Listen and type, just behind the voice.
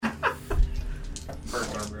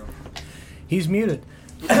He's muted.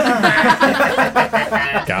 Got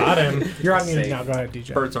him. You're on muted now. Go ahead,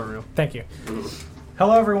 DJ. Birds aren't real. Thank you.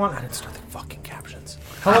 Hello, everyone. I didn't start the fucking captions.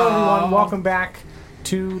 Hello, everyone. Welcome back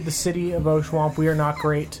to the city of Oshuamp. We are not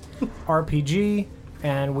great RPG,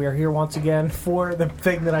 and we are here once again for the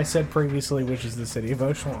thing that I said previously, which is the city of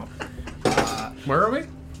Oshuamp. Where are we?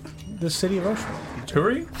 The city of Oshuamp. DJ. Who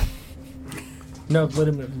are you? No,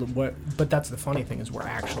 but that's the funny thing is we're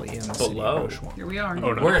actually in the city of Oshuamp. Here we are.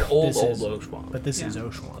 Oh, no. We're in old This is- Oshuamp. But this is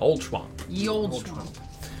Oshuamp. Old Swamp. Ye old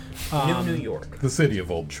swamp. New York. The city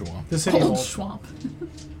of Old Swamp. The city of Old Old swamp.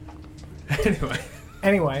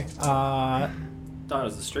 Anyway, Don,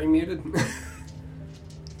 is the stream muted?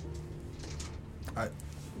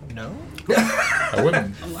 no? I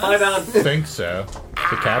wouldn't Hi, Don. think so.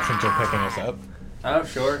 The captions are picking us up. Oh,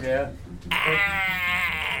 sure, yeah.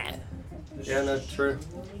 Yeah, no, true.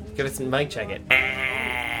 Give us some mic check it.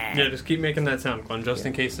 Yeah, just keep making that sound, Glenn, just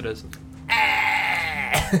in case it isn't.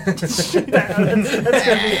 That's going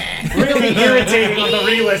to be really irritating on the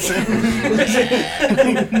re-listen.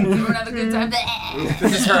 We're gonna have a good time.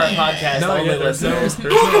 This is for our podcast only listeners.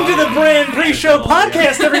 Welcome to the Brand Pre-Show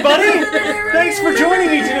Podcast, everybody! Thanks for joining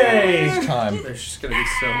me today! Time. There's just gonna be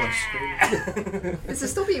so much screaming. This is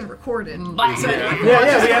still being recorded.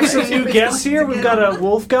 Yeah, we have some new guests here. We've got a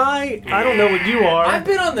wolf guy. I don't know what you are. I've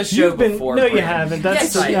been on the show You've been, before. no, you Brent. haven't. That's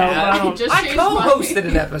Yes, I no, have. I don't. Just I changed co-hosted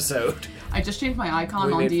an episode. I just changed my icon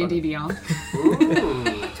We on made D&D fun. Beyond.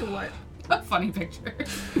 To what? A funny picture.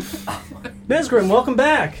 Nesgrim, welcome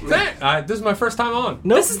back. This is my first time on.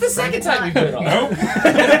 Nope. This is the second time you've been on.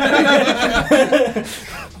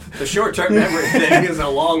 The short-term memory thing is a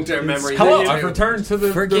long-term memory Hello, thing. I've returned to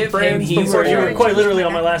the Forgive brand him, he's before You were Sorry. quite literally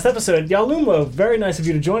on my last episode. Yalumlo, very nice of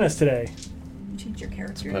you to join us today. Change your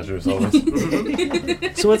character. Pleasure as always.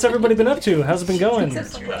 So what's everybody been up to? How's it been going?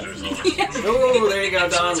 Oh, there you go,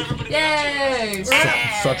 Don. Yay!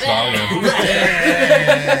 Such volume.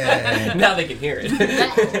 Now they can hear it.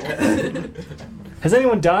 Has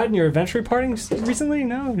anyone died in your adventure partings recently?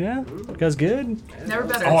 No? Yeah? You guys good? Never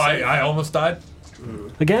better. Oh, I almost died.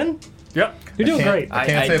 Again? Yep. You're doing great. I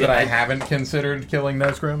can't I say did- that I I- haven't considered killing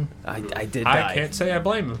Nesgrim. I did die. I can't say I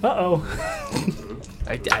blame him. Uh-oh.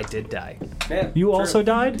 I did die. Yeah, You true. also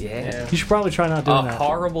died? Yeah. You should probably try not doing A that.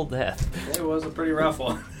 horrible death. It was a pretty rough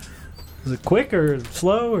one. Was it quick or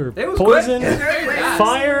slow or It was poison? quick.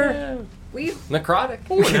 Fire? We Necrotic.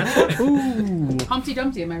 Ooh. Humpty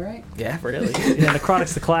Dumpty, am I right? Yeah, really. Yeah,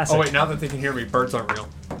 Necrotic's the classic. Oh, wait, now that they can hear me, birds aren't real.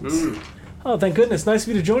 Oh, thank goodness. Nice of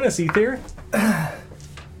you to join us, Ether. I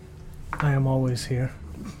am always here.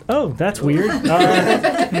 Oh, that's weird.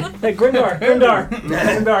 Hey,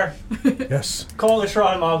 Grimdar. Yes. Call the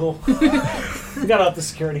Shrine Mogul. We got up the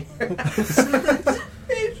security.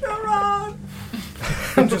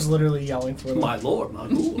 I'm just literally yelling for them. My lord, my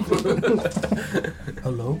lord.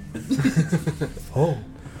 Hello? Oh.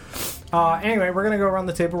 Anyway, we're going to go around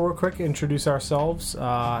the table real quick, introduce ourselves,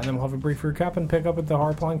 and then we'll have a brief recap and pick up at the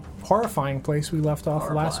horrifying place we left off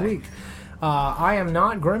last week. I am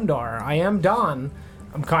not Grimdar. I am Don.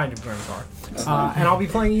 I'm kind of Grimdar. And I'll be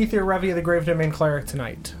playing Ether Revia, the Grave Domain Cleric,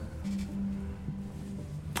 tonight.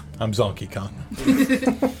 I'm Zonky Kong.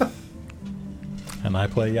 And I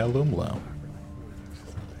play Yalumlo.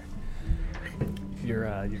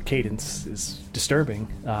 Your cadence is disturbing.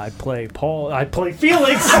 I play Paul. I play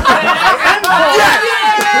Felix.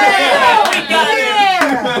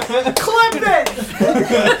 Clip it!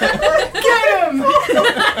 Get him!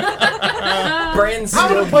 Brand's I'm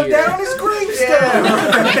still gonna put here. that on his gravestone.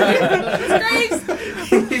 Grace!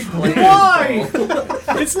 Why?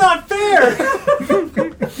 It's not fair.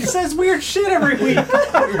 He says weird shit every week.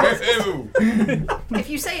 if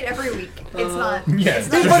you say it every week, it's not. Yes,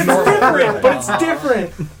 But just it's normal. different. But it's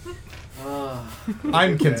different.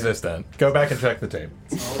 I'm consistent. Go back and check the tape.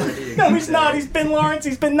 No, he's not. He's been Lawrence.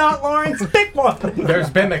 He's been not Lawrence. Pick one. There's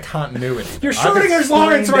been a continuity. You're I've Schrodinger's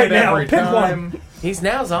Lawrence explained right it now. every Pick time. one. He's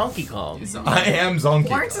now Zonky Kong. I am Zonky.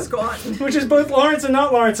 Lawrence is gone. Which is both Lawrence and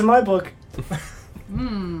not Lawrence in my book.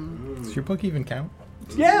 Does your book even count?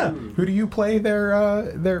 Yeah. Who do you play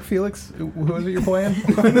there, Felix? Who is it you're playing?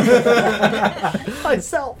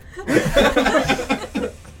 Myself.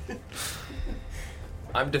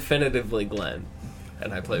 I'm definitively Glenn,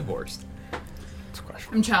 and I play Borst.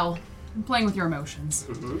 I'm Chell. I'm playing with your emotions.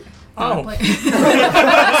 Oh.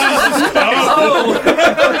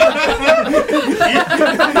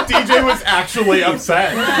 DJ was actually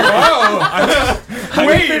upset. Oh,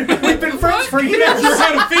 We've been friends for years. Here's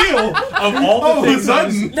how to feel. Of all the things I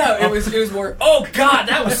was, No, it was more. Oh God,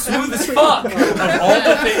 that was smooth as fuck. of all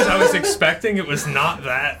the things I was expecting, it was not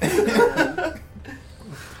that.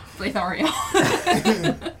 Play Thariel.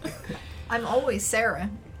 I'm always Sarah,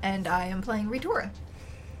 and I am playing Ritora.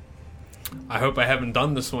 I hope I haven't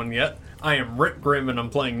done this one yet. I am Rick Grimm, and I'm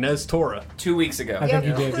playing Nez Tora. 2 weeks ago. I think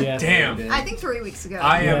you did, yeah. Damn. I think 3 weeks ago.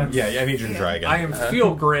 I am. Yeah, I need you to try again. I am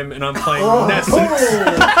Feel Grim, and I'm playing Nessus.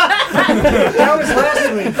 That was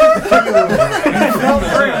last week.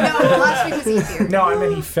 No, last week was easier. No, I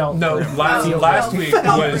meant he felt. No, grim. last week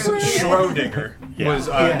was Grim. Schrodinger. Yeah. Was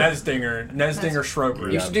Yeah. Nesdinger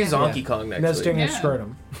Schrodinger. You should do Zonky Kong next Nesting week. and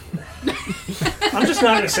scrotum. I'm just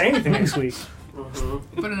not going to say anything next week.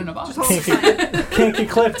 Put it in a box. Just hold the sign. Can't get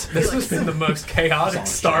clipped. This has been the most chaotic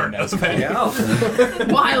start of any.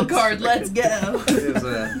 Yeah. Wild card, let's go. It is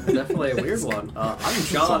definitely a weird one. I'm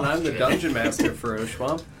John. I'm the dungeon master for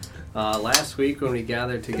Oshuamp. Last week when we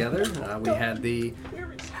gathered together, we had the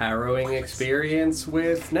harrowing experience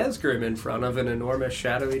with Nesgrim in front of an enormous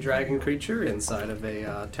shadowy dragon creature inside of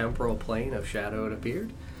a temporal plane of shadow, it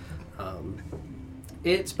appeared.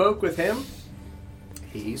 It spoke with him.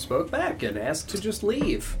 He spoke back and asked to just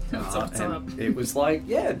leave. What's up? And it was like,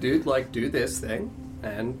 yeah, dude, like, do this thing,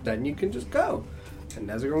 and then you can just go. And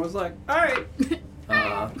Nesgrim was like, all right.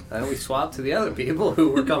 And we swapped to the other people who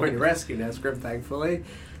were coming to rescue Nesgrim, thankfully,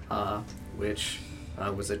 which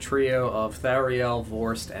was a trio of Thariel,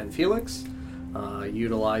 Vorst, and Felix,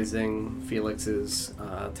 utilizing Felix's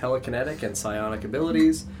telekinetic and psionic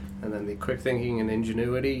abilities, and then the quick thinking and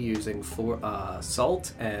ingenuity using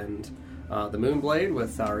Salt and the Moonblade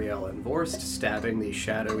with Thariel and Vorst, stabbing the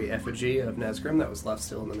shadowy effigy of Nesgrim that was left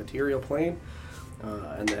still in the material plane,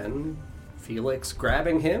 and then Felix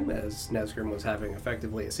grabbing him as Nesgrim was having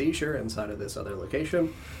effectively a seizure inside of this other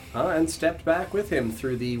location, and stepped back with him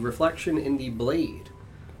through the reflection in the blade,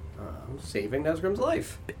 saving Nesgrim's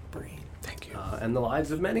life. Big brain. Thank you. And the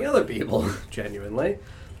lives of many other people, genuinely.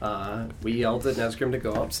 We yelled at Nesgrim to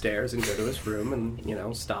go upstairs and go to his room and,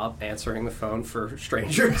 stop answering the phone for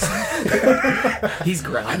strangers. He's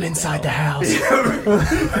grounded. I'm inside the house.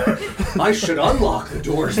 I should unlock the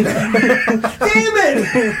doors then. Damn it!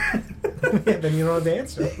 Yeah, then you don't have the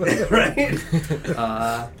answer. Right?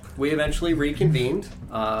 We eventually reconvened.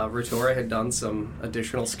 Ritora had done some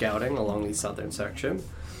additional scouting along the southern section,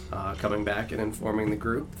 coming back and informing the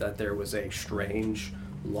group that there was a strange,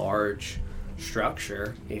 large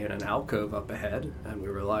structure in an alcove up ahead, and we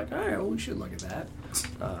were like, all right, well, we should look at that.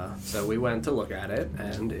 So we went to look at it,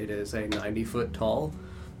 and it is a 90-foot tall,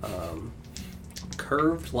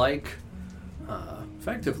 curved like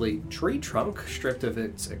effectively tree trunk stripped of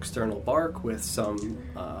its external bark with some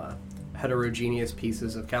heterogeneous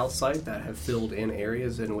pieces of calcite that have filled in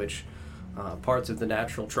areas in which parts of the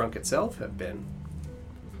natural trunk itself have been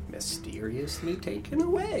mysteriously taken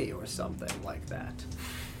away or something like that.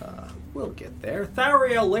 We'll get there.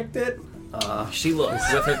 Thariel licked it. She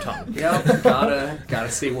looks with her tongue. Yep, gotta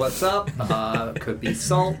see what's up. Could be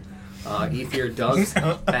salt. Ether dug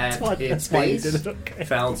at its base,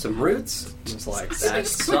 found some roots. Was like, that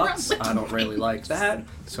sucks. I don't really like that.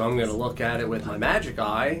 So I'm gonna look at it with my magic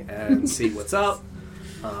eye and see what's up.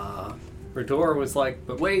 Ritora was like,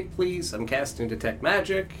 but wait, please, I'm casting Detect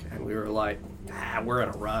Magic. And we were like, we're in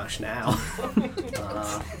a rush now.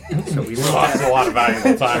 So we lost a lot of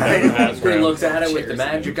valuable time. We looked at it with the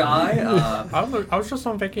magic eye. I was just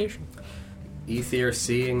on vacation. Ether,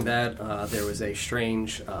 seeing that there was a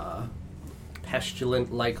strange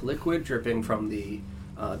pestilent-like liquid dripping from the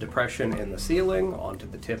depression in the ceiling onto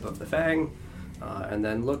the tip of the fang, and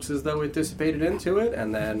then looks as though it dissipated into it,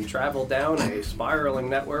 and then traveled down a spiraling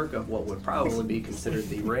network of what would probably be considered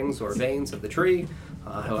the rings or veins of the tree.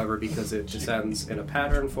 However, because it descends in a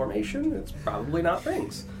pattern formation, it's probably not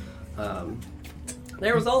rings.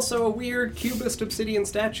 There was also a weird cubist obsidian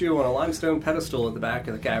statue on a limestone pedestal at the back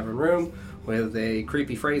of the cavern room with a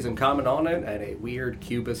creepy phrase in common on it and a weird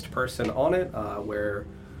cubist person on it, where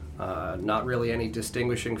not really any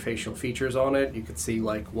distinguishing facial features on it. You could see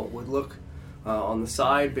like what would look on the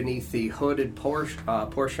side beneath the hooded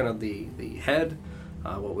portion of the head,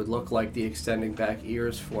 what would look like the extending back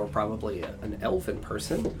ears for probably an elfin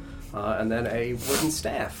person, and then a wooden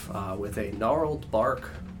staff with a gnarled bark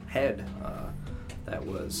head that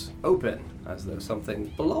was open, as though something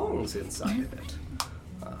belongs inside of it.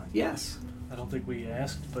 Yes? I don't think we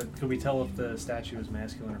asked, but could we tell if the statue is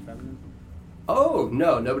masculine or feminine? Oh,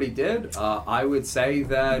 no, nobody did. I would say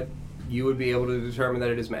that you would be able to determine that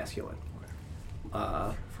it is masculine.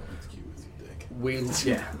 We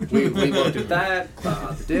looked at that,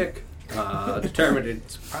 the dick, determined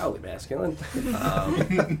it's probably masculine.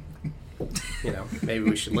 maybe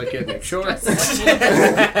we should lick it, make sure. Could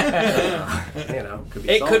be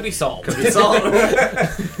It salt. could be salt. Could be salt. God!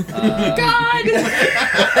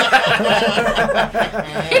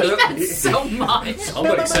 I hate that so much.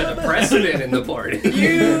 Somebody set a precedent in the party.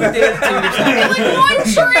 You did to yourself. Like one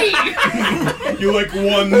tree! You like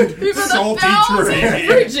one We've got salty 1,000 tree.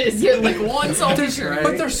 fridges, you have like one salty tree. Right.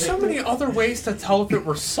 But there's so many other ways to tell if it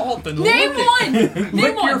were salt than Name lick it. one! Name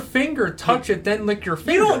Lick your one! finger, touch it, then lick your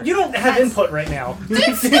finger. You don't have input right now.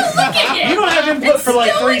 It's still licking it! You don't have input for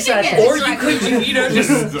like still 3 licking seconds. it. Or you could,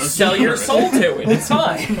 just sell your soul to it. It's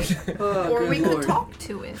fine. Or we could talk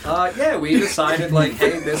to it. Yeah, we decided, like,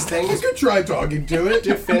 hey, this thing You is could try talking to it.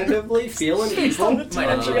 definitively feeling evil. Might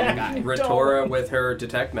actually be a guy. Ritora, with her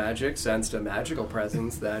detect magic, sensed a magical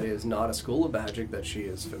presence that is not a school of magic that she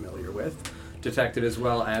is familiar with. Detected as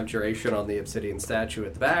well abjuration on the obsidian statue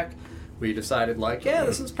at the back. We decided, like, yeah,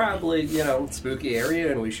 this is probably, spooky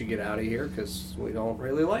area and we should get out of here because we don't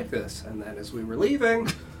really like this. And then as we were leaving,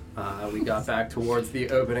 we got back towards the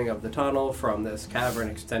opening of the tunnel from this cavern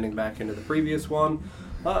extending back into the previous one.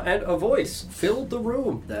 And a voice filled the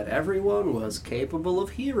room that everyone was capable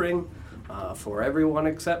of hearing. For everyone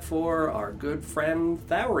except for our good friend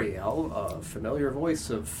Thariel, a familiar voice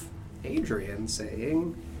of Adrian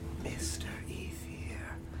saying, Mr.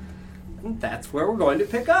 Ether. And that's where we're going to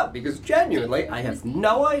pick up, because genuinely, I have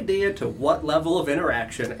no idea to what level of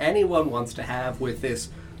interaction anyone wants to have with this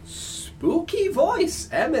spooky voice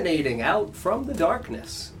emanating out from the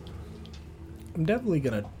darkness. I'm definitely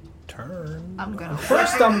gonna turn. I'm gonna.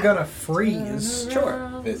 First, I'm gonna freeze.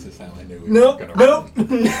 Sure. This is how I knew we Nope, were gonna nope. And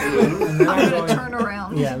then I'm going- gonna turn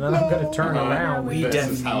around. Yeah, and then I'm gonna turn around. This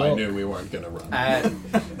is how I knew we weren't gonna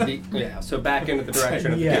run. So back into the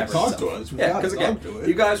direction of the Yeah, cavern talk itself. to us. We Yeah, gotta because again, talk to it.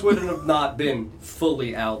 you guys wouldn't have not been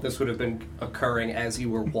fully out. This would have been occurring as you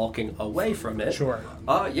were walking away from it. Sure.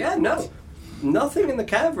 Nothing in the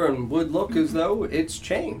cavern would look as though it's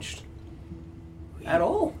changed at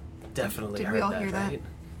all. Definitely Did heard we all that, hear that? right?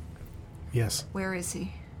 Yes. Where is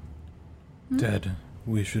he? Dead.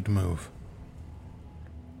 We should move.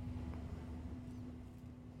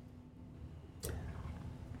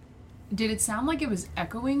 Did it sound like it was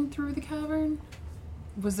echoing through the cavern?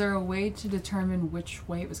 Was there a way to determine which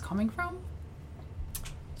way it was coming from?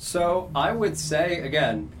 So I would say,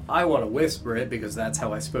 again, I want to whisper it because that's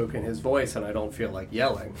how I spoke in his voice and I don't feel like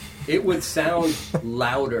yelling. It would sound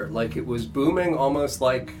louder, like it was booming, almost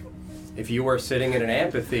like if you were sitting in an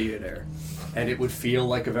amphitheater, and it would feel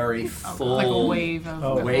like a very full Like a wave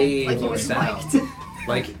of... wave Like he of was sound. mic'd.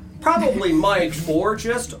 Like probably mic'd or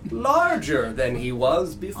just larger than he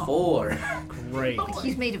was before. Great. Like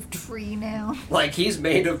he's made of tree now. Like he's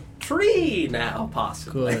made of tree now,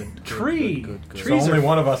 possibly. Good. Tree. So only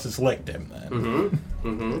one of us has licked him then.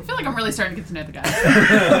 I feel like I'm really starting to get to know the guy.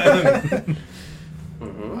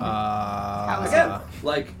 How is Again,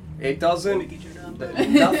 like it doesn't.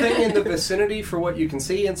 Nothing in the vicinity for what you can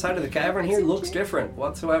see inside of the cavern here looks different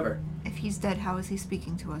whatsoever. If he's dead, how is he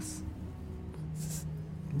speaking to us?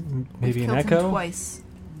 Maybe an Killed him echo? twice.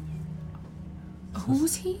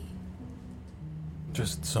 Who's he?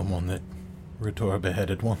 Just someone that Ritora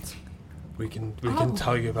beheaded once. We can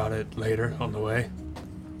tell you about it later on the way.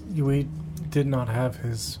 We did not have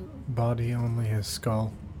his body, only his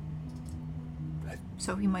skull.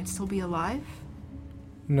 So he might still be alive?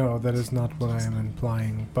 No, that is not what I am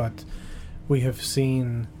implying, but we have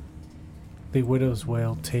seen the Widow's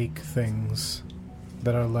Wail take things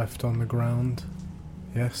that are left on the ground.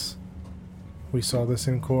 Yes. We saw this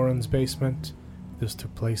in Corin's basement. This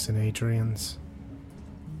took place in Adrian's.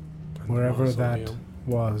 Wherever that Mausoleum.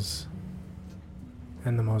 was.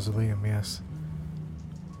 And the mausoleum, yes.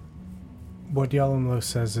 What Yalamlo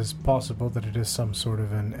says is possible that it is some sort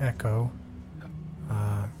of an echo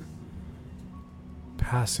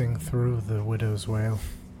passing through the Widow's Wail.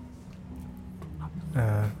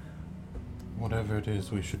 Whatever it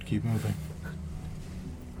is, we should keep moving.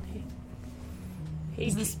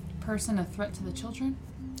 Is this person a threat to the children?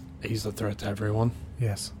 He's a threat to everyone.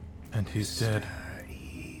 Yes. And he's dead.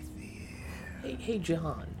 Hey,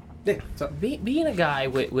 John. Yeah, so, Being a guy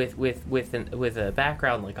with a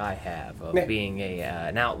background like I have of Yeah. being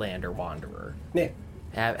an outlander wanderer, yeah.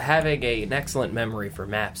 having an excellent memory for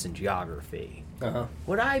maps and geography, Uh-huh.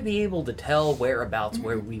 would I be able to tell whereabouts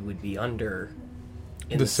where we would be under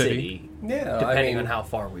in The the city? city, Yeah, depending I mean, on how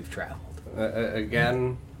far we've traveled?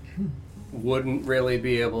 Again, wouldn't really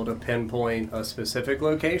be able to pinpoint a specific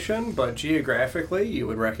location, but geographically, you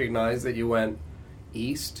would recognize that you went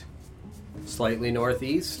east, slightly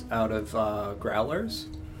northeast, out of Growlers,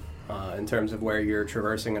 in terms of where you're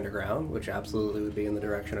traversing underground, which absolutely would be in the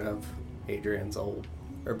direction of Adrian's old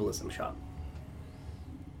herbalism shop.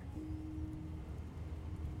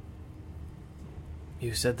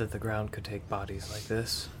 You said that the ground could take bodies like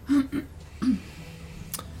this.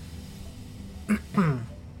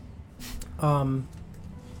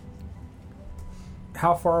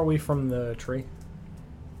 How far are we from the tree?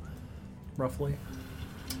 Roughly?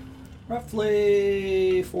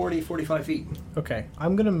 Roughly 40, 45 feet. Okay,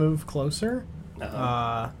 I'm going to move closer.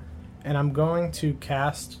 Uh-huh. And I'm going to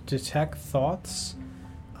cast Detect Thoughts.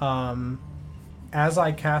 As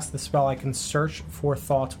I cast the spell, I can search for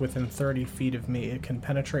thoughts within 30 feet of me. It can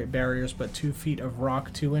penetrate barriers, but 2 feet of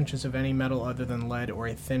rock, 2 inches of any metal other than lead, or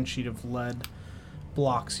a thin sheet of lead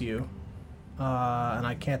blocks you. And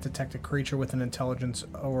I can't detect a creature with an intelligence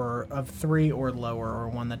or of 3 or lower, or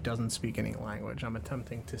one that doesn't speak any language. I'm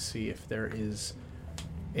attempting to see if there is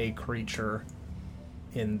a creature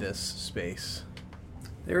in this space.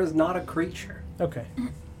 There is not a creature. Okay.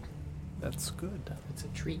 That's good. It's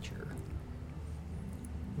a creature.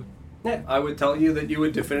 Yeah, I would tell you that you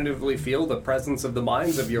would definitively feel the presence of the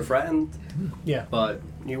minds of your friend, Yeah. but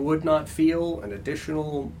you would not feel an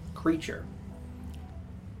additional creature.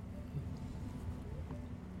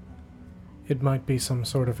 It might be some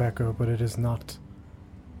sort of echo, but it is not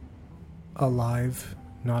alive,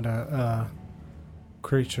 not a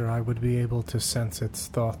creature. I would be able to sense its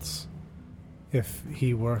thoughts if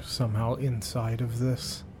he were somehow inside of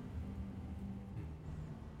this.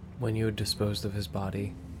 When you had disposed of his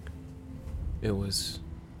body, it was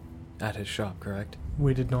at his shop, correct?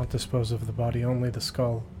 We did not dispose of the body, only the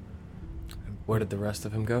skull. Where did the rest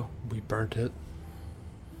of him go? We burnt it.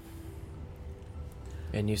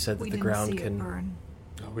 And you said that We the didn't ground see can... it burn.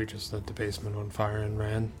 Oh, we just lit the basement on fire and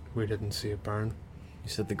ran. We didn't see it burn. You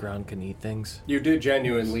said the ground can eat things? You did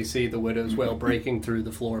genuinely see the widow's wail breaking through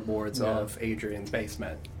the floorboards Yeah. of Adrian's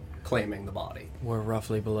basement, claiming the body. We're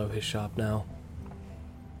roughly below his shop now.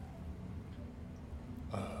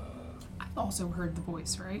 I've also heard the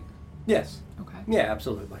voice, right? Yes. Okay. Yeah,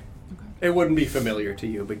 absolutely. Okay. It wouldn't be familiar to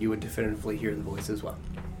you, but you would definitively hear the voice as well.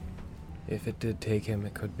 If it did take him,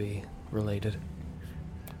 it could be related.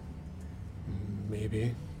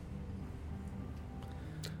 Maybe.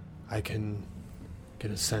 I can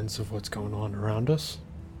get a sense of what's going on around us.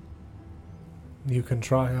 You can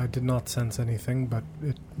try. I did not sense anything, but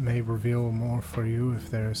it may reveal more for you if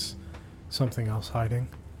there's something else hiding.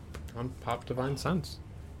 On Pop Divine Sense.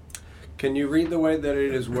 Can you read the way that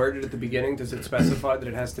it is worded at the beginning? Does it specify that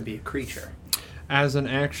it has to be a creature? As an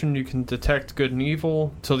action, you can detect good and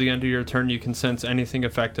evil. Till the end of your turn, you can sense anything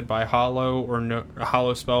affected by hollow or a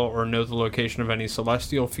hollow spell, or know the location of any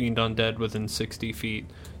celestial, fiend, undead within 60 feet,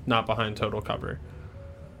 not behind total cover.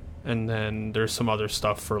 And then there's some other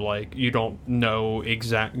stuff for, like, you don't know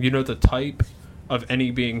you know the type of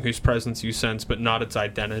any being whose presence you sense, but not its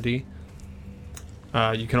identity.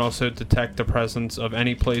 You can also detect the presence of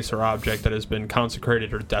any place or object that has been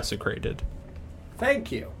consecrated or desecrated.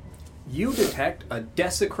 Thank you. You detect a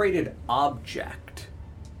desecrated object.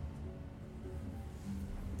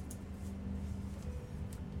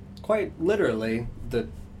 Quite literally, the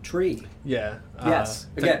tree. Yeah. Yes.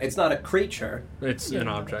 Again, it's not a creature. It's an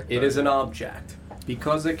object. It is an object.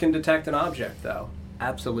 Because it can detect an object, though.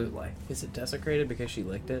 Absolutely. Is it desecrated because she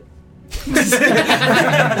licked it? You've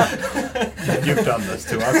done this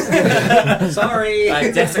to us. Sorry.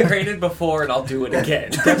 I desecrated before and I'll do it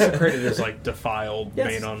again. Desecrated is like defiled, Yes.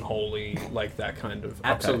 made unholy, like that kind of. Okay.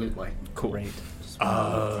 Absolutely. Cool. Great.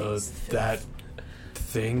 That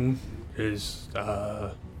thing is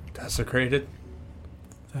desecrated.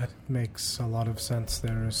 That makes a lot of sense.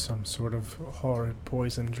 There is some sort of horrid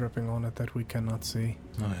poison dripping on it that we cannot see.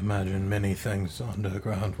 I imagine many things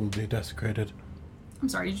underground will be desecrated. I'm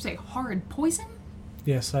sorry, did you say hard poison?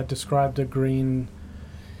 Yes, I described a green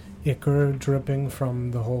ichor dripping from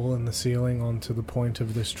the hole in the ceiling onto the point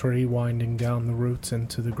of this tree, winding down the roots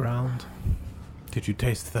into the ground. Did you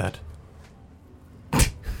taste that?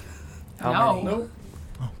 How No. many?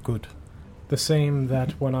 Oh, good. The same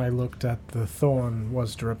that when I looked at the thorn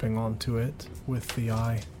was dripping onto it with the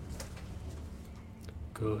eye.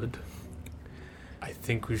 Good. I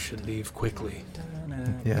think we should leave quickly.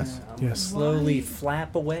 Yes. Yes. Slowly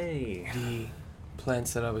flap away. The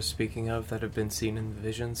plants that I was speaking of that have been seen in the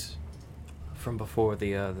visions from before,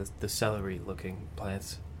 the celery-looking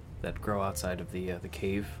plants that grow outside of the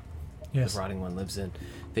cave Yes. the rotting one lives in,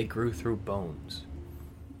 they grew through bones.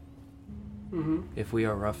 Mm-hmm. If we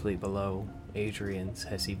are roughly below Adrian's,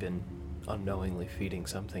 has he been unknowingly feeding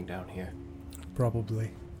something down here?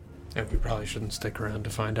 Probably. And we probably shouldn't stick around to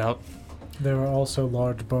find out. There are also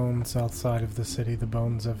large bones outside of the city, the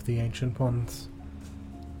bones of the ancient ones,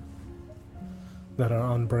 that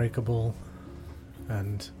are unbreakable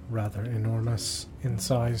and rather enormous in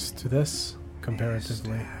size to this,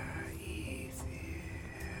 comparatively.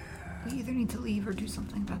 We either need to leave or do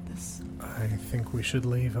something about this. I think we should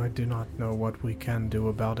leave. I do not know what we can do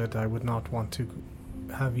about it. I would not want to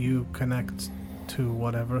have you connect to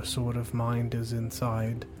whatever sort of mind is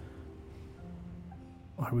inside.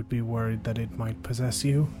 I would be worried that it might possess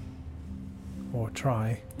you. Or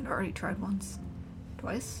try. It already tried once.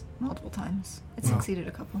 Twice. Multiple times. It No. succeeded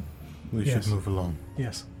a couple. We Yes. should move along.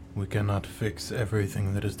 Yes. We cannot fix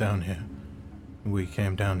everything that is down here. We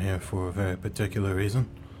came down here for a very particular reason.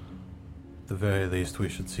 At the very least, we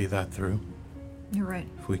should see that through. You're right.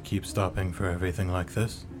 If we keep stopping for everything like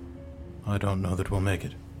this, I don't know that we'll make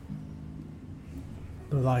it.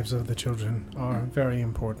 The lives of the children are very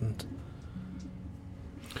important.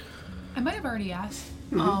 I might have already asked.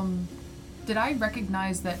 Mm-hmm. Did I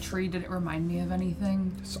recognize that tree? Did it remind me of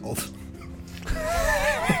anything? Salt.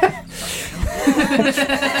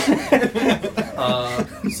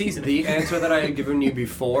 See, the answer that I had given you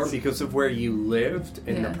before, because of where you lived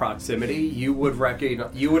in the proximity, you would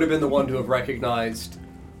have been the one to have recognized,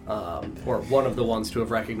 or one of the ones to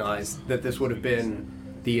have recognized that this would have been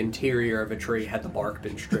the interior of a tree had the bark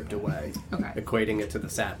been stripped away, equating it to the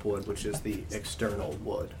sapwood, which is the external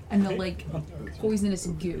wood. And the poisonous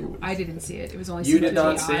goo. I didn't see it. It was only You seen did through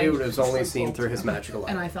not the see eye. it. It was only seen through his magical eye.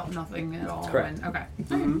 And I felt nothing at all. Correct. Okay.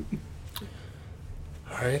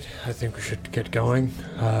 Alright, I think we should get going.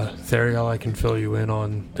 Theriel, I can fill you in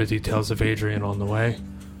on the details of Adrian on the way.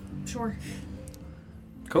 Sure.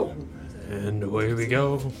 Cool. And away we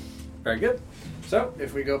go. Very good. So,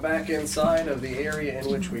 if we go back inside of the area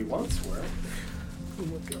in which we once were,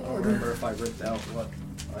 I'll remember if I ripped out what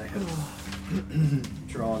I had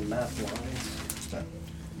drawn map lines.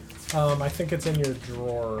 I think it's in your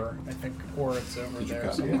drawer, or it's over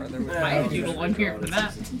there somewhere. I do the one here for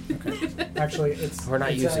that. Actually, it's... We're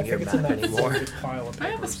not using your map anymore. Pile of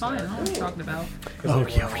I was fine. I don't know what you're talking about. Oh,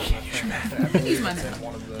 yeah, we can't use your map. I can use my map.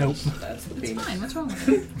 Nope. That's the It's penis. fine. What's wrong with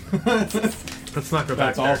it? Let's not go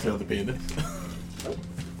back That's there. also the penis.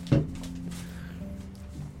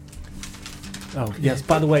 Oh, yes.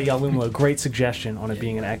 By the way, Yalumlo, great suggestion on it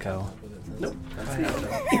being an echo. Nope. That's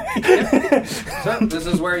not so, this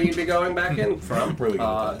is where you'd be going back in from. Really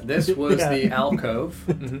good. This was the alcove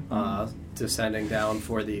descending down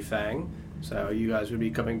for the fang. So you guys would be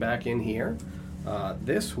coming back in here.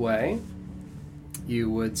 This way, you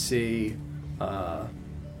would see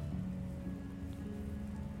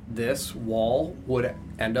this wall would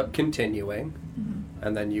end up continuing,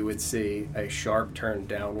 and then you would see a sharp turn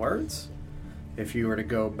downwards. If you were to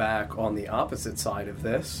go back on the opposite side of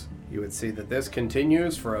this, you would see that this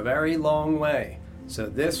continues for a very long way. So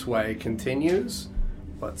this way continues,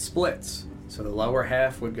 but splits. So the lower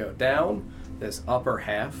half would go down, this upper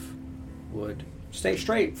half would stay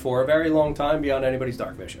straight for a very long time beyond anybody's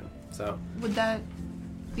dark vision. So Would that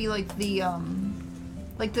be like the,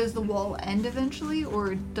 like does the wall end eventually,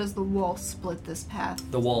 or does the wall split this path?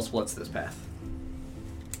 the wall splits this path.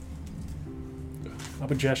 I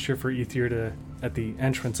would gesture for Ether to, at the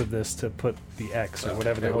entrance of this, to put the X or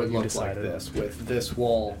whatever the it hell would you look decided. like this, with this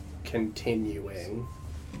wall continuing.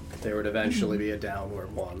 There would eventually be a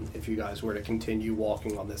downward one. If you guys were to continue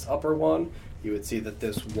walking on this upper one, you would see that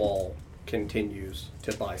this wall continues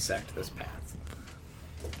to bisect this path.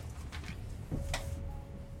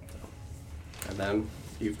 And then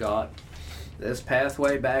you've got this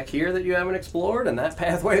pathway back here that you haven't explored, and that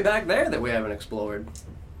pathway back there that we haven't explored.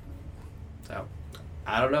 So,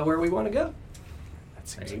 I don't know where we want to go. That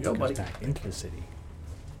seems There you like go, it buddy. goes back into the city.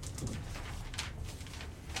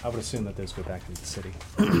 I would assume that those go back into the city.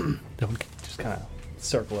 Don't just kind of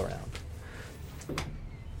circle around.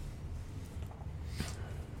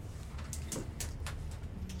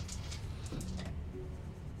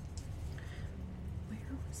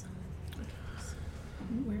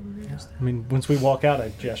 I mean, once we walk out, I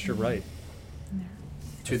gesture right.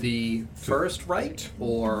 To the first right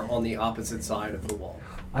or on the opposite side of the wall?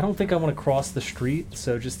 I don't think I want to cross the street,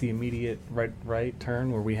 so just the immediate right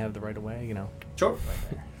turn where we have the right of way, you know. Sure.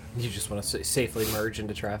 You just want to safely merge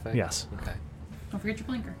into traffic? Yes. Okay. Don't forget your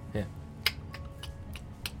blinker. Yeah.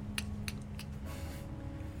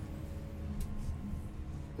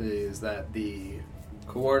 Is that the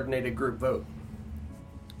coordinated group vote?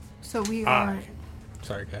 So we are.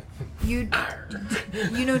 Sorry, Kat. You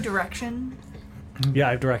know direction. Yeah,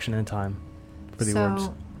 I have direction and time for the orbs.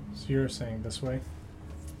 So you're saying this way?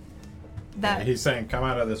 That He's saying come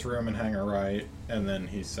out of this room and hang a right, and then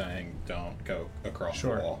he's saying don't go across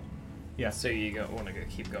Sure. the wall. Yeah. So you want to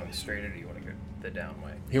keep going straight, or do you want to go the down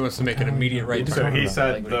way? He wants to make an immediate right So turn. he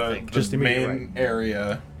said Like, what do you think? the Just immediate main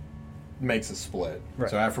area makes a split. Right.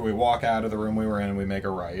 So after we walk out of the room we were in, we make a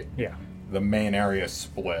right. Yeah. the main area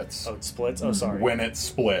splits. Oh, it splits? Oh, sorry. When it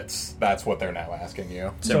splits, that's what they're now asking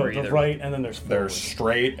you. So the right, and then there's forward. There's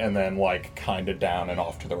straight, and then like kind of down and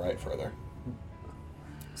off to the right further.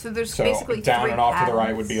 So there's So basically down three and off to the right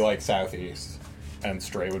paths. would be like southeast, and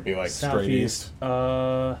straight would be like Southeast.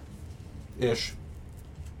 ish.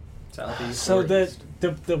 Southeast. So or east.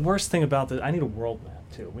 the worst thing about this, I need a world map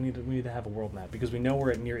too. We need to have a world map because we know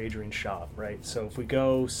we're at near Adrian's shop, right? So if we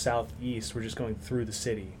go southeast, we're just going through the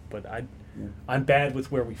city. But I'm bad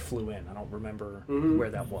with where we flew in. I don't remember where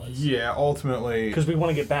that was. Yeah, ultimately. Because we want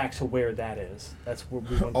to get back to where that is. That's where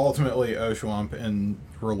we want. Ultimately, Oshuamp, in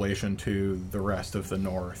relation to the rest of the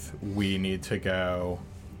north, we need to go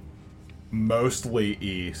mostly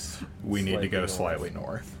east. We need to go slightly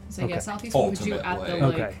north. So yeah, Okay. southeast we would do at the Ultimately.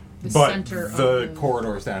 like Okay. the But center the of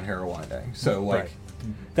corridors down here are winding, so like Right.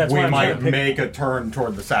 That's we why I'm trying might to pick, make a turn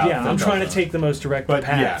toward the south. Yeah, I'm that trying to doesn't. take the most direct But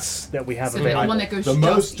paths yes. that we have So available. the one that goes The just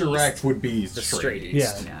most east. direct would be The straight straight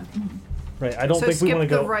east. Yeah. Yeah. Right. I don't So think we skip want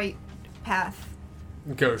to go the right path.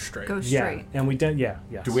 Go straight. Go Yeah, straight. and we did. Yeah.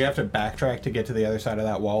 Yes. Do we have to backtrack to get to the other side of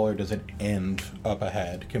that wall, or does it end up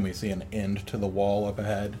ahead? Can we see an end to the wall up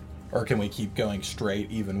ahead? Or can we keep going straight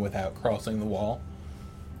even without crossing the wall?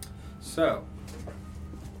 So,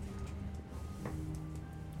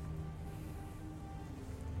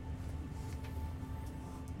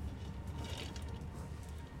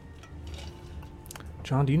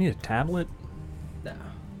 John, do you need a tablet? no.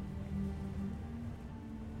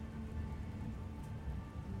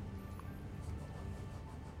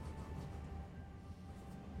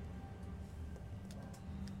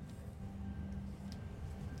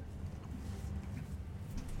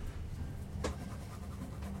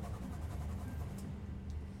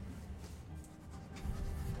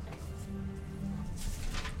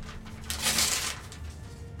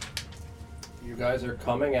 You guys are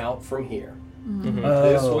coming out from here.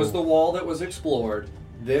 This was the wall that was explored.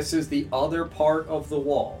 This is the other part of the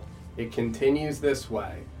wall. It continues this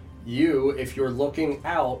way. You, if you're looking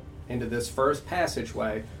out into this first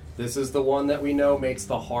passageway, this is the one that we know makes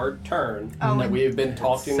the hard turn Oh, that and- we have been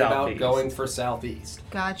talking about Southeast. going for southeast.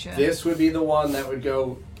 Gotcha. This would be the one that would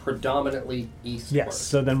go predominantly eastward. Yes.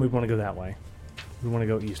 So then we want to go that way. We want to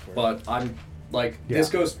go eastward. But I'm like, Yeah. this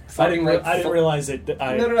goes I fucking didn't. like I didn't realize that.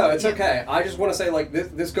 No, it's Yeah. okay. I just want to say, like,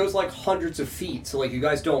 this goes like hundreds of feet, so like you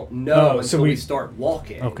guys don't know Oh, so until we we- start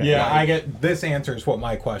walking. Okay. Yeah, Like, I get. This answers what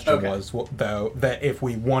my question Okay. was, though. That if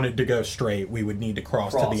we wanted to go straight, we would need to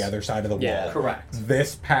cross to Cross. the other side of the Yeah. wall. Correct.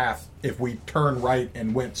 This path, if we turn right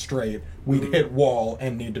and went straight, we'd hit wall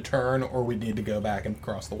and need to turn, or we'd need to go back and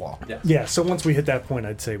cross the wall. Yeah. Yeah. So once we hit that point,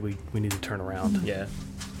 I'd say we need to turn around. Yeah,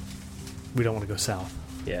 We don't want to go south.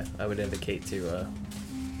 yeah. I would indicate to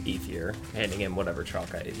Ethier, handing him whatever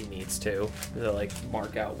chalk he needs to like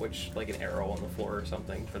mark out which, like an arrow on the floor or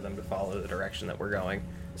something, for them to follow the direction that we're going,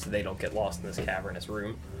 so they don't get lost in this cavernous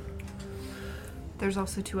room. There's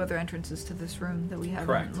also two other entrances to this room that we haven't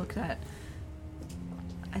Correct. looked at.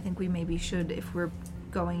 I think we maybe should, if we're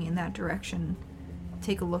going in that direction,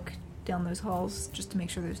 take a look down those halls just to make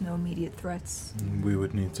sure there's no immediate threats. We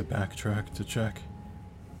would need to backtrack to check.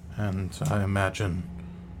 And I imagine,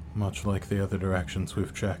 much like the other directions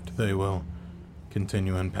we've checked, they will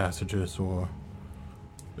continue in passages or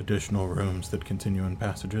additional rooms that continue in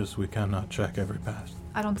passages. We cannot check every path.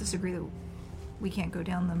 I don't disagree that we can't go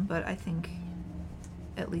down them, but I think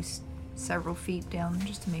at least several feet down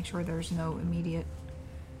just to make sure there's no immediate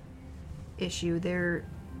issue. There,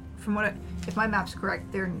 from what if my map's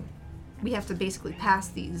correct, we have to basically pass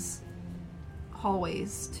these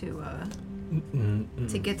hallways to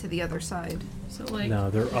get to the or the side. So like No,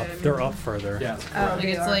 they're up. They're up further. Yeah. Like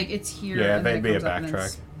it's like it's here. Yeah, and then they'd it be a comes up and then backtrack.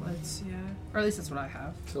 splits, yeah, or at least that's what I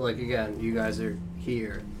have. So like again, you guys are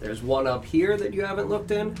here. There's one up here that you haven't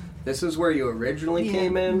looked in. This is where you originally Yeah.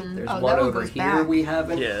 came in. Mhm. There's Oh, one that one over goes here back. we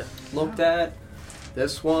haven't Yeah. looked at.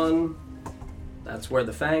 This one, that's where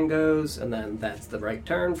the fang goes, and then that's the right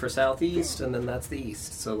turn for southeast, and then that's the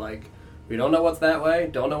east. So like, we don't know what's that way,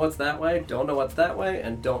 don't know what's that way, don't know what's that way,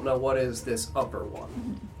 and don't know what is this upper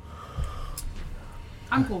one.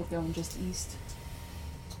 I'm cool with going just east.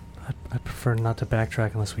 I'd prefer not to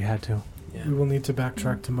backtrack unless we had to. Yeah. We will need to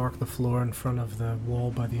backtrack to mark the floor in front of the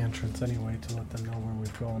wall by the entrance anyway to let them know where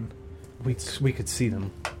we've gone. We could see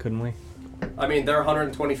them, couldn't we? I mean, they're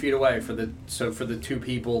 120 feet away for the two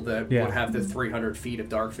people that Yeah. would have the 300 feet of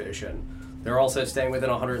dark vision. They're also staying within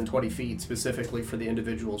 120 feet specifically for the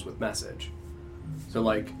individuals with message. So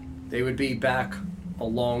like, they would be back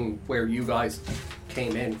along where you guys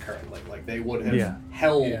came in currently. Like they would have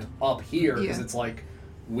held up here because it's like,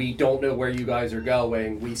 we don't know where you guys are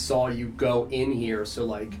going. We saw you go in here, so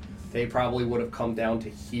like they probably would have come down to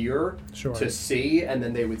here Sure. to see, and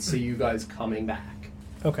then they would see you guys coming back.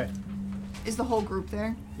 Okay. Is the whole group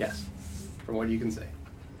there? Yes, from what you can see.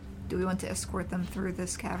 Do we want to escort them through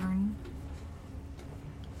this cavern?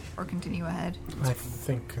 Or continue ahead? I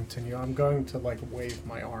think continue. I'm going to like wave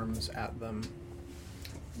my arms at them.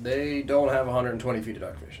 They don't have 120 feet of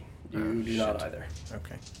dark vision. You do not shit. either.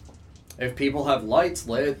 Okay. If people have lights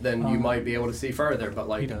lit, then you might be able to see further. But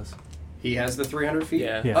like, He does. he has the 300 feet.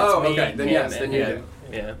 Yeah. Yeah. Oh, It's me, okay. Then him, yes, and then you him.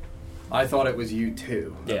 do. Yeah. I thought it was you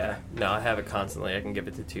too. Yeah. No, I have it constantly. I can give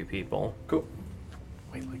it to 2 people. Cool.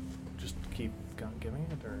 Wait, like, just keep giving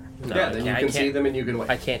it, or? No, yeah, I then you can't- can I see can't- them and you can wait.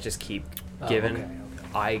 I can't just keep Oh, giving. okay.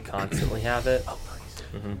 I constantly have it. Oh,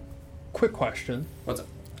 nice. hmm Quick question. What's up?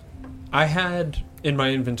 I had in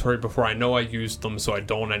my inventory before, I know I used them, so I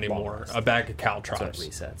don't anymore, a bag of So it caltrops.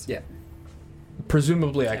 resets. Yeah.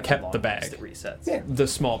 Presumably, I Can't kept the long rest, bag. It resets. Yeah. The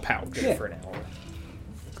small pouch. Good Yeah. for an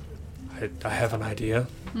hour. I have an idea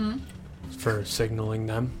for signaling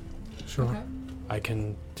them. Sure. Okay. I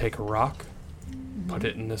can take a rock, put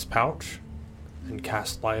it in this pouch, and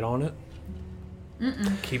cast light on it.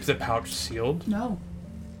 Keep the pouch sealed. No.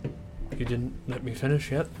 You didn't let me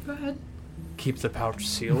finish yet. Go ahead. Keep the pouch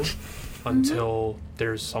sealed until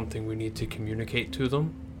there's something we need to communicate to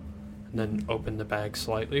them, and then open the bag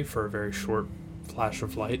slightly for a very short flash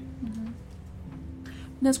of light.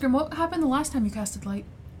 Nesgrim, what happened the last time you casted light?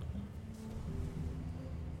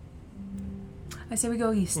 I say we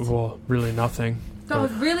go east. Well, really nothing. No,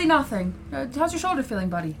 really nothing. How's your shoulder feeling,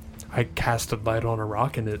 buddy? I casted light on a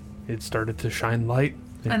rock and it started to shine light.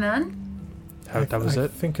 And then? That was I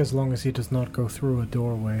it. think as long as he does not go through a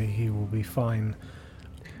doorway, he will be fine.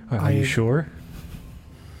 Are you sure?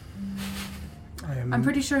 I'm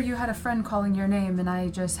pretty sure you had a friend calling your name and I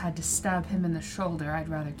just had to stab him in the shoulder. I'd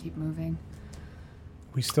rather keep moving.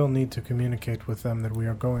 We still need to communicate with them that we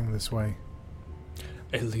are going this way.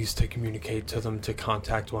 At least to communicate to them to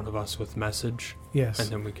contact one of us with message, Yes. and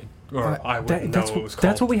then we could, or I wouldn't That's know what it was what, called.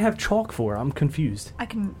 that's what we have chalk for. I'm confused. I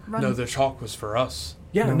can run. No, the chalk was for us.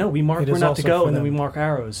 Yeah, No, no, we mark it where is not to also go, for and then we them. mark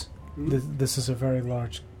arrows. This is a very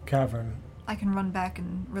large cavern. I can run back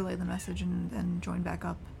and relay the message and then join back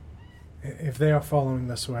up. If they are following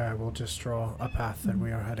this way, I will just draw a path that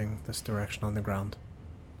we are heading this direction on the ground.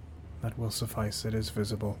 That will suffice. It is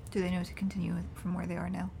visible. Do they know to continue from where they are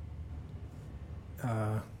now?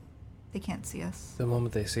 They can't see us. The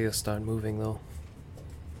moment they see us start moving, though.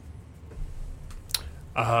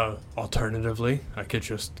 Alternatively, I could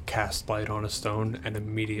just cast light on a stone and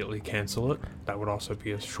immediately cancel it. That would also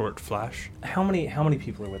be a short flash. How many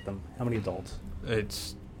people are with them? How many adults?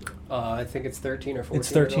 It's I think it's 13 or 14. It's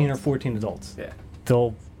 13 adults. or 14 adults. Yeah.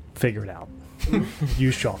 They'll figure it out.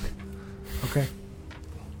 Use chalk. Okay.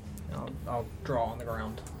 I'll draw on the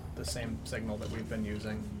ground the same signal that we've been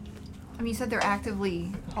using. I mean, you said they're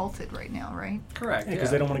actively halted right now, right? Correct.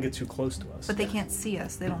 Because they don't want to get too close to us. But they can't see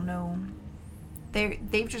us. They don't know.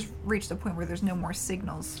 They've just reached a point where there's no more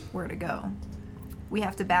signals where to go. We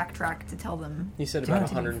have to backtrack to tell them. You said to about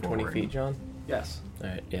continue 120 forward. feet, John? Yes.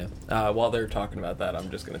 Alright, yeah. While they're talking about that, I'm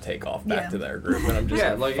just going to take off back Yeah. to their group, and I'm just Yeah,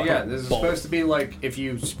 gonna like fucking this is bolt. supposed to be like if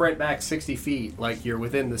you sprint back 60 feet, like you're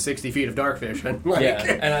within the 60 feet of dark vision. Like, Yeah,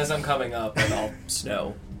 and as I'm coming up, and I'll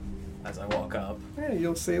snow as I walk up. yeah,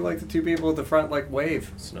 you'll see like the two people at the front like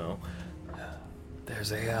wave. Snow.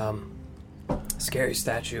 There's a scary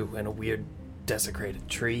statue and a weird desecrated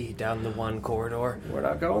tree down the one corridor. We're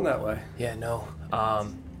not going that way. Yeah, no.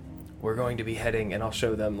 We're going to be heading, and I'll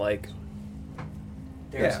show them like.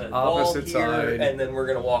 There's Yeah, a wall opposite here, side. and then we're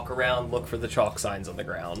gonna walk around, look for the chalk signs on the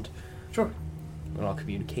ground, Sure. and I'll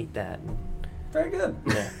communicate that. Very good.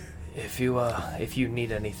 Yeah. If you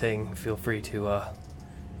need anything, feel free to I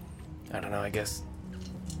don't know, I guess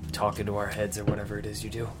talk into our heads or whatever it is you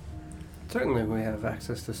do. Certainly, we have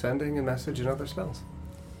access to sending and message and other spells.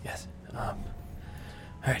 Yes. All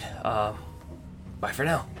right. Bye for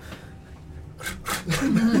now.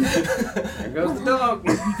 There goes the dog.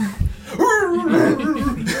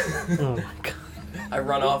 Oh my god. I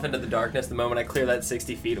run off into the darkness. The moment I clear that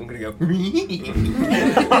 60 feet, I'm gonna go.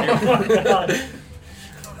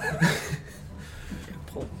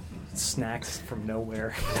 Pull snacks from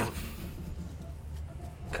nowhere.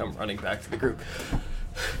 Come running back to the group.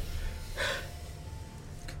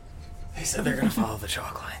 They said they're gonna follow the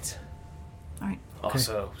chalk lines. All right,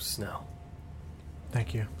 Also, snow.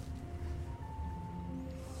 Thank you.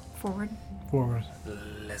 forward. Forward.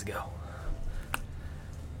 Let's go.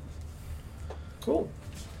 Cool.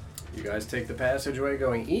 You guys take the passageway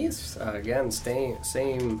going east. Again,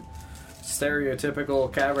 same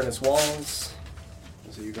stereotypical cavernous walls.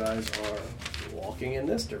 So you guys are walking in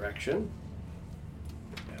this direction.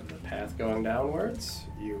 You have the path going downwards,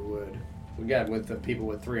 you would, again, with the people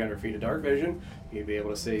with 300 feet of dark vision, you'd be able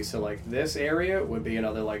to see. So, like, this area would be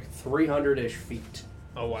another, like, 300-ish feet.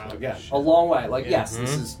 Oh, wow. So again, a long way. Like, yes, this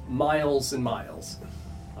is miles and miles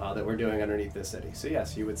that we're doing underneath this city. So,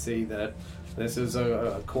 yes, you would see that this is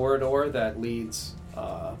a corridor that leads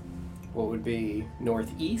what would be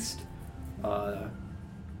northeast.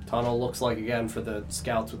 Tunnel looks like, again, for the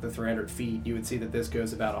scouts with the 300 feet, you would see that this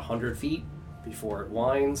goes about 100 feet before it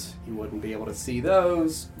winds. You wouldn't be able to see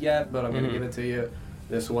those yet, but I'm going to give it to you.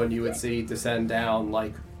 This one you would see descend down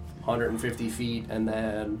like 150 feet, and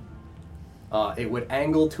then it would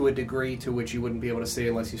angle to a degree to which you wouldn't be able to see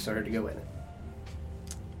unless you started to go in it.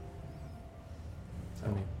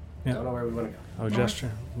 So, yeah. Don't know where we want to go. I would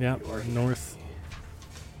gesture. Yeah, North. north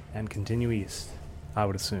and continue east, I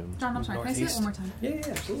would assume. John, I'm sorry. Can I see it one more time? Yeah,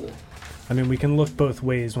 absolutely. I mean, we can look both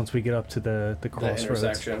ways once we get up to the crossroads.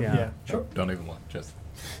 intersection. Yeah. Sure. Don't even look. Just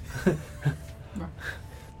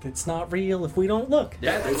It's not real if we don't look.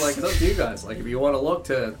 Yeah, dude, like, it's up to you guys. Like, if you want to look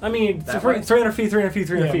to... I mean, That way? 300 feet, 300 feet,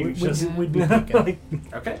 300 feet. we'd, Just- we'd be peeking.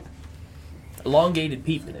 Okay. Elongated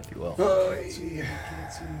peeping, if you will.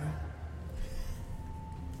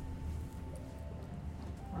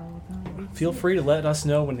 Feel free to let us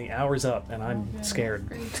know when the hour's up, and I'm scared.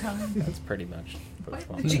 Great time. That's pretty much which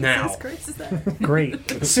one. Jesus Now. Christ, is that?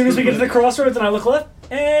 Great. As soon as we get to the crossroads and I look left,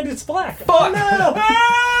 and it's black. Oh no!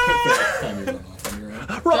 time you run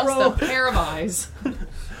off on your own. Just a pair of eyes.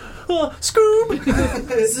 Scoob!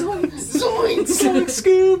 Zoinks! Zoink,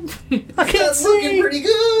 Scoob! I can't That's looking see! pretty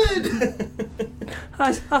good!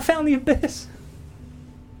 I found the abyss.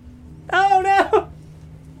 Oh no!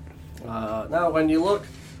 Now, when you look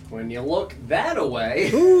that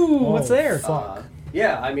away... Ooh, what's there?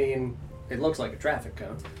 Yeah, I mean, it looks like a traffic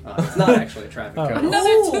cone. It's not actually a traffic cone.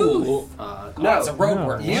 Another tooth. No, it's a road no.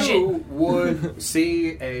 work. you would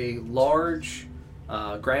see a large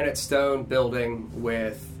granite stone building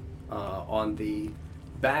with, on the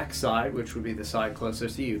back side, which would be the side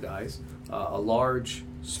closest to you guys, a large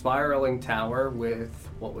spiraling tower with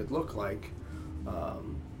what would look like,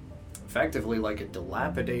 effectively like a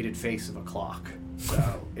dilapidated face of a clock.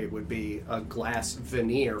 So it would be a glass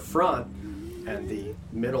veneer front, and the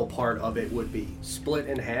middle part of it would be split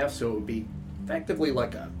in half, so it would be effectively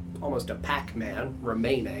like almost a Pac-Man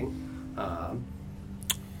remaining.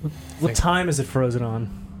 What time is it frozen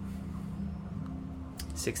on?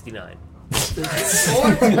 69.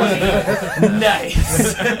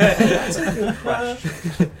 Nice.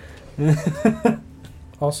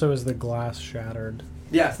 Also, is the glass shattered?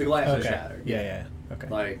 Yes, the glass is Okay. shattered. Yeah. Okay.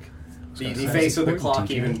 Like, the That's face of the important, clock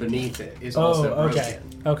TJ. even beneath it is also okay.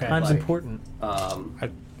 broken. Okay. Time's Like, important. I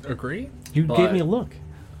agree. You but- gave me a look.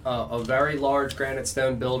 A very large granite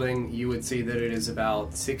stone building, you would see that it is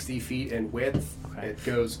about 60 feet in width. Okay. It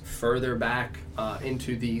goes further back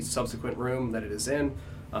into the subsequent room that it is in,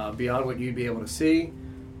 beyond what you'd be able to see.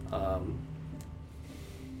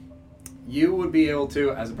 You would be able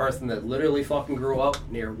to, as a person that literally fucking grew up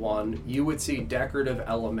near one, you would see decorative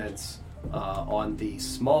elements on the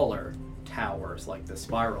smaller towers, like the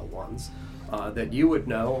spiral ones, that you would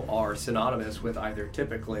know are synonymous with either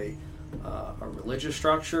typically a religious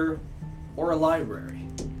structure or a library.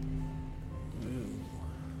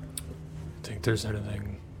 Think there's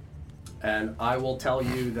anything. And I will tell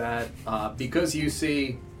you that because you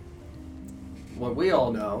see what we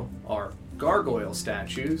all know are gargoyle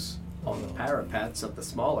statues on the parapets of the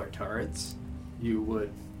smaller turrets, you would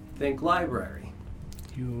think library.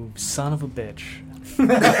 You son of a bitch.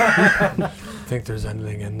 Think there's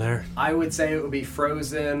anything in there? I would say it would be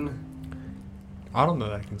frozen. I don't know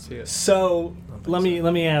that I can see it. So let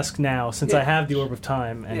me ask now, since Yeah. I have the orb of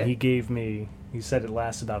time, and Yeah. he said it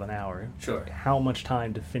lasts about an hour. Sure. How much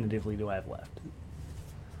time definitively do I have left?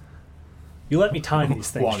 You let me time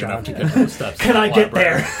these things, Long John. enough to get those steps. Can to I the get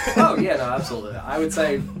library. there? Oh, yeah, no, absolutely. I would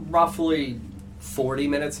say roughly 40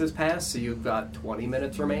 minutes has passed, so you've got 20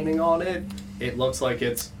 minutes remaining on it. It looks like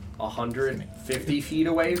it's 150 feet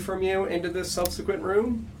away from you into this subsequent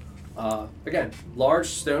room. Again, large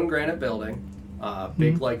stone granite building,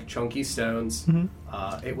 big, like, chunky stones.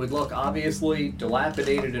 It would look obviously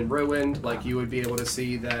dilapidated and ruined, like you would be able to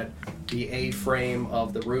see that the A-frame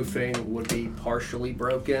of the roofing would be partially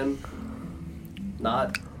broken.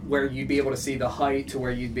 Not where you'd be able to see the height to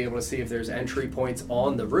where you'd be able to see if there's entry points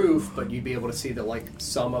on the roof, but you'd be able to see that, like,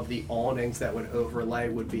 some of the awnings that would overlay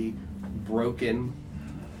would be broken,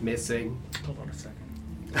 missing. Hold on a second.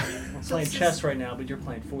 I'm playing chess right now, but you're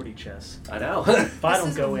playing 40 chess. I know. If I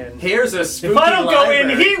don't go in, Here's a spooky if I don't go in,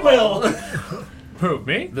 library he will. Who,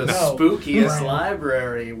 me? The No. spookiest Right.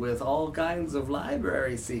 library with all kinds of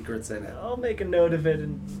library secrets in it. I'll make a note of it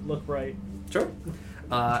and look right. Sure.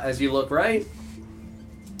 As you look right,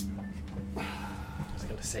 I was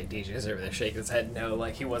gonna say DJ's over there shaking his head no,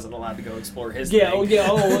 like he wasn't allowed to go explore his Yeah, thing. oh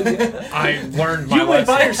yeah, yeah. I learned my You went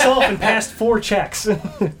by lesson. yourself and passed 4 checks. What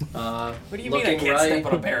do you mean I looking can't right, step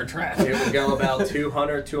on a bear trap? it would go about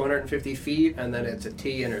 200, 250 feet, and then it's a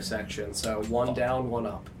T intersection. So one down, one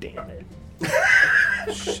up. Damn it.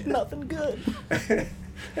 Nothing good.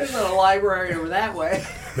 There's not a library over that way.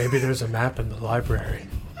 Maybe there's a map in the library.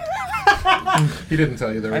 He didn't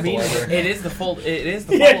tell you there was I mean, a library. it is the full. It is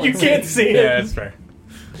the Yeah, fallen you can't city. see it. Yeah, that's fair.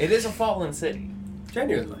 It is a fallen city.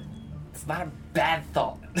 Genuinely. It's not a bad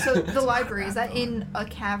thought. So the library, is that in a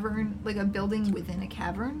cavern, like a building within a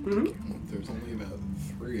cavern? There's only about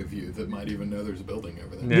 3 of you that might even know there's a building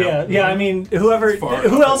over there. Yeah, yeah. I mean, whoever, Far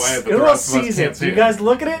who enough else, away that the who else rest of us sees can't it? see You it. guys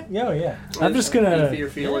look at it. Yeah, yeah. I'm just gonna. Ether,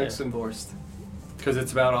 Felix, and Vorst. Because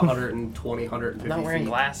it's about 120, 150 I'm not wearing feet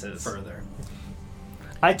glasses. further.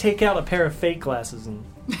 I take out a pair of fake glasses and.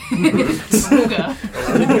 Smooga.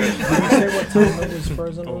 Did you say what time it was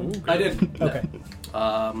frozen on? I did. Okay.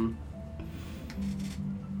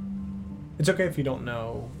 It's okay if you don't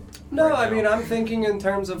know. No, right I now. mean, I'm thinking in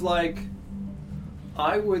terms of like,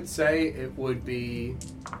 I would say it would be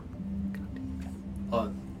a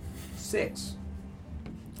 6.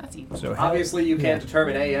 That's equal. So Obviously, you can't yeah.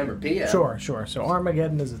 determine AM or PM. Sure, sure. So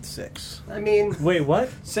Armageddon is at 6. I mean, Wait, what?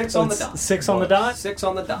 6 So on the it's dot. 6 on the dot. 6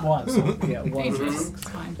 on the dot. Was. Yeah, was. Dangerous. It's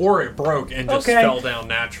fine. Or it broke and just Okay. fell down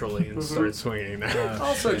naturally and started swinging down.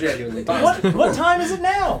 Also genuinely What? positive. What time is it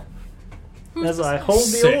now? As I hold the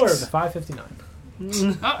 6. orb.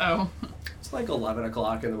 5:59. Uh-oh. It's like 11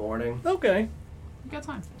 o'clock in the morning. Okay. You got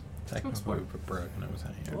time. Technically, we were broke and it was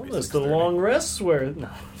hanging out. Well, that's the long rests where. No.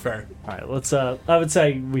 Fair. All right. Let's. I would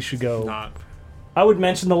say we should go. Not. I would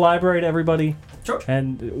mention the library to everybody, Sure.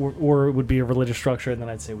 and or it would be a religious structure, and then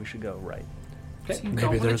I'd say we should go right. So you Maybe don't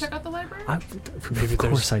want to there's- check out the library? Maybe Of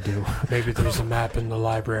course I do. Maybe there's a map in the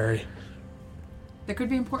library. There could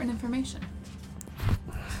be important information.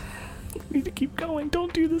 We need to keep going.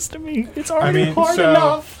 Don't do this to me. It's I already mean, hard so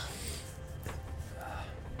enough.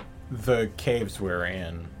 the caves we're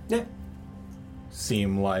in Yeah.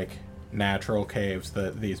 seem like natural caves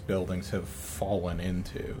that these buildings have fallen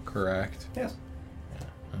into, correct? Yes.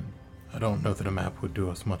 I don't know that a map would do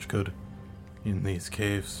us much good in these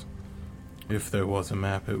caves. If there was a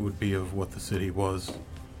map, it would be of what the city was,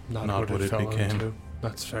 not what it fell became. into.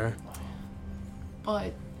 That's fair.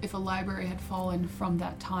 But if a library had fallen from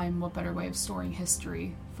that time, what better way of storing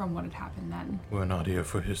history from what had happened then? We're not here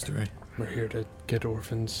for history. We're here to get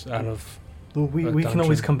orphans out of Well, we a can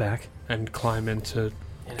always dungeon. come back. and climb into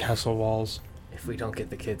castle walls. If we don't get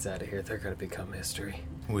the kids out of here, they're gonna become history.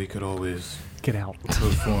 We could always Get out.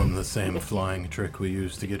 perform the same flying trick we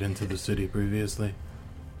used to get into the city previously.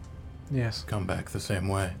 Yes, Come back the same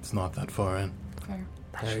way. It's not that far in. Fair.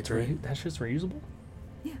 I agree. That shit's reusable.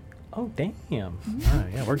 Yeah. Oh damn.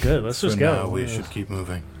 Alright, yeah, we're good. Let's just For go. now, we should keep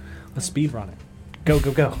moving. Let's speed run it. Go,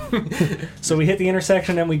 go, go. So we hit the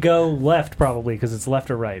intersection and we go left probably because it's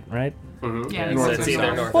left or right, right? Mm-hmm. Yeah, So north it's or either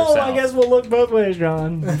south. north or Well, south. I guess we'll look both ways,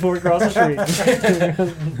 John, before we cross the street.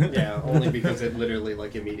 Yeah, only because it literally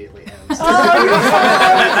like immediately ends.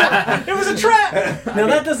 It was a trap! Now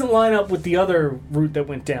that doesn't line up with the other route that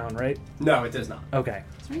went down, right? No, it does not. Okay.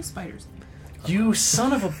 Is there any spiders? You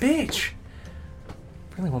son of a bitch!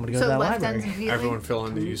 Really want me to go to So that left ends library. immediately. Everyone fill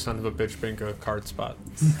in the you son of a bitch bingo card spot.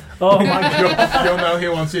 Oh my god. You'll know he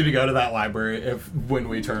wants you to go to that library if, when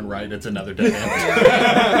we turn right, it's another dead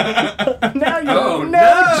end. Now you Oh,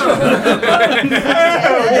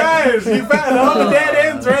 guys, you found all the dead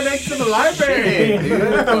ends right next to the library. Shit, dude.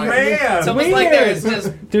 Man, It's almost like weird. there's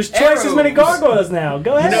just There's twice as many arrows. gargoyles now.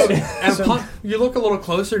 Go You know, ahead. and you look a little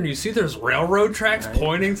closer and you see there's railroad tracks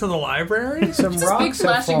pointing to the library. Some Just big rocks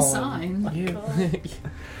have flashing fallen. sign.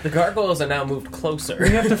 the gargoyles are now moved closer. We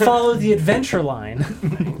have to follow the adventure line.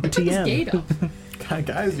 This TM. gate up.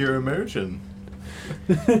 Guys, you're immersion.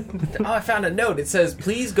 Oh, I found a note. It says,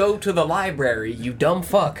 "Please go to the library, you dumb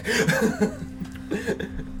fuck." That's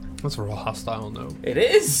a real hostile note. It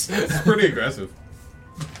is. It's pretty aggressive.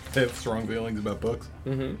 They have strong feelings about books.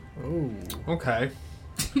 Oh, Okay.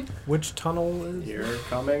 which tunnel is? You're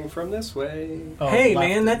coming from this way. Oh, Hey left-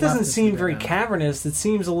 man, that doesn't left is seem the very down. cavernous. It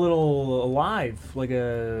seems a little alive, like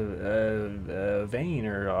a vein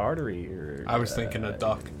or artery. Or I was thinking a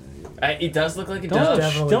duck. It does look like a Don't, dove.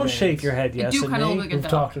 Definitely don't veins. shake your head, It yes, do and kinda me. look like a We've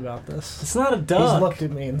duck. talked about this. It's not a He's duck. looked at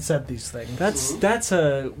me and said these things. That's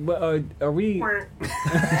a. Are we?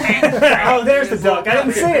 Oh, there's the duck. I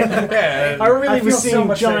didn't see it. I really I was feel so seeing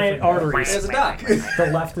much giant safer. arteries. There's a duck. The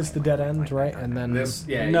left is the dead end, right? And then This,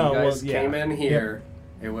 yeah, No, you guys well, yeah. came in here.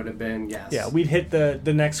 It would have been, yes. Yeah, we'd hit the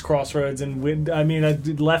next crossroads, and I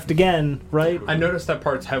left again, right? I noticed that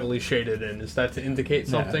part's heavily shaded in. Is that to indicate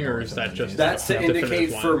something, or is that just That's a to definitive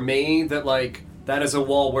indicate line? for me that, like, that is a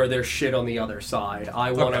wall where there's shit on the other side.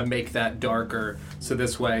 I want to Okay. make that darker, so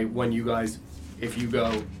this way, when you guys, if you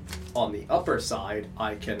go on the upper side,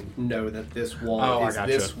 I can know that this wall Oh, I is gotcha.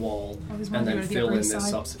 this wall, Always and wanted to then go to the fill upper in this side.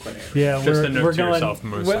 subsequent area. Yeah, Just a note we're to going. yourself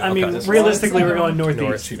mostly. I mean, Okay. This realistically, one? we're going North.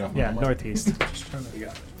 northeast. North. Yeah, northeast. You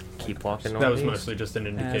got it. Keep walking That was northeast. mostly just an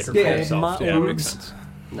indicator As for Yeah, yourself. my Yeah, that makes orbs. sense.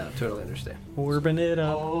 No, totally understand. Orbing it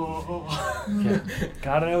up. Yeah.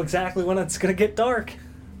 Gotta know exactly when it's gonna get dark.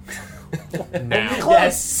 Now.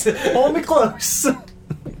 Close. Hold me close.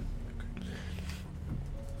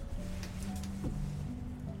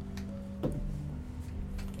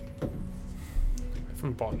 I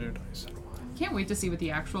haven't bought new dice in a while. Can't wait to see what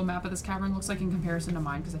the actual map of this cavern looks like in comparison to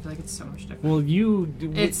mine because I feel like it's so much different. Well, you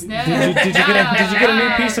It's did you get a new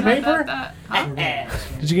piece of paper? Huh?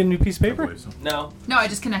 Did you get a new piece of I paper? believe so. No. No, I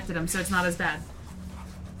just connected them, so it's not as bad.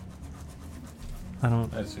 I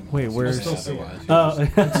don't. I assume Wait, it's where's? still see it. Oh,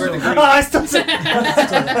 I still see. Wait,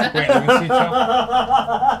 let me see,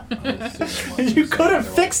 Chuck. I assume You could have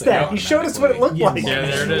fixed that. You showed us what it looked like. Yeah,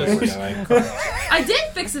 there it is. I did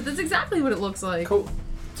fix it. That's exactly what it looks like. Cool.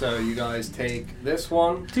 So you guys take this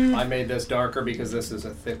one. Dude. I made this darker because this is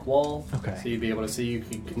a thick wall. Okay. So you'd be able to see you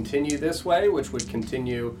can continue this way, which would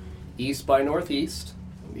continue east by northeast.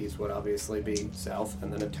 These would obviously be south,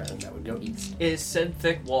 and then a turn that would go east. Is said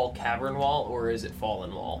thick wall cavern wall, or is it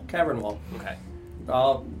fallen wall? Cavern wall. Okay.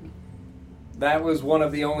 That was one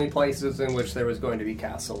of the only places in which there was going to be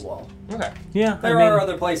castle wall. Okay. Yeah, There are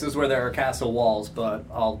other places where there are castle walls, but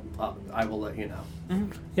I will let you know.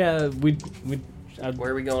 Yeah, we.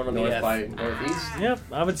 Where are we going on the North F? by northeast. Yep,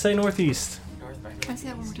 I would say northeast. North by Can I see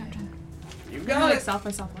that one more time, John? You Kind got of like it. South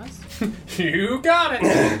by Southwest. You got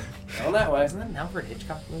it! Going that way. Isn't that an Alfred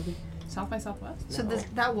Hitchcock movie? South by Southwest. So No.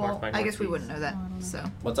 that wall, North by I guess we northeast. wouldn't know that. Oh, I don't know. So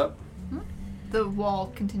What's up? the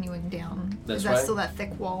wall continuing down. This Is that way? still that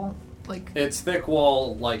thick wall? Like It's thick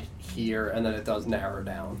wall like here, and then it does narrow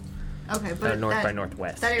down. okay, but North that, by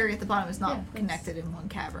northwest. that area at the bottom is not Yeah, that's- connected in one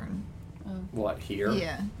cavern. What here?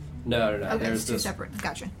 Yeah. No. Okay, There's it's two just separate.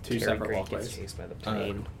 Gotcha. two Cary separate Grant gets walkways. chased by the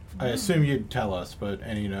plane. I assume you'd tell us, but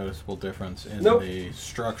any noticeable difference in Nope. the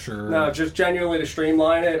structure? No, just genuinely to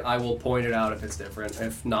streamline it, I will point it out if it's different.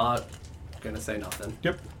 If not, gonna say nothing.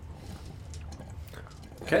 Yep.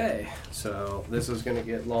 Okay, so this is gonna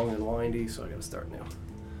get long and windy, so I gotta start new.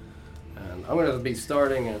 And I'm gonna be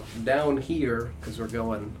starting down here because we're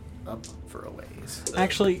going up for a ways.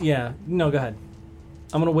 Actually, yeah. No, go ahead.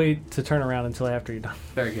 I'm gonna wait to turn around until after you're done.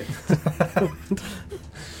 Very good.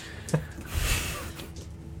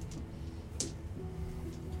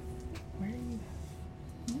 Where are you?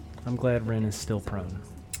 I'm glad Ren is still prone.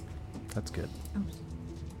 That's good.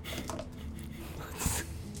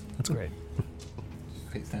 That's great.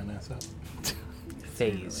 Face down, ass up.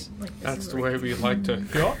 Phase. That's the way we like to.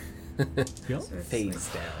 Yeah. Yep. Phase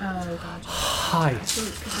down. Oh, gotcha. Hi. So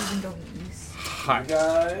because we've been going east. You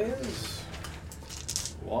guys,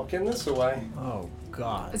 walking this way. Oh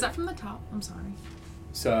God. Is that from the top? I'm sorry.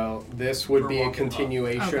 So this would be a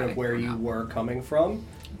continuation Okay, of where you yeah. were coming from.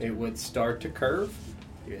 It would start to curve.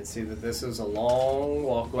 You can see that this is a long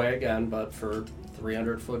walkway again, but for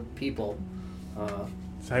 300-foot people.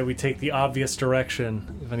 So we take the obvious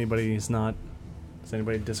direction. If anybody is not, does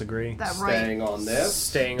anybody disagree? That right. Staying on this.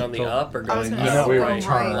 Staying on the So- up or I was going gonna up? say we go would right.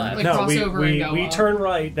 turn left. Like no, cross we, over we, and go we up. turn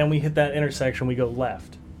right, then we hit that intersection, we go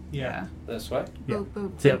left. Yeah. This way. Yeah. Boop,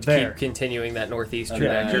 boop. Yeah, Keep there. continuing that northeast Okay.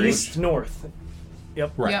 trajectory. East, north.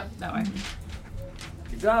 Yep. Right. Yep, that way.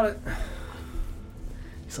 You got it.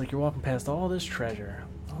 It's like you're walking past all this treasure.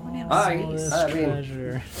 I All this mean-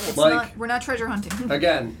 treasure. It's Like- not. We're not treasure hunting.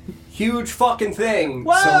 Again, huge fucking thing.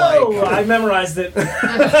 Whoa! So I memorized it.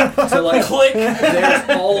 like, click. There's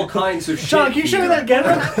all kinds of shit. Sean, can you show me here. that again?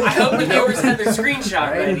 I hope the viewers had their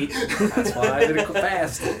screenshot ready. That's why I did it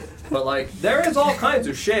fast. But like, there is all kinds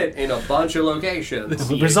of shit in a bunch of locations.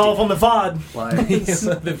 Resolve on the VOD. Like,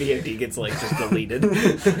 The VOD gets like just deleted.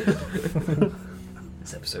 This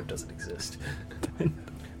episode doesn't exist. Did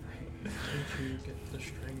you get the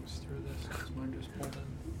strings through this? Because mine just pulled in.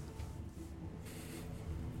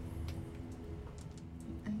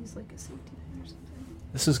 Smells like a safety net or something.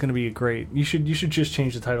 This is going to be a great. You should just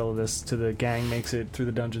change the title of this to "The Gang Makes It Through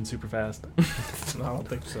the Dungeon Super Fast." I don't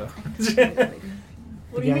think so.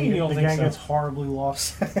 What do you mean you don't the think gang so? gets horribly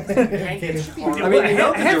lost. I mean, you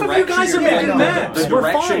know, half of you guys are making maps. The We're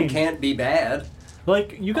direction fine. can't be bad.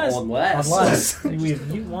 Like you guys, Unless. we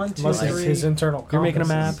have you 1, 2, Unless 3. his internal You're making a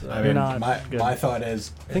map. compass is, I You're mean, not. my thought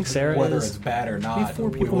is, I think Sarah whether is. it's bad or not, four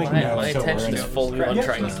we people won't making know My until we're attention in is it. fully on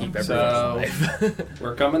trying to keep everyone So- alive.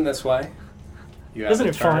 We're coming this way. You have Isn't a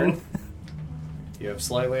it turn. fun? You have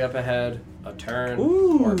slightly up ahead, a turn,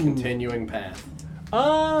 Ooh. or continuing path.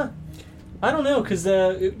 I don't know, cause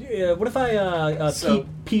what if I So-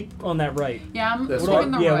 peep on that right? Yeah, I'm This keeping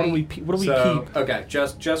one? the Yeah, right. what do we So, keep? okay,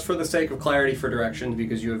 just for the sake of clarity for directions,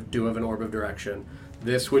 because you do have an orb of direction,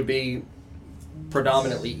 this would be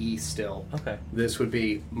predominantly east still. Okay. This would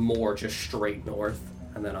be more just straight north,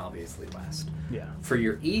 and then obviously west. Yeah. For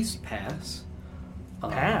your east pass...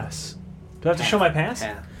 Pass. Do I have to show my pass?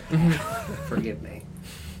 Forgive me.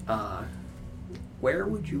 Where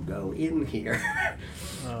would you go in here?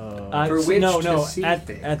 For which no, to see at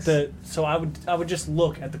things. the so I would just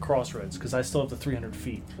look at the crossroads because I still have the 300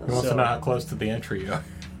 feet. We're also So- not how close to the entry you are.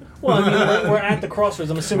 Well, I mean, we're at the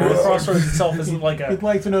crossroads. I'm assuming the crossroads itself isn't like He'd a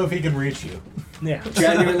like to know if he can reach you. yeah.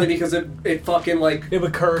 Genuinely, because it fucking like It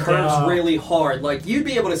would curve curves down. really hard. Like you'd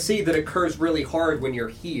be able to see that it curves really hard when you're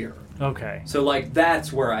here. Okay. So like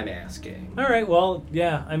that's where I'm asking. All right. Well,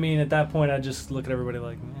 yeah. I mean, at that point, I just look at everybody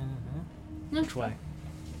like, which way?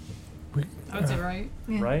 I would say right.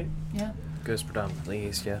 Yeah. Right? Yeah. Goes predominantly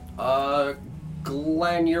east, yeah.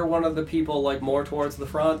 Glenn, you're one of the people like more towards the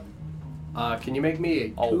front. Can you make me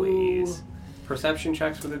a Always. 2 perception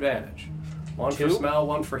checks with advantage? One for 2? smell,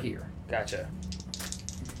 one for hear. Gotcha.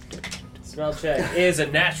 Smell check is a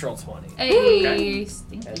natural 20. Hey,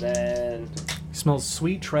 stinky. And then Smells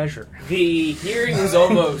sweet treasure. the hearing is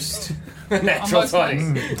almost a natural Almost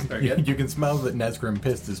 20. Very good. You can smell that Nesgrim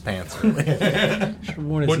pissed his pants early. Should have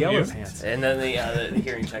worn his Wouldn't yellow you? pants. And then the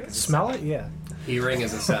hearing check is a Smell it? Yeah. Hearing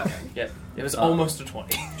is a 7. Yep. It was almost a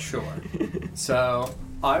 20. Sure. So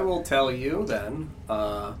I will tell you then,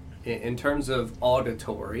 in terms of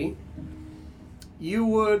auditory, you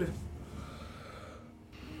would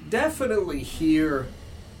definitely hear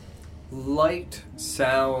light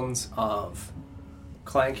sounds of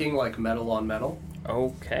clanking like metal on metal.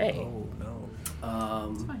 Okay. Oh no.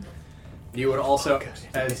 Fine. You would also,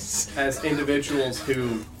 as individuals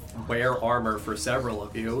who wear armor for several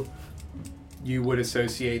of you, you would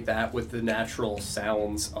associate that with the natural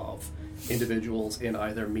sounds of individuals in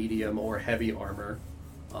either medium or heavy armor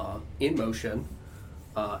in motion.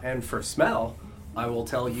 And for smell, I will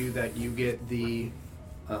tell you that you get the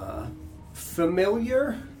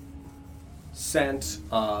familiar scent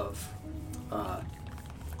of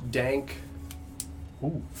dank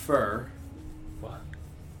fur. What?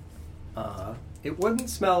 It wouldn't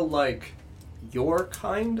smell like your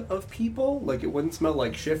kind of people. Like, it wouldn't smell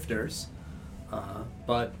like shifters.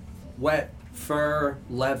 But wet fur,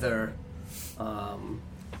 leather.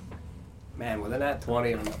 Man, with a nat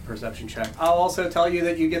 20 on the perception check. I'll also tell you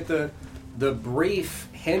that you get the brief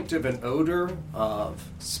hint of an odor of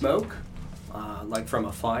smoke, like from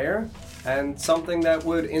a fire, and something that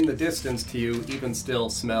would, in the distance to you, even still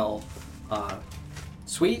smell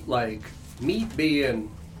sweet, like meat being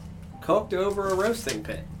cooked over a roasting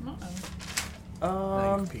pit.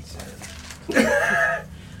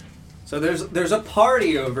 So there's a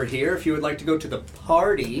party over here. If you would like to go to the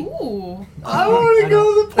party, Ooh. I want to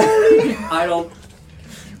go to the party. I don't.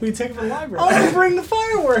 We take the library. Oh, bring the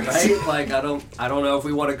fireworks! Right? Like I don't know if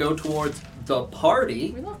we want to go towards the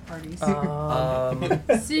party. We love parties.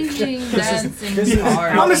 Singing, Singing, dancing, this is-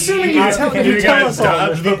 party. I'm assuming you tell us all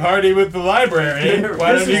this. the party with the library.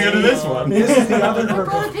 Why don't you go to this one? This is the other group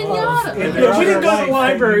brought a of pinata. Yeah, we didn't go to the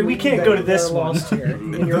library, we can't go to this one.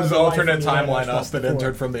 This is alternate timeline us that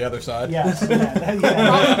entered from the other side. Yes.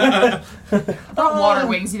 Yeah. Brought water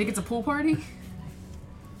wings. You think it's a pool party?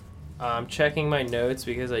 I'm checking my notes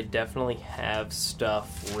because I definitely have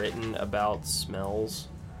stuff written about smells.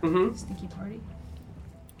 Mm-hmm. Stinky party.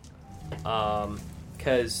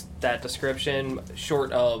 Because that description,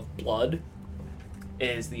 short of blood,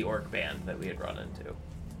 is the orc band that we had run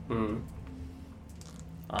into.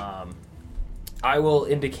 I will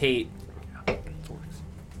indicate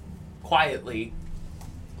quietly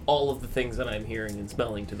all of the things that I'm hearing and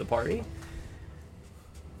smelling to the party.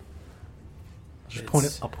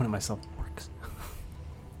 I'll point at myself. Works.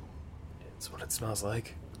 It's what it smells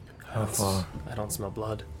like. How far? I don't smell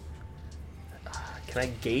blood. Can I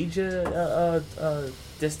gauge a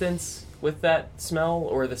distance with that smell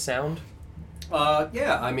or the sound?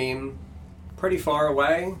 Yeah, I mean, pretty far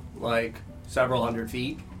away, like several hundred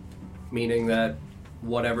feet, meaning that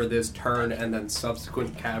whatever this turn and then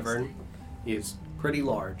subsequent cavern is pretty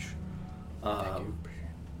large.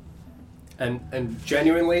 And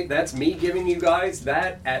genuinely, that's me giving you guys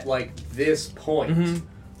that at like this point. Mhm.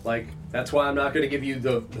 Like, that's why I'm not going to give you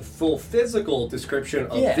the full physical description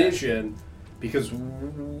of vision, because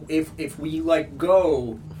if we like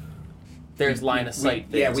go, There's line of sight.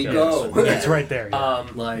 we go. Yeah, it's right there. Yeah.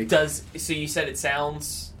 Like, So you said it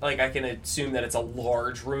sounds like I can assume that it's a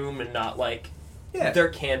large room and not like yeah. they're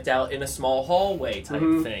camped out in a small hallway type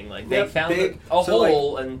Mhm. thing. Like they Yep, found big. a So,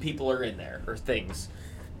 hole and people are in there, or things.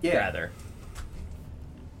 Yeah. Rather.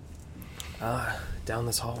 Down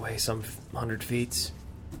this hallway, some 100 feet.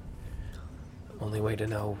 Only way to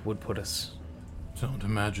know would put us. Don't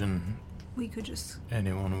imagine We could just.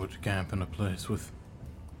 anyone would camp in a place with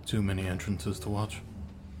too many entrances to watch.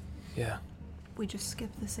 Yeah. We just skip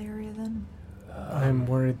this area then. I'm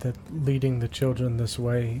worried that leading the children this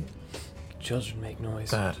way. Children make noise.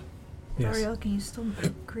 That. Yes. Ariel, can you still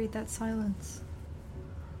create that silence?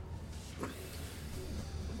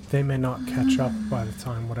 They may not catch up by the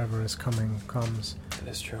time whatever is coming comes. That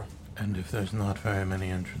is true. And if there's not very many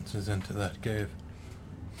entrances into that cave,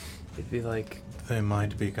 It'd be like they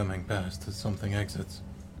might be coming past as something exits.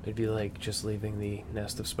 just leaving the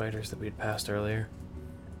nest of spiders that we had passed earlier.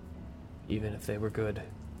 Even if they were good,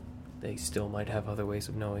 they still might have other ways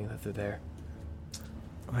of knowing that they're there.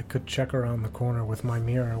 I could check around the corner with my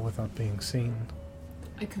mirror without being seen.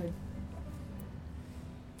 I could.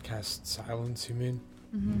 Cast silence, you mean?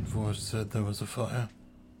 Vor said there was a fire.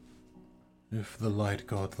 If the light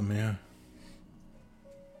got them here.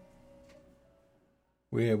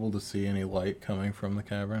 We able to see any light coming from the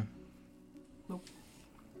cavern?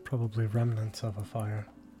 Probably remnants of a fire.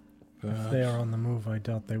 If they are on the move, I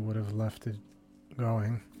doubt they would have left it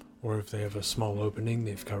going. Or if they have a small opening,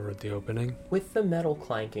 they've covered the opening. With the metal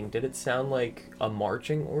clanking, did it sound like a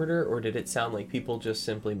marching order, or did it sound like people just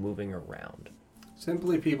simply moving around?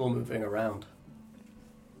 simply people moving around.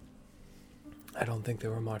 I don't think they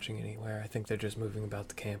were marching anywhere. I think they're just moving about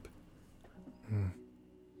the camp.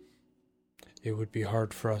 It would be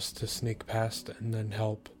hard for us to sneak past and then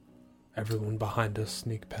help everyone behind us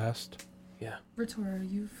sneak past. Yeah. Ritora,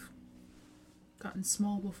 you've gotten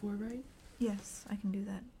small before, right? Yes, I can do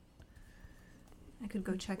that. I could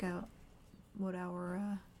go check out what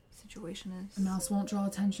our situation is. A mouse won't draw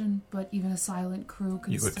attention, but even a silent crew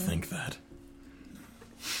could You would still... think that.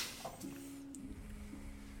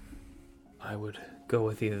 I would go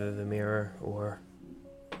with either the mirror or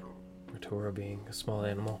Ritora being a small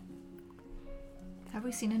animal. Have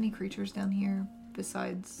we seen any creatures down here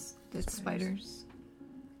besides the spiders?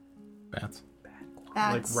 Bats.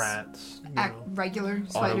 Bats. Like rats. Regular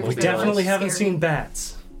spiders. We that are, definitely like, haven't scary. seen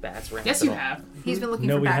bats. Bats, rats. Yes, you have. He's been looking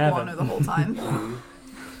No, for we haven't. backwater the whole time.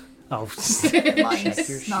 Oh,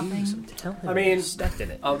 Lice, nothing. I mean, Stepped in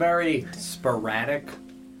it. a very sporadic,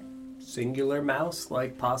 singular mouse,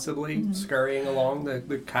 like possibly scurrying along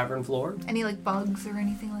the cavern floor. Any like bugs or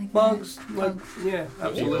anything like Bugs, that? like, yeah,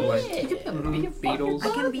 absolutely. You could be a Beetles. I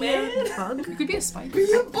can be a bug. You could be a spider.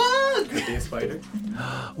 Could be a spider.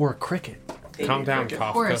 or a cricket. Calm down,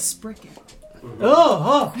 Kafka. Or a Kafka. spricket.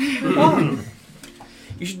 Oh.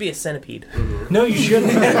 You should be a centipede. No, you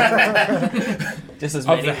shouldn't. Just as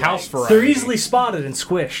Of many the house legs. variety. They're easily spotted and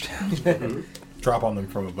squished. Drop on them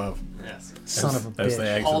from above. Yes. Son of a As they bitch.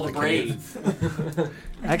 exit All the cave. brave.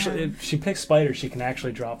 Actually, if she picks spiders, she can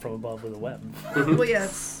actually drop from above with a web. Well, yeah,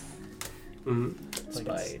 it's...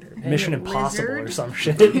 Spider. Mission Lizard? Impossible or some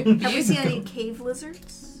shit. Have we seen any cave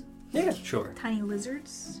lizards? Yeah, sure. Tiny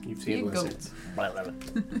lizards? You've seen You go. lizards.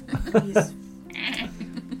 Please.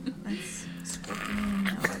 That's scorpion.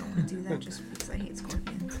 No, I don't want to do that just because I hate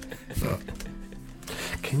scorpions.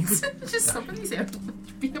 Can you? Just somebody's out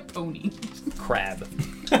being a pony. Crab.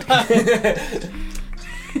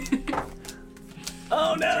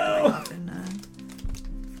 Oh no! Up and,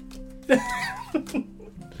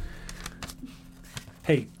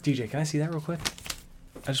 Hey, DJ, can I see that real quick?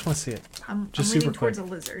 I just want to see it. I'm Just leaning super towards quick.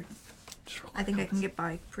 a lizard. Just real I think I can get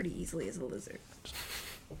by pretty easily as a lizard.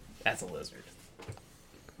 That's a lizard.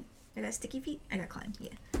 I got sticky feet. I got climb. Yeah.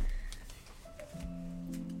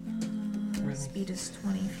 Speed is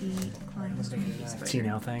 20 feet. Climb is 20 feet. See Spider.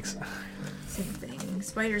 now, thanks. Same thing.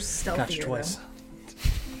 Spider's Got stealthier you twice. though.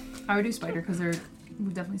 I would do spider because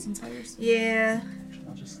we've definitely seen spiders. Yeah.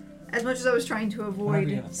 I'll just. As much as I was trying to Whenever you avoid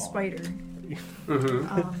have a ball. spider,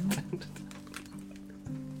 Mm-hmm.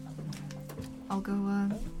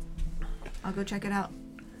 I'll go check it out.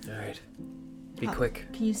 Alright. Be How- quick.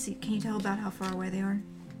 Can you tell about how far away they are?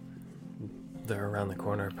 They're around the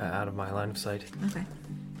corner, out of my line of sight. Okay.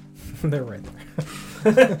 They're right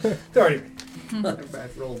there. They're already.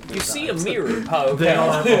 I've rolled You this see die. a mirror pop They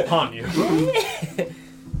out. are upon you.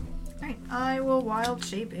 Alright, I will wild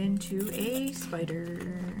shape into a spider.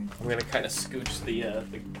 I'm gonna kind of scooch the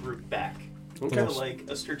group back. Okay. Kind of like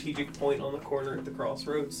a strategic point on the corner at the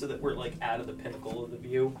crossroads, so that we're like out of the pinnacle of the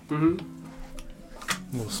view.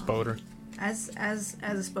 Mm-hmm. Little spoder. As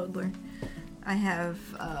a spodler, I have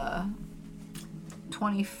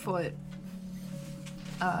 20-foot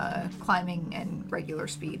climbing and regular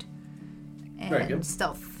speed. Very And good.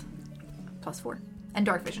 stealth +4. And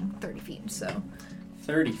dark vision, 30 feet, so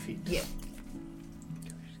 30 feet. yeah.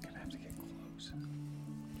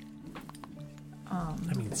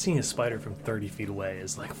 I mean, seeing a spider from 30 feet away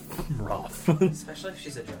is like rough. Especially if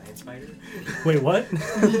she's a giant spider. Wait, what?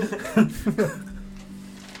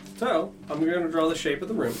 So, I'm going to draw the shape of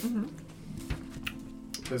the room. Mm-hmm.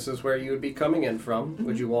 This is where you would be coming in from.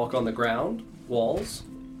 Would you walk on the ground, walls,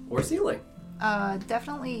 or ceiling?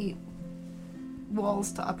 Definitely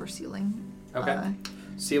walls to upper ceiling. Okay.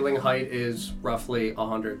 Ceiling height is roughly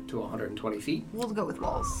 100 to 120 feet. We'll go with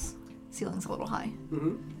walls. Ceiling's a little high.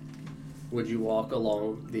 Mm-hmm. Would you walk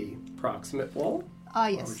along the proximate wall?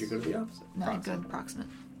 Yes. Or would you go to the opposite? No, Proximate. good proximate.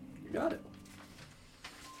 You got it.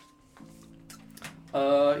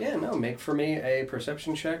 Yeah, no, make for me a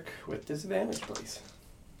perception check with disadvantage, please.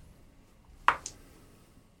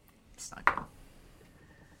 It's not good.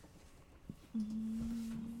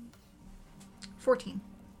 14.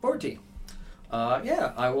 14.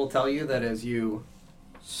 Yeah, I will tell you that as you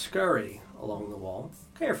scurry along the wall,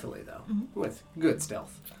 carefully though, with good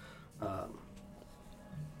stealth,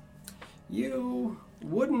 you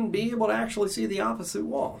wouldn't be able to actually see the opposite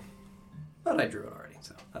wall. But I drew it already,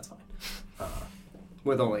 so that's fine.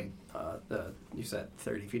 With only, you said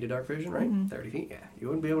 30 feet of dark vision, right? 30 feet, yeah. You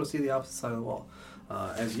wouldn't be able to see the opposite side of the wall.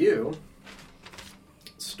 As you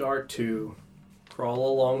start to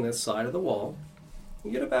crawl along this side of the wall, you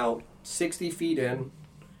get about 60 feet in.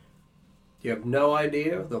 You have no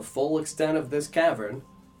idea the full extent of this cavern.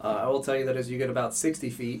 I will tell you that as you get about 60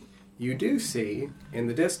 feet, you do see, in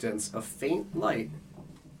the distance, a faint light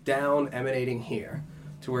down emanating here,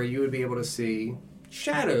 to where you would be able to see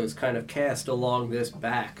shadows kind of cast along this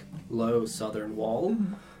back, low southern wall.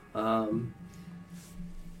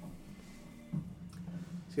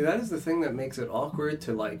 See, that is the thing that makes it awkward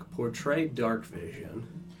to, like, portray dark vision.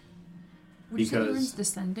 Would you say the Because- room's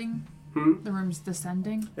descending? Hmm? The room's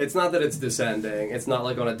descending? It's not that it's descending. It's not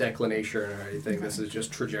like on a declination or anything. This is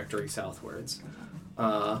just trajectory southwards.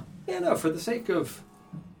 Yeah, no, for the sake of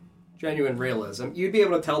genuine realism, you'd be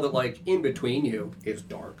able to tell that, like, in between you is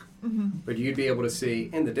dark. But you'd be able to see,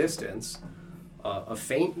 in the distance, a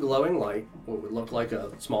faint glowing light, what would look like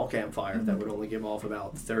a small campfire that would only give off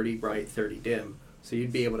about 30 bright, 30 dim. So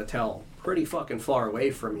you'd be able to tell pretty fucking far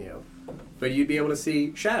away from you. But you'd be able to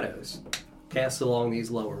see shadows cast along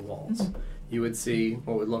these lower walls. You would see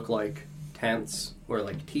what would look like tents or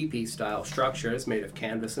like teepee style structures made of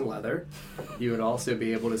canvas and leather. You would also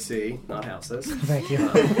be able to see, not houses. Thank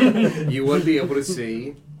you. You would be able to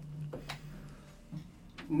see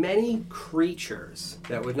many creatures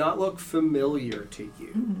that would not look familiar to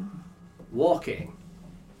you walking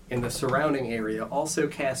in the surrounding area, also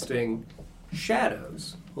casting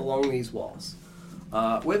shadows along these walls.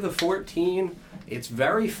 With a 14, it's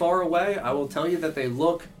very far away. I will tell you that they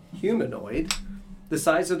look humanoid. The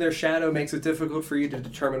size of their shadow makes it difficult for you to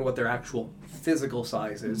determine what their actual physical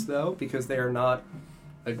size is, though, because they are not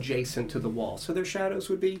adjacent to the wall. So their shadows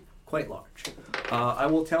would be quite large. I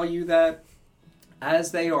will tell you that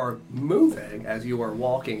as they are moving, as you are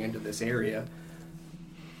walking into this area,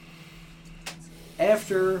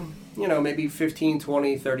 after, maybe 15,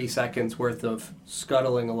 20, 30 seconds worth of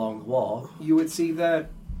scuttling along the wall, you would see that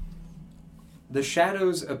the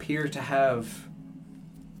shadows appear to have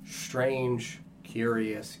strange,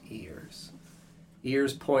 curious ears.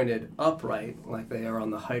 Ears pointed upright like they are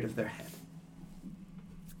on the height of their head.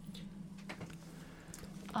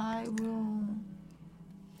 I will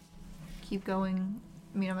keep going.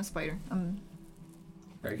 I mean, I'm a spider.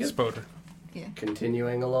 Very good. Spoder. Yeah.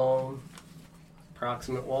 Continuing along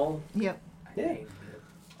proximate wall. Yep. Yeah.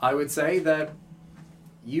 I would say that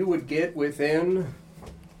you would get within...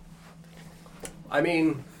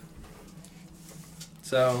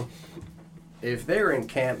 So, if their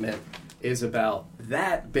encampment is about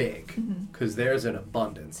that big, because there's an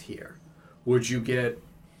abundance here, would you get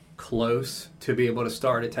close to be able to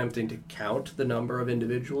start attempting to count the number of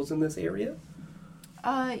individuals in this area?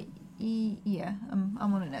 Yeah. I'm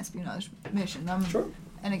on an espionage mission. Sure.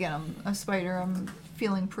 And again, I'm a spider. I'm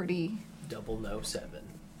feeling pretty... 007.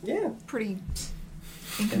 Yeah. pretty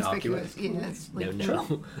inconspicuous. Yeah, it's like,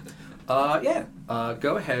 No.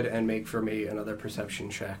 Go ahead and make for me another perception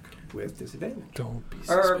check with disadvantage. Don't be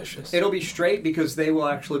Or suspicious. it'll be straight because they will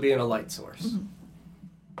actually be in a light source.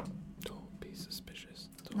 Don't be suspicious.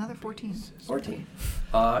 Don't Another be 14. 14.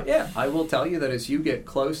 I will tell you that as you get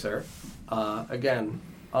closer, again,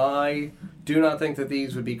 I do not think that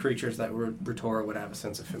these would be creatures that Retora would have a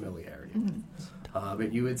sense of familiarity.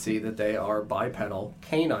 But you would see that they are bipedal,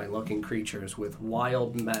 canine-looking creatures with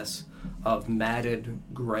wild mess of matted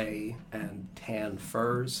gray and tan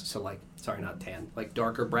furs. So, not tan, like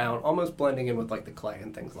darker brown, almost blending in with like the clay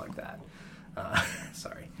and things like that.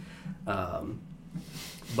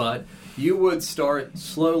 But you would start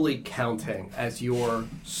slowly counting as you're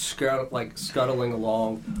scuttling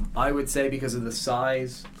along. I would say because of the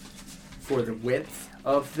size for the width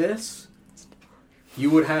of this, you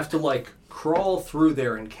would have to crawl through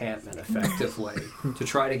their encampment effectively to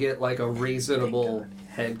try to get a reasonable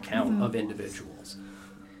head count of individuals.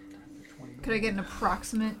 could I get an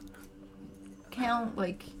approximate count?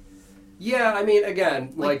 Yeah, I mean,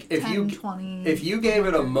 again, if 10, you 20. if you gave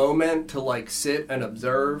it a moment to sit and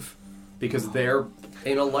observe, because they're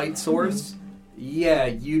in a light source, yeah,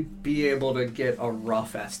 you'd be able to get a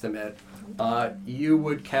rough estimate. You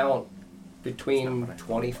would count between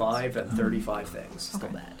 25 and 35 things. Okay.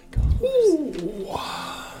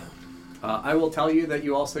 I will tell you that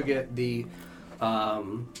you also get the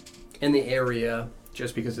in the area,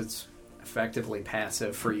 just because it's effectively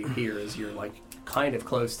passive for you here, as you're kind of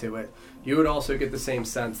close to it. You would also get the same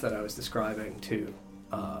sense that I was describing to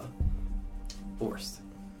Borst.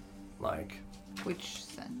 Which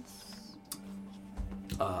sense?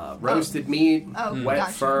 Roasted meat, wet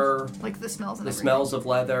gotcha. fur, The smells and the everything. smells of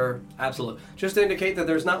leather. Absolutely. Just to indicate that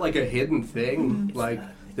there's not a hidden thing.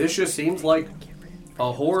 This just seems like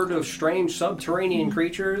a horde of strange subterranean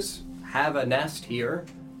creatures have a nest here,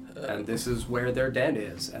 and this is where their den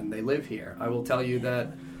is, and they live here. I will tell you that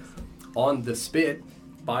on the spit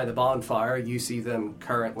by the bonfire, you see them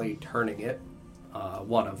currently turning it.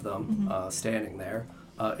 One of them standing there.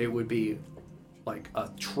 It would be a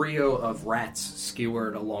trio of rats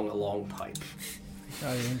skewered along a long pipe.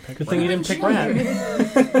 Good thing you didn't pick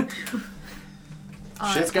rat.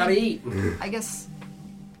 Shit's gotta eat. I guess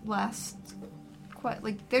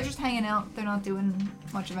they're just hanging out. They're not doing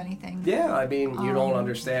much of anything. Yeah, I mean, you don't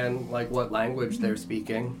understand what language they're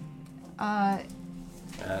speaking.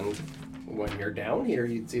 And when you're down here,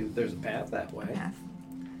 you'd see that there's a path that way. Path.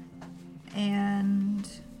 And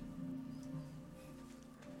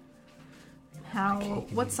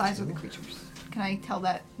what size are the creatures? Can I tell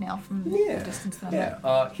that now from the distance that I'm at?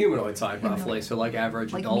 Yeah, humanoid side roughly, so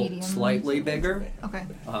average adult, medium. slightly bigger. Okay.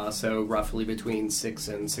 So roughly between 6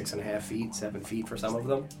 and 6.5 feet, 7 feet for some of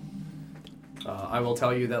them. I will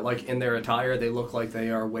tell you that in their attire, they look like they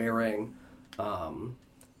are wearing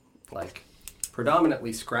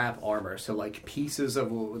predominantly scrap armor, so pieces of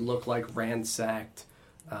what would look like ransacked,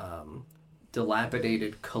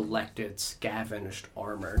 dilapidated, collected, scavenged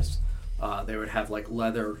armors. They would have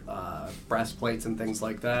leather breastplates and things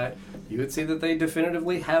like that. You would see that they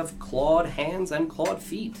definitively have clawed hands and clawed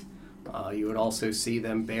feet. You would also see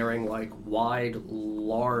them bearing wide,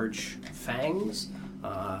 large fangs.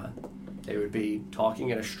 They would be talking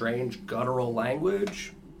in a strange guttural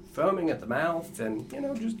language, foaming at the mouth, and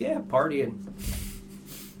partying.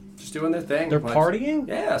 Just doing their thing. They're partying?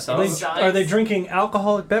 Yeah. Are they drinking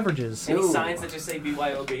alcoholic beverages? Any signs that just say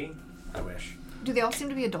BYOB? I wish. Do they all seem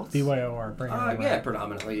to be adults? BYOR. Bring it over. Yeah,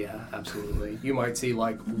 predominantly, yeah, absolutely. You might see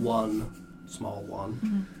one small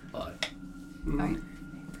one, but. Alright.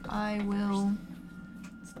 I will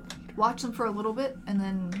watch them for a little bit and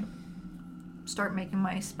then start making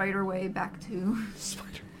my spider way back to.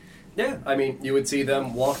 Yeah, I mean, you would see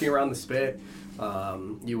them walking around the spit.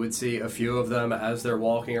 You would see a few of them as they're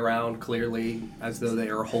walking around, clearly as though they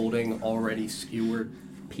are holding already skewered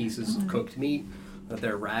pieces of cooked meat that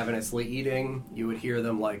they're ravenously eating. You would hear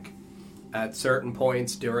them at certain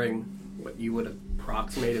points during what you would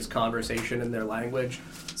approximate as conversation in their language,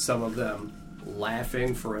 some of them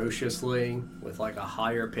laughing ferociously with a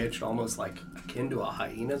higher pitched, almost akin to a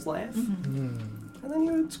hyena's laugh. And then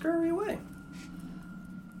you would scurry away.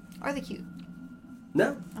 Are they cute?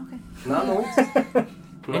 No. Okay. Not noise.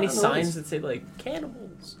 Any signs that say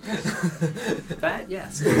cannibals? That,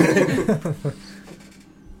 yes.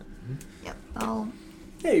 Yep.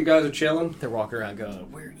 Yeah, you guys are chilling. They're walking around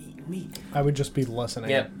going, "We're eating meat." I would just be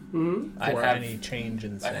listening. Yep. For any change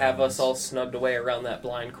in I'd sounds. have us all snugged away around that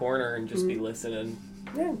blind corner and just be listening.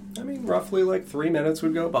 Yeah, I mean, roughly 3 minutes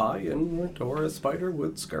would go by, and Retora Spider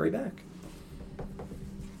would scurry back.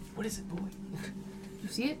 What is it, boy? You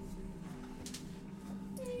see it?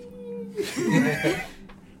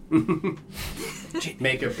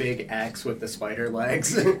 Make a big axe with the spider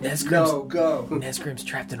legs. Nesgrim's, go. Nesgrim's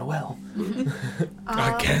trapped in a well.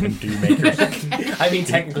 Again, do you make yourself? I mean,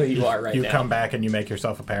 technically you are right You now. come back and you make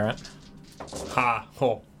yourself apparent. Ha!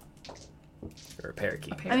 Ho! Or a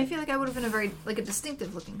parakeet. I mean, I feel like I would have been a very, like, a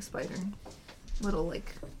distinctive looking spider. Little,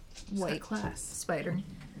 like, white class. spider.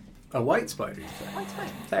 A white spider. You say. White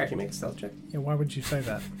spider. There, can you make a stealth check? Yeah, why would you say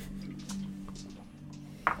that?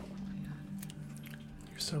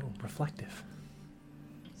 You're so reflective.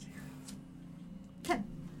 10.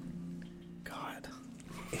 God.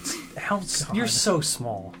 It's how you're so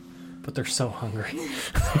small, but they're so hungry.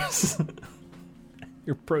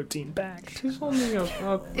 Your protein back. He's only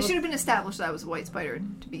It should have been established that I was a white spider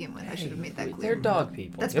to begin with. I should have made that clear. They're dog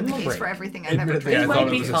people. That's Give been the them a case for break. everything I've ever Admittedly, I tried. thought might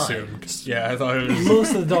it be was kind. assumed. Yeah, I thought it was.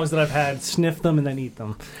 Most of the dogs that I've had sniff them and then eat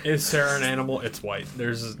them. Is Sarah an animal? It's white.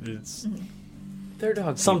 It's. They're dog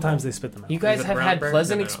people. Sometimes they spit them out. You guys Is it have brown had bear?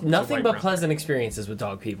 pleasant, No, it's a nothing white but brown pleasant experiences with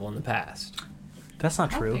dog people in the past. That's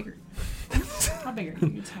not How true. big are How big are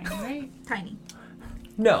you? You're tiny, right? Tiny.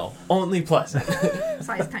 No, only pleasant.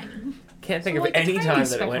 Size tiny. Can't think So, of like, a any tiny time that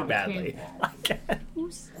speck it on went a badly. cave.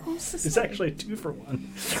 Who's It's actually a 2-for-1.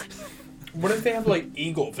 What if they have like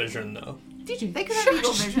eagle vision though? Did you? They could have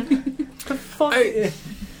eagle vision.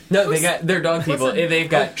 No, they're dog people. Listen. They've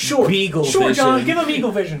got Sure, beagle sure, vision. John, give them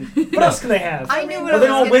eagle vision. What else can they have? I knew what Are I they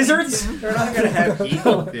was all getting wizards? into. They're not gonna have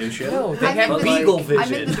eagle vision. No, they I'm have in the- beagle I'm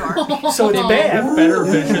vision. in the dark. So it's They bad. have better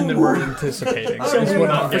vision than we're anticipating. So is we'll what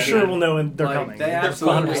know, I'm for getting sure at. we'll know when they're Like, coming. they They're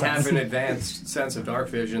absolutely 100%. have an advanced sense of dark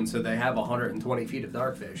vision, so they have 120 feet of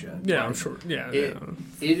dark vision. Yeah, Like, I'm sure. Yeah, It,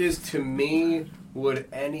 yeah. it is to me, would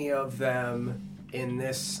any of them in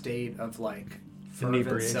this state of like fervent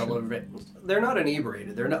Inebriation. celebration? They're not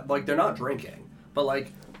inebriated. They're not drinking, but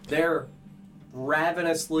like they're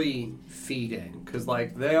ravenously feeding because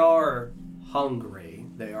like they are hungry.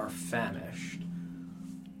 They are famished.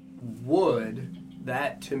 Would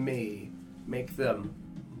that to me make them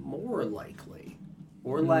more likely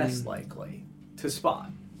or less likely to spot?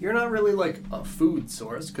 You're not really like a food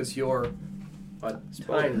source because you're a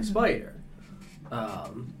tiny spider.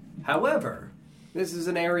 However, this is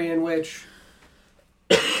an area in which,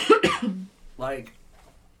 like,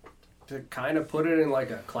 to kind of put it in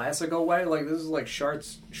like a classical way, like this is like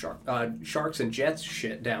sharks and jets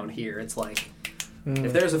shit down here. It's like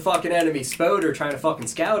if there's a fucking enemy spoder trying to fucking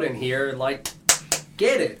scout in here, like,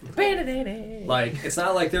 get it. Like, it's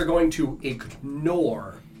not like they're going to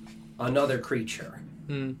ignore another creature.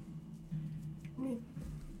 One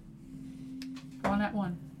at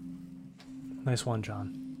one. Nice one,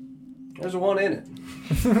 John. There's a one in it.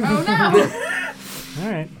 Oh no!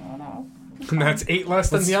 All right. Oh no. And that's 8 less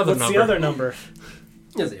than the other What's number. the other number?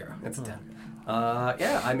 A 0. It's a 10.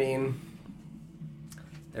 Yeah, I mean,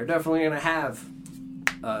 they're definitely going to have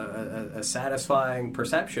a satisfying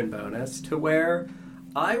perception bonus to where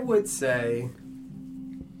I would say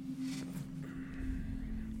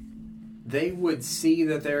they would see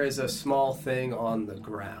that there is a small thing on the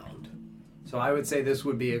ground. So I would say this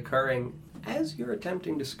would be occurring as you're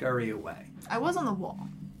attempting to scurry away. I was on the wall.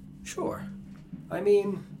 Sure. I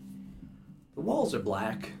mean, the walls are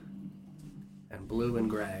black and blue and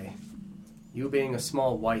gray. You being a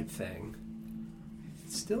small white thing,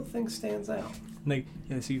 still things stands out. Like,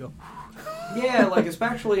 yeah, so you go. Yeah, like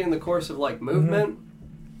especially in the course of like movement.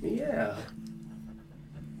 Yeah.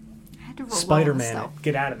 I had to roll well on the Spider-Man, stealth.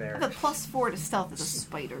 get out of I have there. a +4 to stealth as a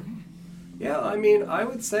spider. Yeah, I mean, I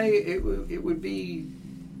would say it would be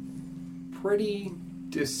pretty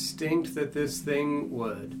distinct that this thing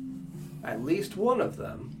would, at least one of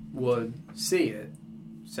them, would see it,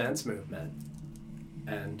 sense movement,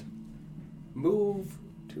 and move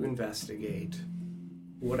to investigate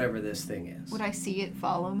whatever this thing is. Would I see it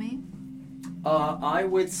follow me? I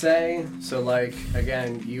would say, so like,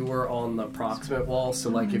 again, you were on the proximate wall, so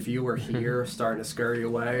like if you were here starting to scurry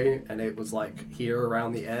away and it was like here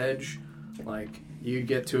around the edge, like you'd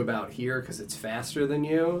get to about here because it's faster than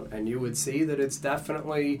you, and you would see that it's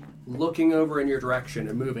definitely looking over in your direction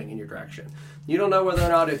and moving in your direction. You don't know whether or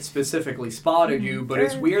not it specifically spotted you, but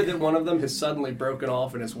it's weird that one of them has suddenly broken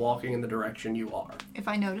off and is walking in the direction you are. If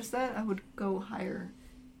I noticed that, I would go higher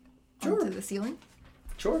Sure. onto the ceiling.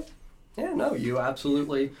 Sure. Yeah, no, you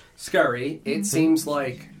absolutely scurry. It seems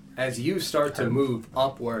like as you start to move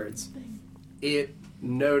upwards, it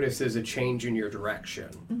notices a change in your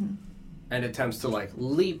direction and attempts to like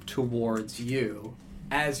leap towards you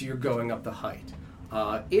as you're going up the height.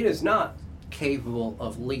 It is not capable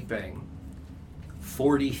of leaping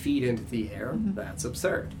 40 feet into the air. That's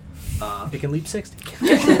absurd. It can leap 60.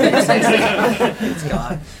 It's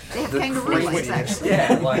got They have the kangaroo legs, craziest- actually.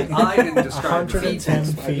 Yeah, like I didn't describe the 110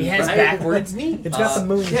 feet. feet. He has Right? backwards knees. It's got the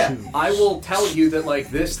moon Yeah, shoes. I will tell you that like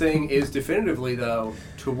this thing is definitively though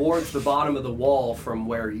towards the bottom of the wall from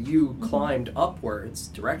where you climbed upwards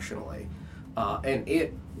directionally, and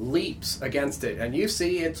it leaps against it, and you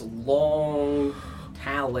see its long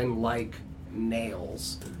talon-like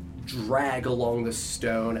nails drag along the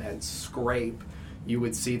stone and scrape. You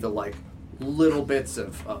would see the like little bits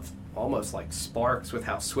of almost like sparks with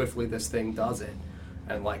how swiftly this thing does it,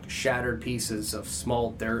 and like shattered pieces of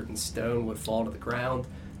small dirt and stone would fall to the ground,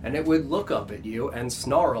 and it would look up at you and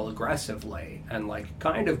snarl aggressively and like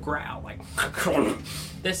kind of growl like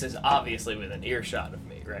This is obviously within earshot of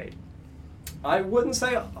me, right? I wouldn't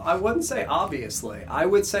say obviously. I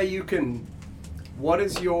would say you can. What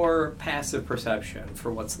is your passive perception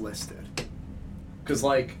for what's listed? Because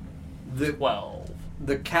like the 12.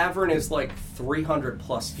 the cavern is like 300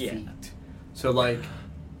 plus feet. Yeah. So like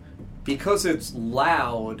because it's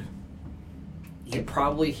loud, you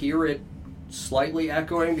probably hear it slightly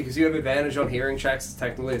echoing because you have advantage on hearing checks. It's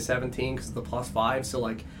technically a 17 because of the +5. So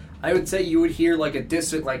like I would say you would hear like a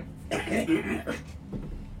distant like.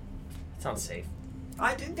 Sounds safe.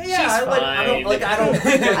 I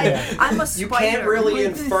I'm a spider. You can't really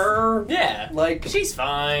infer. Yeah. Like She's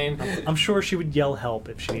fine. I'm sure she would yell help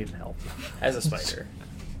if she needed help. As a spider.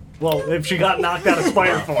 Well, if she got knocked out of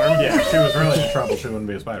spider form, Yeah, if she was really in trouble, she wouldn't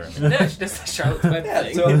be a spider. No, she does the Charlotte's Web Yeah,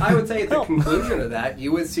 thing. so I would say at the conclusion of that,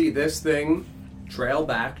 you would see this thing trail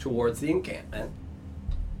back towards the encampment.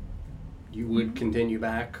 You would continue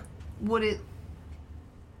back. Would it...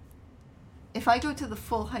 If I go to the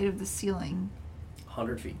full height of the ceiling,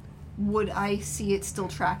 100 feet. would I see it still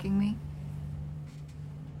tracking me?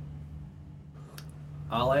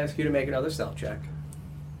 I'll ask you to make another stealth check.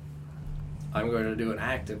 I'm going to do an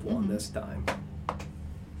active one this time.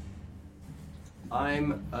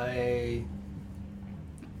 I'm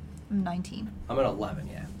 19. an 11,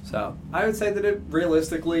 yeah. So I would say that it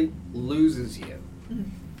realistically loses you.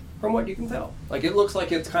 From what you can tell. Like, it looks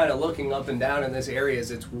like it's kind of looking up and down in this area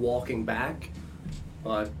as it's walking back.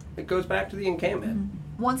 But it goes back to the encampment.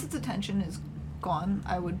 Once its attention is gone,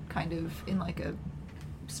 I would kind of, in like a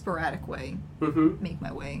sporadic way, Mm-hmm. make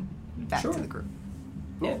my way back Sure. to the group.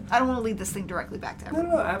 Yeah. I don't want to lead this thing directly back to No,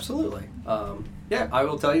 everyone. no, absolutely. Yeah, I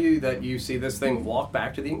will tell you that you see this thing walk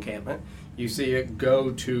back to the encampment. You see it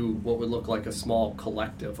go to what would look like a small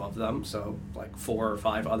collective of them, so like 4 or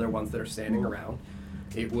 5 other ones that are standing around.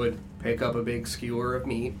 It would pick up a big skewer of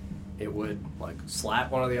meat. It would like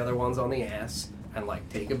slap one of the other ones on the ass and like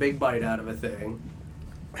take a big bite out of a thing.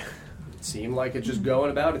 It seemed like it's just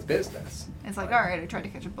going about its business. It's like, alright, I tried to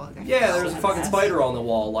catch a bug. Yeah, there's a fucking spider on the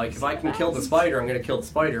wall. Like, if I can kill the spider, I'm gonna kill the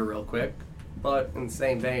spider real quick. But in the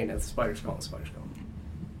same vein, if the spider's gone, the spider's gone.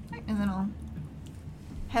 And then I'll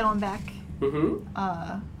head on back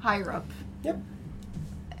Mm-hmm. higher up. Yep.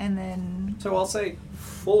 And then So I'll say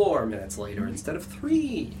 4 minutes later instead of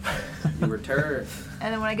 3. You return.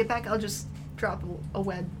 when I get back, I'll just drop a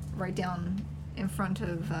web right down in front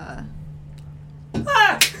of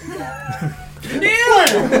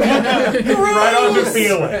right on the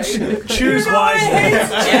feeling. Choose wisely.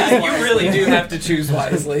 Yeah, you really do have to choose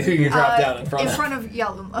wisely who you drop down in front in of. front of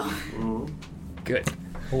Yalumo. Good.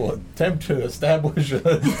 We'll attempt to establish a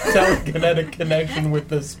telekinetic connection with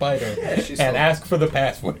this spider she's and still- ask for the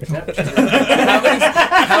password. How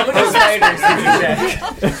many spiders did you check?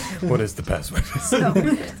 What is the password?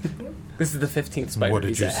 This is the 15th spider What did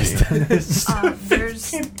he's you asked.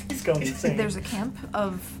 see? He's going insane. There's a camp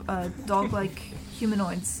of dog-like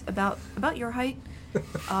humanoids about your height.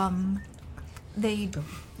 They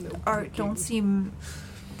don't seem.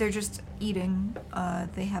 They're just eating.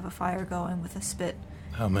 They have a fire going with a spit.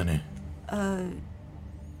 How many? 24,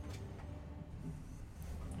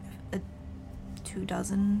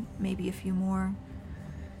 maybe a few more.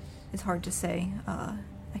 It's hard to say. I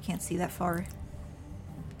can't see that far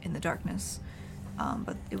in the darkness.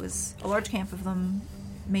 But it was a large camp of them,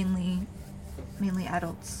 mainly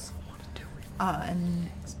adults. And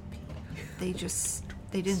they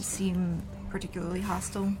didn't seem particularly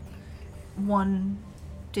hostile. One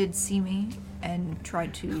did see me and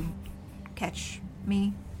tried to catch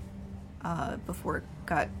me before it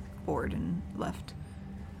got bored and left.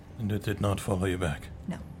 And it did not follow you back.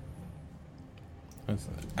 No. That's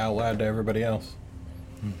out loud to everybody else.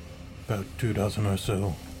 About 24 or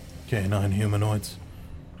so canine humanoids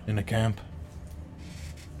in a camp.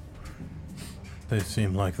 They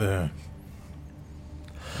seem like they're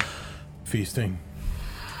feasting,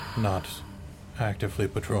 not actively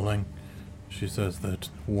patrolling. She says that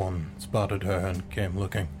one spotted her and came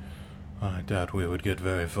looking. I doubt we would get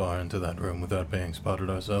very far into that room without being spotted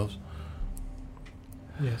ourselves.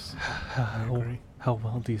 Yes. I agree. How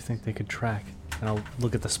well do you think they could track? And I'll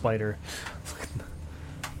look at the spider.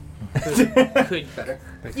 Could Better.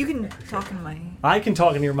 You can talk in my. I can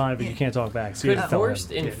talk in your mind, but you can't talk back. So you could have to tell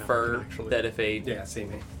Vorst him. infer that if a Yeah, see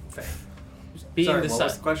me. Fair. being Sorry, the what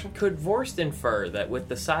was the question? could Vorst infer that with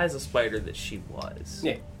the size of spider that she was,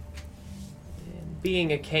 Yeah. and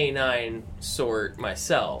being a canine sort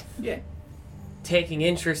myself, Yeah. taking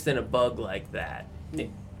interest in a bug like that, Yeah.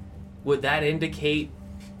 would that indicate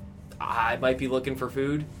I might be looking for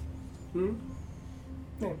food? Hmm?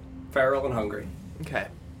 Yeah. Feral and hungry. Okay.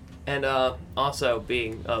 And also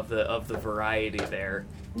being of the variety there,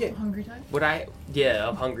 Yeah. Hungry type? would I? Yeah,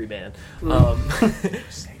 of hungry man. Mm.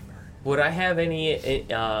 Would I have any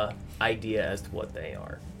idea as to what they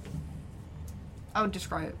are? I would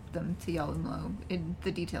describe them to Yalumlo in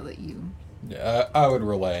the detail that you. Yeah, I would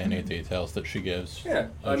relay any details that she gives. Yeah,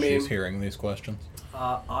 I as mean- she's hearing these questions.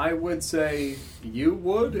 I would say you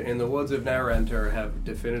would, in the woods of Narenter, have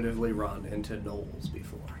definitively run into gnolls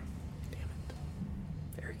before.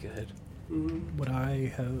 Very good. Would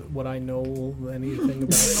I know anything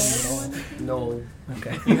about them at No. all?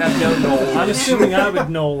 Okay. You have no knowledge. I'm assuming I would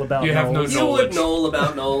know about. You have no gnolls. You would Knowledge. know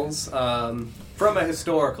about gnolls from a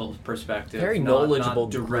historical perspective. Very not knowledgeable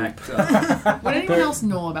direct. Would anyone else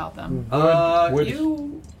know about them? Would- You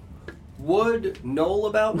would know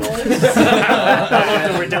about gnolls. I love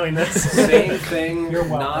that we're doing this. Same thing. You're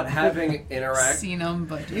welcome. Not having interact. Seen them,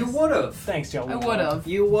 but just, You would have. Thanks, Joe. I would have.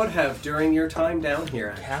 You would have during your time down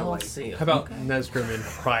here. Actually. Calcium. How about Nesgrim and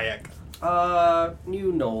Pryak?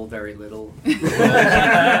 You know very little.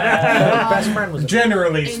 Best friend was.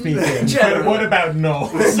 Generally speaking. Generally. But what about no?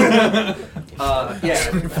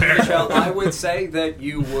 Yeah, Michelle, I would say that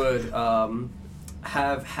you would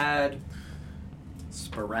have had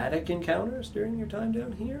sporadic encounters during your time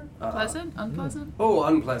down here. Pleasant? Unpleasant? Oh,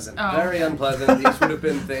 unpleasant. Oh. Very unpleasant. These would have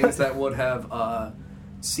been things that would have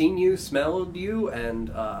seen you, smelled you, and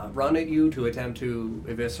run at you to attempt to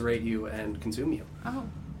eviscerate you and consume you.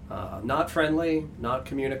 Oh. Not friendly, not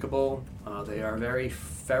communicable. They are very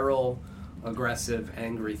feral, aggressive,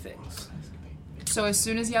 angry things. So as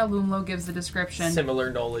soon as Yalumlo gives the description,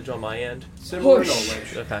 Similar knowledge on my end. Similar Push.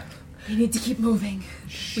 knowledge. Okay. we need to keep moving.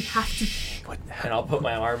 We have to. And I'll put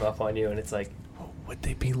my arm up on you, and it's like Would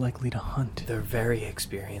they be likely to hunt? they're very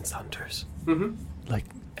experienced hunters. Mm-hmm. Like,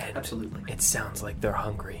 And Absolutely. it sounds like they're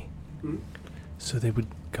hungry. so they would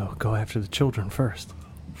go after the children first.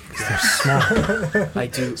 'Cause they're small. I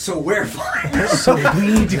do. So we're fine. So we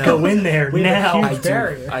need to go in there We have a now. huge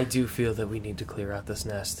barrier. I do feel that we need to clear out this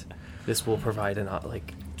nest. This will provide an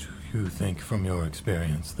like. Do you think, from your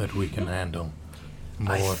experience, that we can handle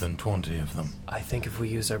more than 20 of them? I think if we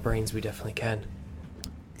use our brains, we definitely can.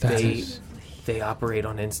 That They is- they operate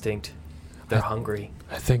on instinct. They're hungry.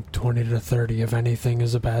 I think 20 to 30 of anything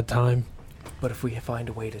is a bad time. But if we find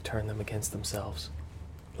a way to turn them against themselves,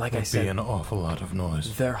 like I Would be said, an awful lot of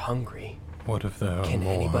noise. they're hungry. What if there are Can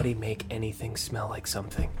more? anybody make anything smell like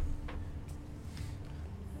something?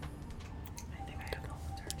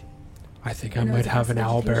 I think I might have an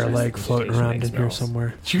owlbear leg floating around in here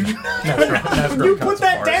somewhere. You put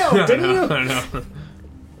that down, didn't you? I know.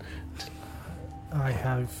 I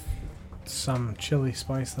have some chili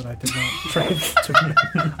spice that I did not trade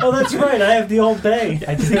to. Oh, that's right. I have the Old Bay.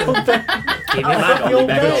 I did the Old Bay. Give me I my feel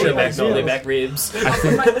bad. only back ribs. I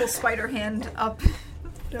put my little spider hand up.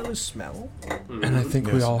 There was smell. And I think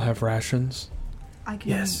we Yes. all have rations. I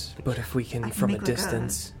can. Yes, but if we I can, can from a make like a-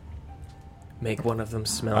 distance, make one of them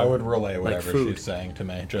smell. I would relay like whatever food. she's saying to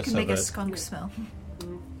me, I just can so make a that skunk smell.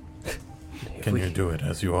 If Can we you do it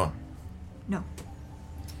as you are? No.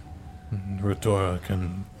 Rhetora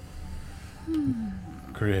can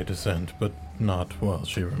create a scent, but not while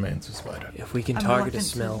she remains a spider. If we can I'm target a reluctant to-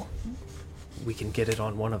 smell, we can get it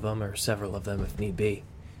on one of them or several of them if need be.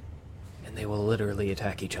 And they will literally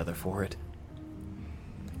attack each other for it.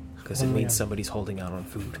 Because it Only means a- somebody's holding out on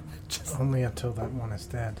food. Only until that one is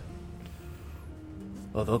dead.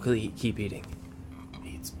 Well, they'll keep eating.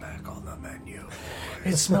 Meat's back on the menu.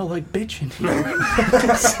 It smelled like bitch in here.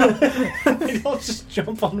 They all just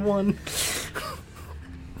jump on one.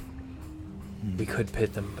 We could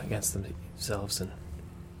pit them against themselves and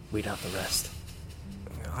weed out the rest.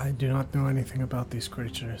 I do not know anything about these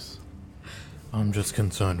creatures. I'm just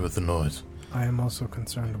concerned with the noise. I am also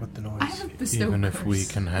concerned with the noise. I have bestowed Even if we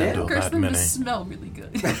curse. can handle Curse that them many. to smell really good.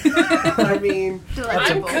 I mean,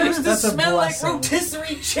 Delightful. That's a blessing.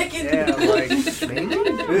 rotisserie chicken! yeah, like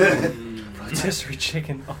maybe. Rotisserie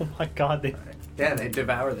chicken. Oh my god. Yeah, they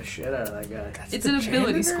devour the shit out of that guy. It's an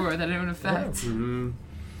ability score that it would affect. Mm-hmm.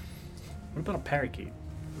 What about a parakeet?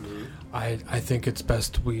 I think it's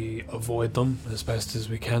best we avoid them as best as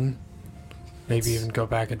we can. Maybe even go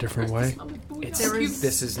back a different way.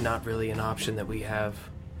 This is not really an option that we have.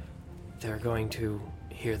 They're going to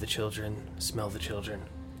hear the children, smell the children.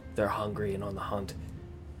 They're hungry and on the hunt.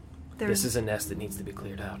 This is a nest that needs to be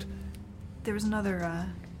cleared out. There was another.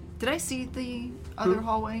 Did I see the other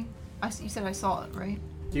hallway? You said I saw it, right?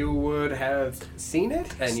 You would have seen it,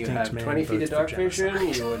 and you have 20 feet of dark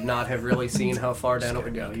vision. You would not have really seen how far down it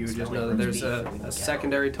would go. You would just know that there's a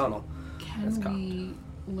secondary tunnel. Can we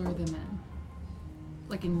lure them in?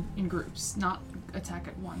 Like in groups, not attack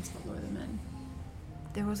at once, but lure them in.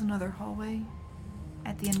 There was another hallway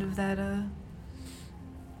at the end of that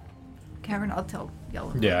cavern. I'll tell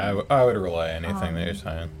Yellow. Yeah, I would relay anything that you're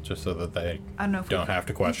saying, just so that they I don't know if don't have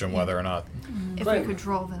to question whether or not. If we could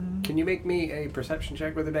draw them. Can you make me a perception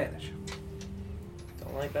check with advantage?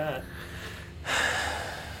 Don't like that.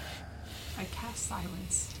 I cast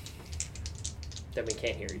silence. Then we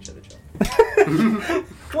can't hear each other, Joe.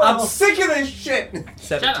 I'm sick of this shit!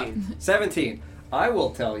 17. 17. I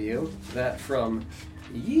will tell you that from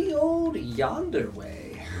ye old yonder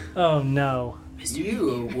way, Oh no.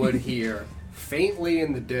 you would hear faintly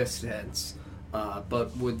in the distance,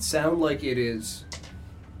 but would sound like it is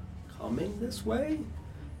coming this way.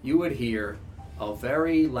 You would hear a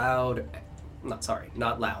very loud,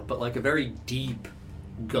 not loud, but like a very deep,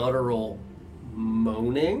 guttural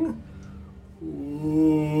moaning.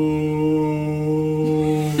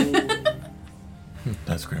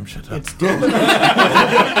 That's grim shit up. It's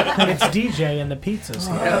DJ and the pizzas.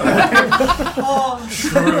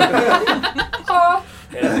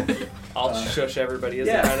 Yeah. I'll shush everybody as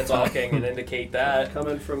they're kind of talking and indicate that.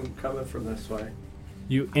 Coming from this way.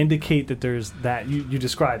 You indicate that there's that. You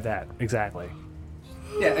describe that exactly.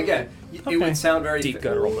 Yeah, again, it would sound very deep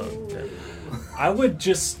guttural moan. I would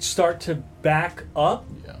just start to back up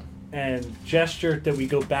and gesture that we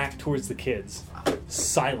go back towards the kids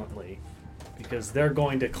silently because they're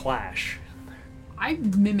going to clash. I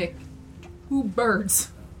mimic 2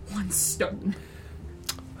 birds, 1 stone.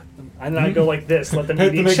 And then I go like this, let them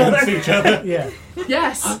Hit eat them each other. against each other. Yeah.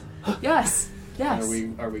 Yes. Yes. Yes.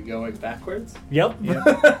 Are we going backwards? Yep.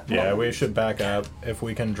 Yeah, we should back up if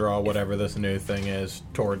we can draw whatever this new thing is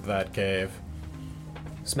toward that cave.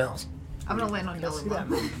 Smells. I'm gonna land on Yellow.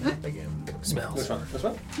 Smells. This one? This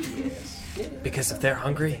one? Yes. Because if they're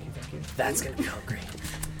hungry, that's going to be hungry.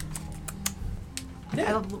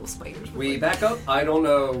 I love little spiders. We back up. I don't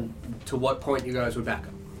know to what point you guys would back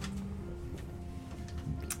up.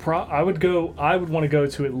 I would want to go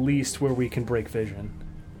to at least where we can break vision.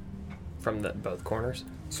 From both corners?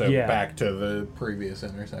 So Yeah. back to the previous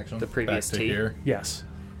intersection. The previous back to T? here, Yes.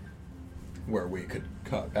 where we could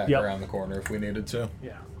cut back Yep. around the corner if we needed to.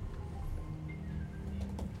 Yeah.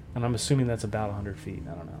 And I'm assuming that's about 100 feet.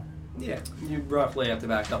 I don't know. Yeah, you roughly have to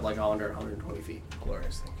back up like 100, 120 feet.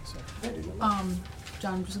 Glorious, thank you, sir.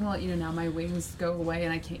 John, I'm just gonna let you know now. My wings go away,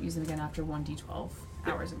 and I can't use them again after 1d12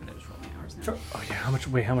 hours. I'm gonna just roll my hours now. Sure. Oh yeah. How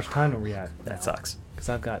much time are we at? That sucks. Because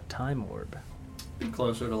I've got time orb.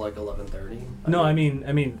 Closer to like 11:30. No, I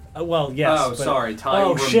mean, well, yes. Oh, but, sorry.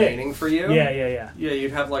 Time shit. remaining for you? Yeah. Yeah,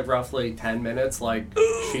 you'd have like roughly 10 minutes. Like,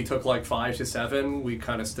 she took like 5 to 7. We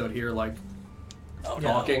kind of stood here like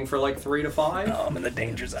talking for like 3 to 5. I'm in the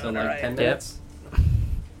danger zone. So like 10 minutes.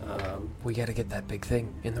 We gotta get that big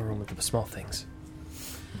thing in the room with the small things.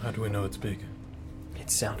 How do we know it's big? It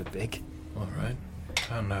sounded big. All right.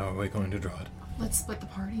 And now are we going to draw it? Let's split the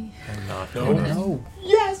party. I'm not Oh, going to. no.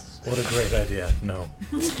 Yes. What a great idea. No.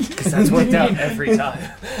 Because that's worked out every time.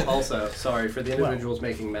 Also, sorry for the individuals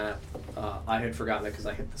making map. I had forgotten it because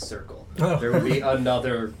I hit the circle. Oh. There would be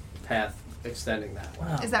another path extending that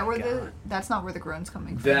way. Is that where that's not where the groan's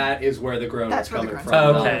coming from? That is where the groan That's is where the coming groan's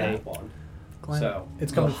from. coming Not from. that one. Glenn, So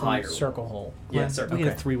it's the coming higher from Circle Hole. Yeah, circle. We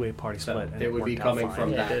had a 3-way party So split. and it would be worked out coming fine.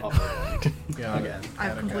 from Yeah, that it upper one. Again.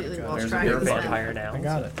 I've completely lost There's track a You're of a big this vampire now. I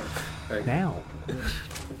got it. Right. Now.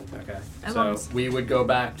 Okay. As So long as- we would go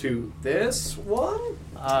back to this one.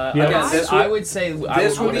 Yeah. Again, this I would, would say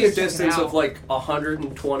this would be a wanna- distance of like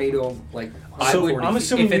 120 to like I So would, I'm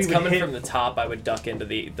assuming if it's we would coming hit- from the top, I would duck into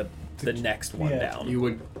the next one Yeah. down. You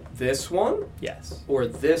would this one Yes. or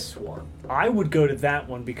this one. I would go to that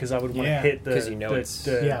one because I would want to Yeah. hit the 'Cause you know it's-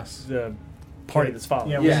 Yes. the party that's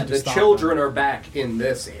following. Yeah, we Yeah, need to the stop children are back in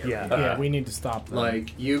this area. Yeah. Yeah, we need to stop them.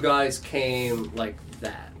 Like you guys came like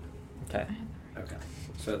that. Okay. Okay.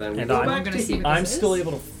 So then we And go I'm back gonna to see here. what I'm this still is?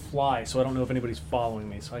 able to fly, so I don't know if anybody's following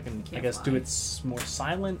me. So I can, I Can't guess, do fly. it more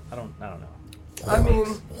silent. I don't know. I mean,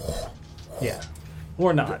 Yeah,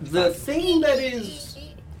 or not. the thing that is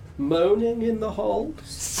moaning in the hall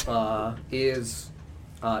is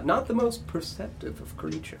not the most perceptive of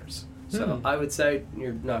creatures. So I would say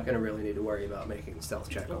you're not going to really need to worry about making a stealth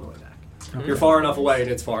check on the way back. You're far enough away,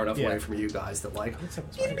 and it's far enough away from you guys that like we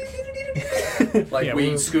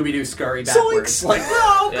Scooby-Doo scurry backwards. Like,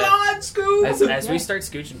 oh God, Scoob! As we start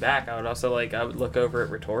scooching back, I would also I would look over at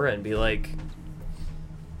Retora and be like,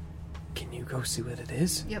 "Can you go see what it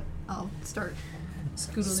is?" Yep, I'll start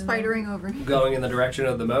Scootling spidering over. Going in the direction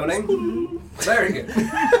of the moaning. Very good.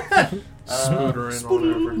 Scootering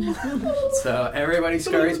on over. So everybody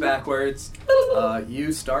scurries backwards.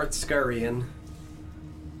 You start scurrying.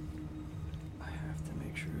 I have to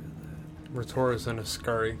make sure that Retora's in a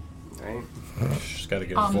scurry. right. Just gotta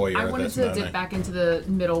get a voyeur I at wanted this to dip moment. back into the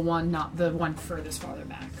middle one, not the one furthest farther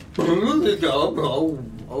back. Oh,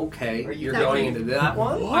 okay. You're That going way. into that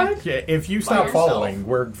one? What? Yeah, if you stop yourself. following,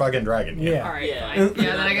 we're fucking dragging you. Yeah. All right, Yeah. fine.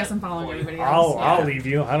 Yeah, then I guess I'm following everybody I'll else. I'll leave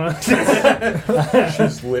you. I don't.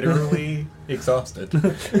 She's literally exhausted.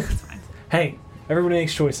 Hey, everybody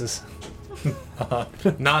makes choices.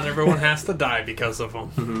 Not everyone has to die because of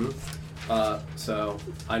them. So,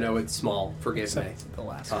 I know it's small, forgive me. The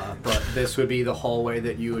last But this would be the hallway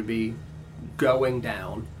that you would be going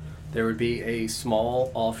down. There would be a small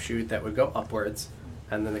offshoot that would go upwards,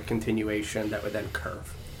 and then a continuation that would then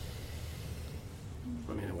curve.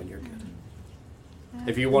 Let me know when you're good.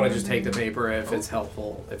 If you want to just take the paper, if it's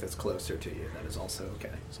helpful, if it's closer to you, that is also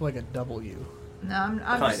okay. It's like a W. No, I'm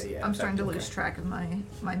Kinda, yeah, I'm starting to okay. lose track of my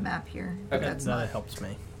map here. Okay. That's That not. helps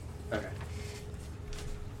me. Okay.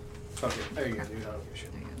 Okay, there you go, dude. I don't give a shit.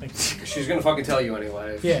 Thanks. She's gonna fucking tell you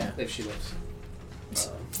anyway. If she lives.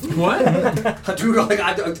 What? Dude, like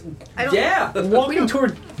I don't- yeah. Walking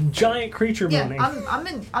toward giant creature Yeah,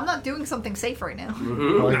 moaning. I'm not doing something safe right now.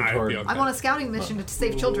 Mhm. Going Nah, it'd toward- be okay. I'm on a scouting mission to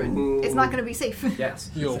save children. It's not going to be safe. Yes.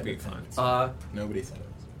 You'll be fine. Nobody said it.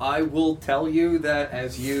 I will tell you that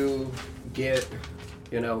as you get,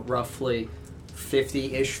 roughly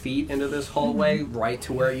 50-ish feet into this hallway, right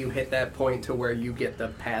to where you hit that point to where you get the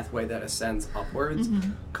pathway that ascends upwards,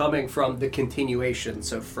 coming from the continuation,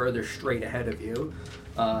 so further straight ahead of you.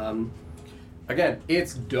 Again,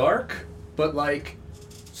 it's dark, but,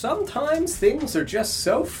 sometimes things are just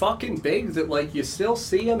so fucking big that, you still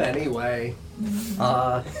see them anyway.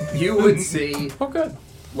 You would see... Oh, good.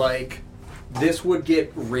 This would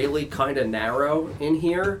get really kind of narrow in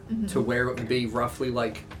here to where it would be roughly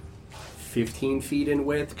 15 feet in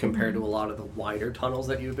width compared to a lot of the wider tunnels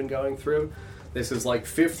that you've been going through. This is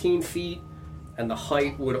 15 feet, and the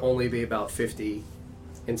height would only be about 50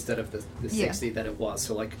 instead of the 60 that it was.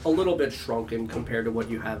 So a little bit shrunken compared to what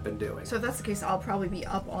you have been doing. So if that's the case, I'll probably be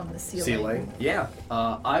up on the ceiling. Yeah.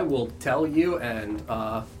 I will tell you, and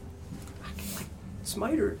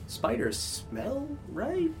spiders smell,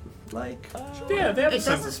 right? Yeah, they have a It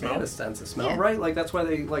sense of doesn't- They have a smell. sense of smell, Yeah. right? That's why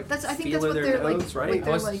they That's I think feel that's what their they're nose, right?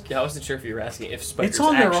 They're I wasn't sure if you were asking if spiders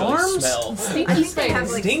on their actually arms? smell. I think they have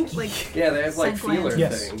Stinky. Yeah, they have scent feeler glands.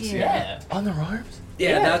 Yes. things. Yeah. On their arms?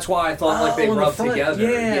 Yeah, that's why I thought they Oh, in the rubbed front. together.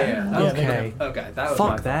 Yeah. Okay. Okay, that was my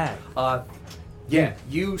Fuck that. fault. Yeah,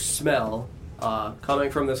 you smell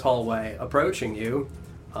coming from this hallway, approaching you,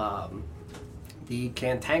 the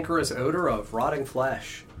cantankerous odor of rotting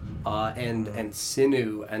flesh, and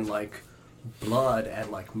sinew and blood and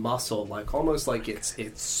muscle, almost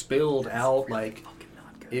it's spilled out.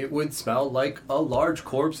 It would smell like a large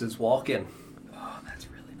corpse is walking. Oh, that's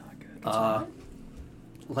really not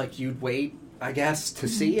good. You'd wait, I guess, to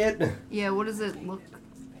see it. Yeah, what does it look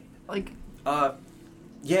like?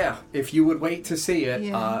 Yeah, if you would wait to see it,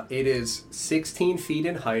 Yeah. it is 16 feet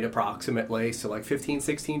in height approximately, so 15,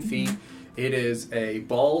 16 feet. It is a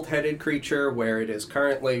bald-headed creature where it is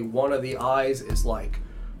currently one of the eyes is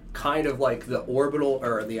kind of the orbital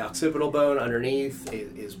or the occipital bone underneath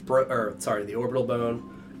the orbital bone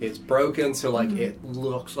is broken, so it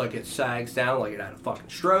looks like it sags down like it had a fucking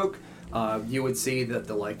stroke. You would see that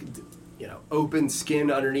the open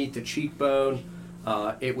skin underneath the cheekbone.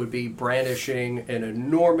 It would be brandishing an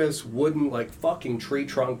enormous wooden fucking tree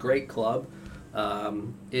trunk great club.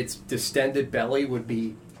 Its distended belly would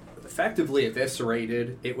be effectively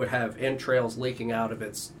eviscerated. It would have entrails leaking out of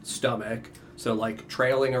its stomach, so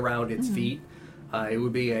trailing around its feet. It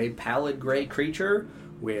would be a pallid gray creature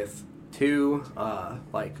with two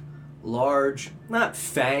large, not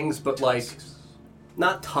fangs, but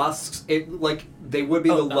not tusks. It they would be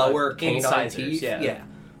the lower canine incisors, teeth. yeah.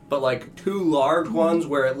 But two large ones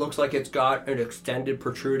where it looks like it's got an extended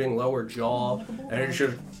protruding lower jaw, and it's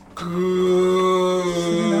just An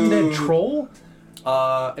undead troll?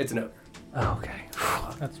 it's an ogre. Oh,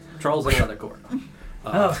 okay. Trolls in another corner.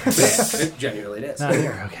 Oh. Yeah, it genuinely it is. Not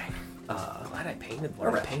here. Okay. Glad I painted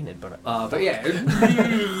what I painted, but yeah,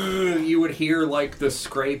 you would hear like the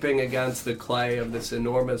scraping against the clay of this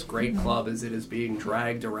enormous great club as it is being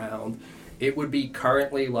dragged around. It would be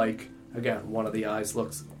currently like, again, one of the eyes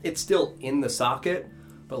looks, it's still in the socket,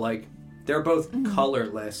 but like they're both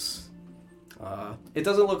colorless. It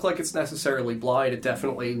doesn't look like it's necessarily blind. It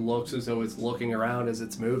definitely looks as though it's looking around as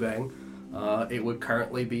it's moving. It would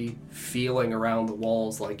currently be feeling around the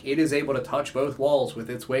walls. Like, it is able to touch both walls with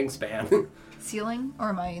its wingspan. Ceiling? Or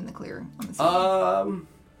am I in the clear on the ceiling?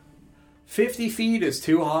 50 feet is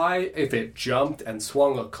too high. If it jumped and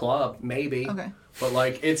swung a club, maybe. Okay. But,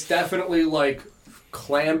 like, it's definitely, like,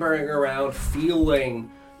 clambering around, feeling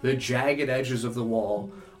the jagged edges of the wall.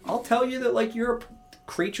 I'll tell you that, like, you're a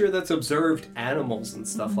creature that's observed animals and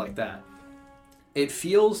stuff like that. It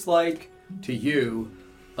feels like, to you,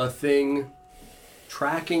 a thing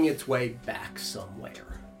tracking its way back somewhere.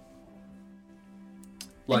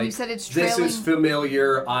 Like, and you said it's trailing... this is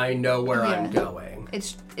familiar, I know where I'm going.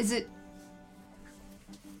 Is it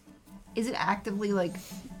actively, like,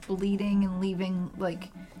 bleeding and leaving, like,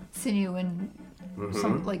 sinew and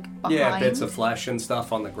some, like, behind? Yeah, bits of flesh and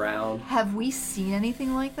stuff on the ground. Have we seen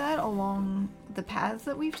anything like that along the paths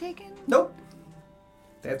that we've taken? Nope.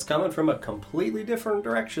 It's coming from a completely different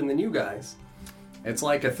direction than you guys. It's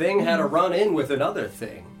like a thing had a run-in with another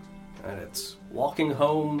thing, and it's walking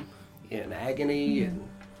home in agony and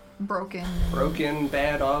broken,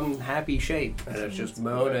 bad, unhappy shape, and it's just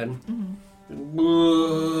moaning.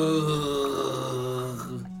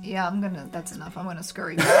 Yeah, that's enough. I'm gonna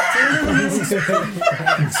scurry back to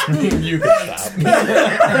You can stop.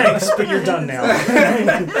 Thanks, but you're done now.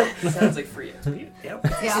 sounds like free XP. Yep.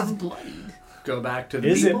 Yeah. It's bloodied. Go back to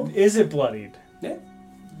the people. Is it bloodied? Yeah.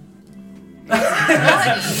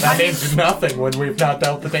 That means nothing when we've not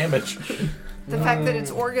dealt the damage. The fact that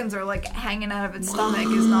its organs are, like, hanging out of its stomach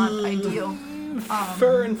is not ideal.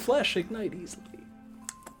 Fur and flesh ignite easily.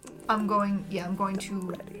 I'm going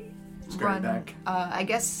to run. Back. I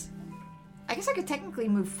guess I could technically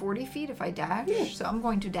move 40 feet if I dash. Yeah. So I'm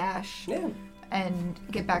going to dash and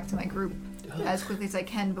get back to my group as quickly as I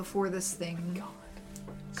can before this thing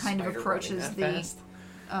kind of approaches the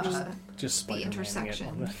Just the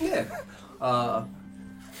intersection. Yeah.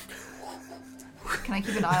 Can I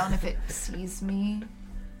keep an eye on if it sees me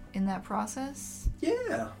in that process?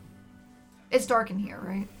 Yeah. It's dark in here,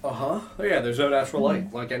 right? Oh yeah, there's no natural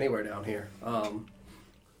light, like anywhere down here.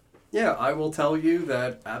 Yeah, I will tell you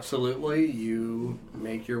that absolutely you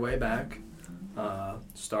make your way back,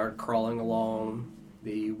 start crawling along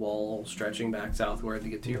the wall, stretching back southward to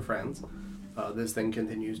get to your friends. This thing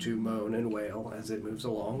continues to moan and wail as it moves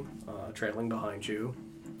along, trailing behind you.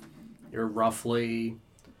 You're roughly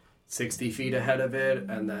 60 feet ahead of it,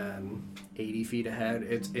 and then 80 feet ahead.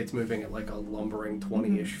 It's moving at like a lumbering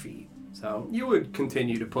 20-ish feet. So you would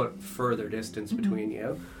continue to put further distance between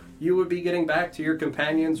you. You would be getting back to your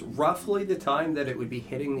companions roughly the time that it would be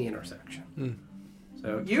hitting the intersection.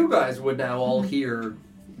 So you guys would now all hear,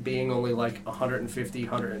 being only like 150,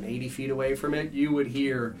 180 feet away from it, you would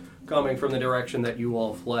hear, coming from the direction that you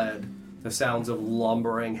all fled, the sounds of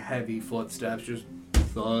lumbering, heavy footsteps, just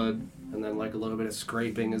thud, and then like a little bit of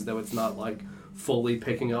scraping as though it's not like fully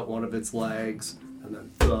picking up one of its legs, and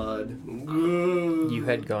then thud. You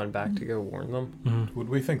had gone back to go warn them? Would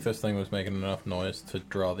we think this thing was making enough noise to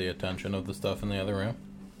draw the attention of the stuff in the other room?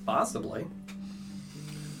 Possibly.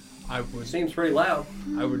 It Seems pretty loud.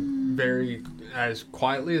 I would very, as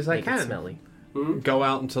quietly as I Make it can, smelly. go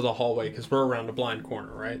out into the hallway, because we're around a blind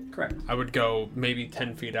corner, right? Correct. I would go maybe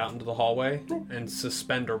 10 feet out into the hallway and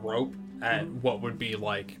suspend a rope at what would be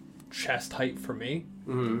like chest height for me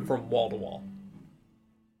from wall to wall.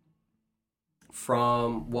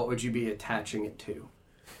 From what would you be attaching it to?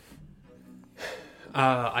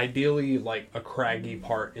 Ideally, like a craggy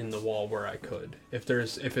part in the wall where I could. If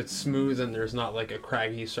it's smooth and there's not like a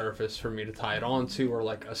craggy surface for me to tie it onto, or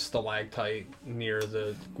like a stalactite near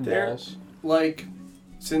the walls. Like,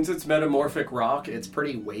 since it's metamorphic rock, it's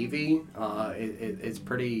pretty wavy. It's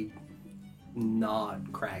pretty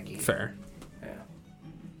not craggy. Fair. Yeah.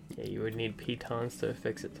 Yeah, you would need pitons to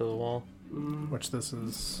fix it to the wall. Which this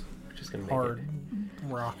is Which is going to make hard it.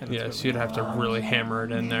 rock. And Yeah, so you'd have to really hammer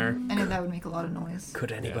it in there. And that would make a lot of noise.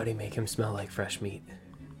 Could anybody make him smell like fresh meat?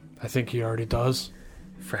 I think he already does.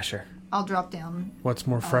 Fresher. I'll drop down. What's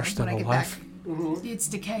more fresh when than I get alive? It's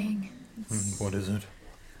decaying. What is it?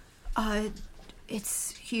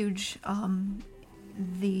 It's huge.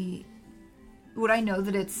 Would I know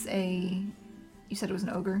that it's a... You said it was an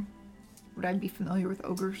ogre. Would I be familiar with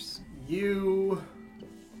ogres? You...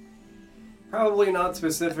 Probably not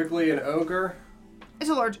specifically an ogre. It's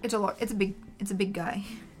a big guy.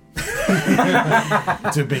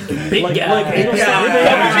 It's a big guy. Big guy. Like Adelstan.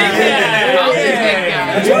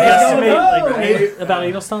 About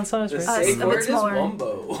Adelstan size, right? It's a bit smaller.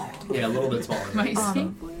 Yeah, a little bit smaller. My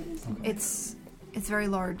skateboard is It's very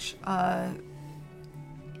large.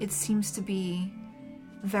 It seems to be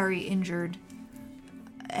very injured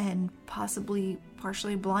and possibly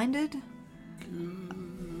partially blinded.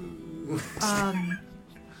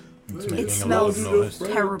 It smells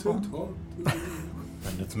terrible.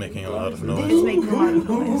 And it's making a lot of noise. It's making a lot of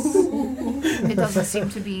noise. It doesn't seem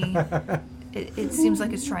to be. It seems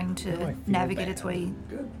like it's trying to navigate its way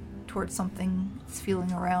towards something it's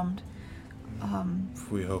feeling around.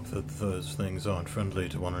 If we hope that those things aren't friendly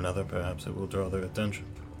to one another, perhaps it will draw their attention.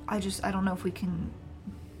 I don't know if we can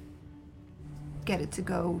get it to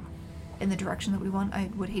go in the direction that we want. I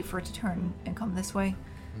would hate for it to turn and come this way.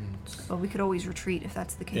 But we could always retreat if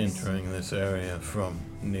that's the case. Entering this area from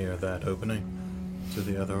near that opening to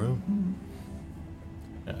the other room.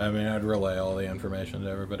 I mean, I'd relay all the information to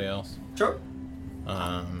everybody else. Sure.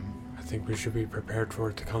 I think we should be prepared for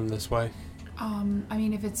it to come this way. I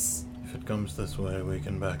mean, if it's If it comes this way, we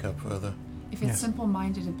can back up further.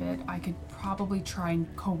 simple-minded a bit, I could probably try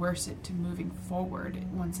and coerce it to moving forward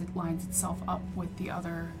once it lines itself up with the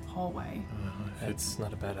other hallway. That's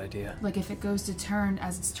not a bad idea. Like if it goes to turn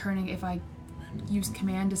as it's turning, if I use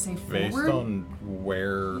command to say Based forward, on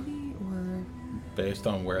where or based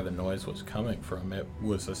on where the noise was coming from, it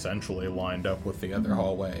was essentially lined up with the other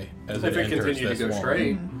hallway as If it enters continued this to go one.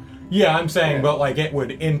 straight. Yeah, I'm saying, but like it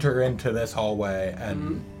would enter into this hallway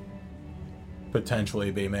and potentially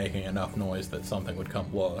be making enough noise that something would come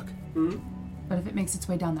look. but if it makes its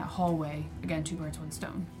way down that hallway, again, 2 birds, 1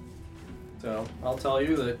 stone. So I'll tell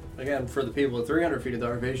you that, again, for the people at 300 feet of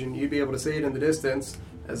dark vision, you'd be able to see it in the distance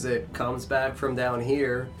as it comes back from down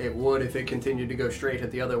here. It would if it continued to go straight at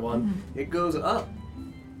the other one. It goes up.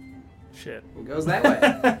 Shit. It goes that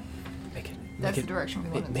way. That's the direction we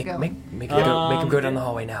want it to go. Make him go down the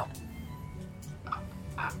hallway now.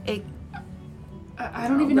 I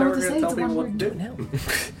don't even know what to say. It's a one word. do. No.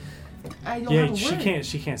 I don't Yeah, have a word.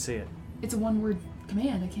 she can't see it. It's a one word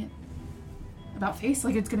command. I can't. About face,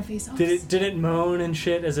 like it's gonna face us. Did it moan and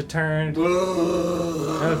shit as it turned?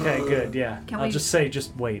 Okay, good. Yeah, I'll just say,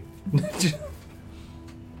 just wait.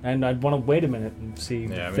 And I'd want to wait a minute and see.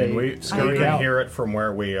 Yeah, I if mean, they we scurry can out. hear it from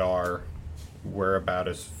where we are. We're about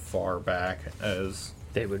as far back as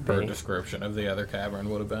They would her be. description of the other cavern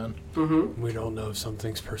would have been. We don't know if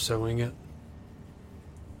something's pursuing it.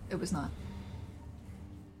 It was not.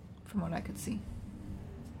 From what I could see.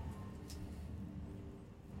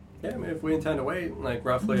 Yeah, I mean, if we intend to wait, like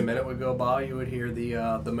roughly a minute would go by, you would hear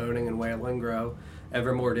the moaning and wailing grow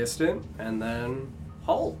ever more distant, and then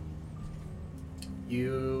halt.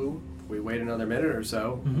 You, if we wait another minute or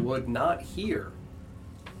so, would not hear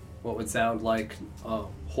what would sound like a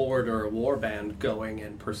horde or a war band going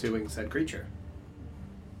and pursuing said creature.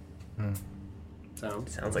 So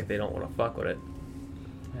Sounds like they don't want to fuck with it.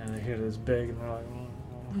 And they hear this big, and they're like,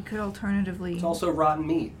 We could alternatively. it's also rotten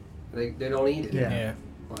meat. They don't eat it. Yeah.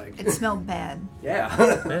 Like It smelled bad. yeah.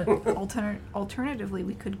 Alternatively,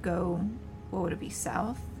 we could go. What would it be?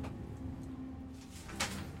 South.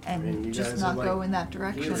 And I mean, you just guys not are, go like, in that Here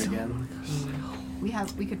direction. again.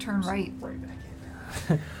 We could turn right.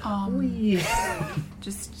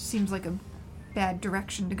 Just seems like a bad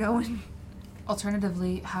direction to go in.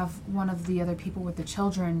 Alternatively, have one of the other people with the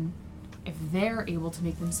children, if they're able to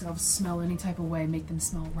make themselves smell any type of way, make them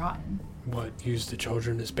smell rotten. What, use the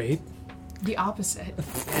children as bait? The opposite.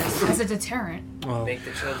 As a deterrent. Well, Make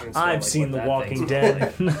the children smell I've like seen what The that Walking thing's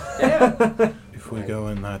Dead. If we go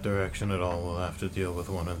in that direction at all, we'll have to deal with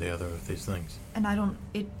one or the other of these things. And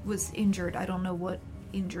it was injured. I don't know what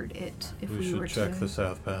injured it. If We we, were should check to. the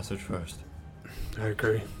south passage first. I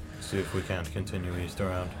agree. See if we can't continue east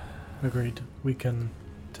around. Agreed. We can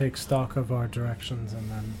take stock of our directions and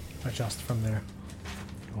then adjust from there.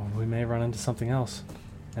 Well, we may run into something else,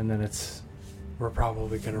 and then it's. We're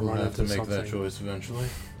probably going to We'll run have to into make something. that choice eventually.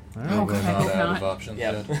 All Oh, right, We're God, I not hope out of not. options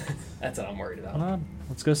Yep. yet. That's what I'm worried about. hold on.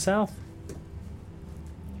 Let's go south.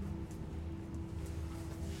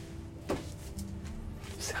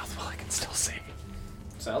 South, well, I can still see.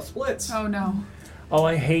 South splits. Oh no. Oh,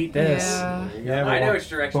 I hate this. Yeah. Yeah, I know which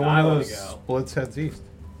direction but I one of want to those go. splits heads east.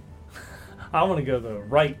 I want to go the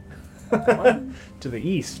right. To the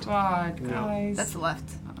east. God, guys. That's left.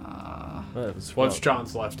 What's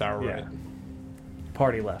John's left, our Yeah. right?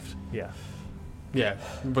 Party left. Yeah. Yeah,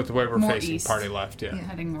 but the way we're More facing, east. party left, yeah.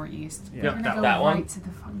 Heading more east. Yeah. We're gonna That- go that one? right to the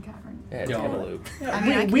fun cavern. Yeah, it's gonna loop. I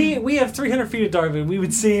mean, I can, We have 300 feet of dark vision. We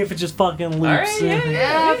would see if it just fucking loops. Alright, yeah.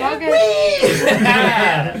 Yeah, fuck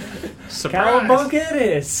it. Surprise! Cowabunga it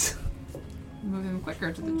is! Move him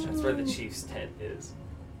quicker to the chest. That's where the chief's tent is.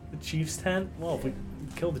 The chief's tent? Well, if we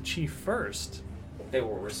kill the chief first. They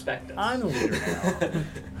will respect us. I'm the leader now.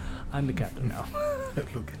 I'm the captain now.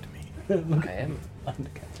 Look at me. I am. I'm the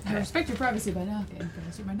captain. I respect your privacy by now. Okay,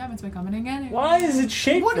 but my diamonds by coming in again. Why is it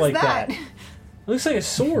shaped What is like that? It looks like a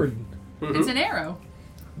sword. It's an arrow.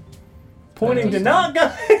 Pointing to not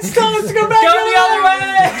go. It's telling us to go back the other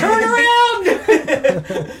way! Turn around!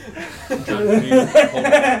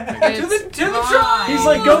 To the tribe! He's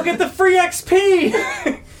like, go get the free XP!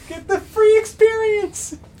 Get the free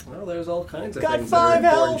experience! Well, there's all kinds of Got things that are 5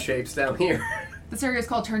 important health. shapes down here. This area is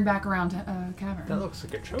called Turn Back Around Cavern. That looks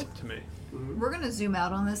like a choke to me. We're gonna zoom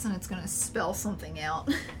out on this and it's gonna spell something out.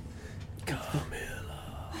 It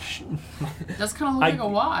does kind of look like a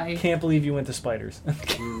Y. Can't believe you went to spiders.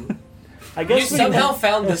 I You guess we somehow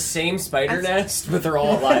found the same spider nest, but they're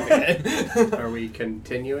all alive again. Are we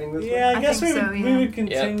continuing this Yeah, one? I guess we think would, so, we yeah. would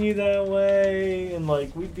continue that way, and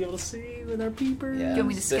like we'd be able to see with our peepers. Yeah. Do you want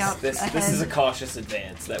me to scout this ahead? is a cautious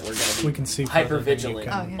advance that we're going to be We can see hyper further than you vigilant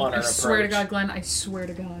can. Oh, yeah. on our I approach. swear to God, Glenn, I swear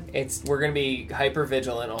to God. We're going to be hyper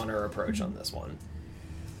vigilant on our approach on this one.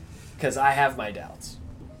 Because I have my doubts.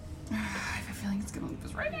 I have a feeling it's going to loop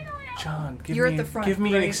us right back around. John, give You're me, at the front, give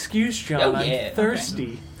me an right? excuse, John. Oh, yeah. I'm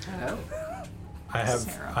thirsty. Oh.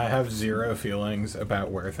 Sarah. I have zero feelings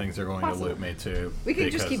about where things are going to Possible. loop me to We can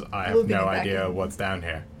because just keep I have looping no it back idea in. what's down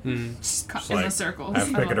here. Just cut Just in the like, circles. I have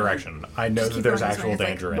to pick a love it. direction. I know Just that keep there's going this actual way. It's like,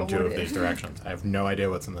 danger in but 2 what of if? these directions. I have no idea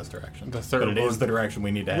what's in this direction. The third but it is one. the direction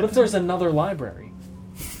we need to head. What if there's another library?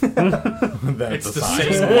 That's It's a the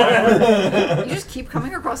sign. same You just keep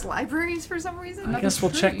coming across libraries for some reason? I guess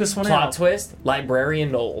we'll check this one Plot out. twist,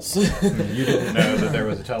 Librarian Knowles. You didn't know that there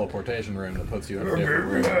was a teleportation room that puts you in a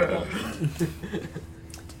different room.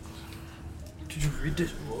 Did you read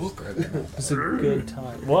this book? It's a good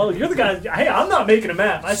time. Well, you're the guy. Hey, I'm not making a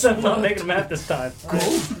map. I said I'm not making a map this time.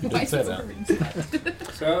 Why say is that.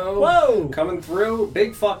 it So, Whoa! coming through,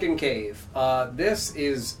 big fucking cave. This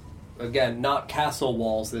is, again, not castle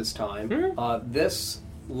walls this time. This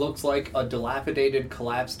looks like a dilapidated,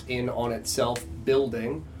 collapsed in on itself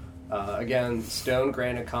building. Again, stone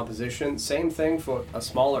granite composition. Same thing for a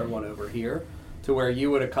smaller one over here, to where you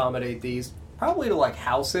would accommodate these probably to like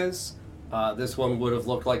houses. This one would have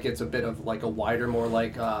looked like it's a bit of like a wider, more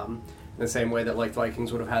like in the same way that like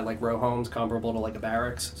Vikings would have had like row homes comparable to like a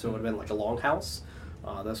barracks, so it would have been like a longhouse.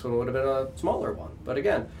 This one would have been a smaller one, but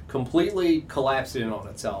again, completely collapsed in on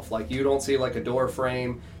itself. Like you don't see like a door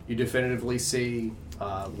frame, you definitively see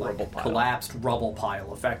like collapsed rubble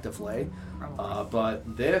pile, effectively.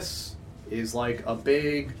 But this is like a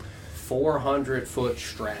big 400-foot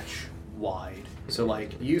stretch wide. So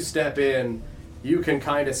like you step in, you can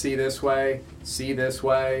kind of see this way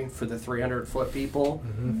for the 300-foot people,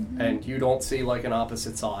 and you don't see like an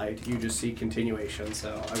opposite side. You just see continuation.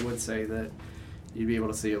 So I would say that you'd be able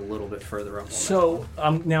to see a little bit further up. On So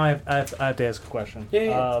now I have to ask a question.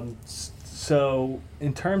 Yeah. So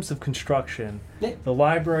in terms of construction, the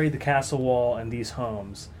library, the castle wall, and these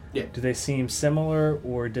homes, do they seem similar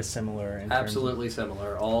or dissimilar? In absolutely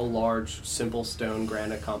similar. All large, simple stone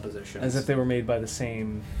granite compositions. As if they were made by the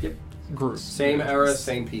same Group. Same era,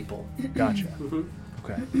 same people. Gotcha. Mhm.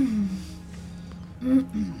 Okay.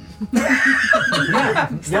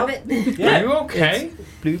 Stop it. Are you okay?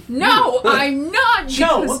 No, I'm not.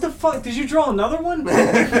 Joe, because- what the fuck? Did you draw another one?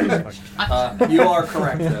 You are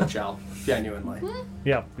correct, though, Chow. Genuinely.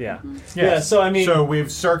 Yeah. So I mean, So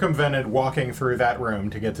we've circumvented walking through that room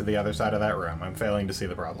to get to the other side of that room. I'm failing to see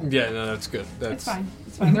the problem. Yeah, no, that's good. It's fine.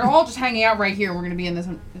 It's fine. They're all just hanging out right here. We're gonna be in this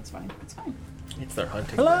one. It's fine. It's fine. It's their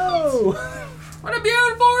hunting. hello. What a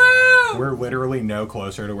beautiful room! We're literally no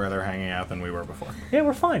closer to where they're hanging out than we were before. Yeah,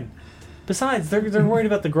 we're fine. Besides, they're worried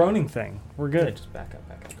about the groaning thing. We're good. Just back up.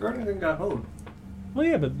 Gordon got home. Well,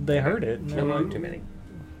 yeah, but they heard it. And they're Too like, many.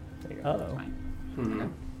 oh, Mhm.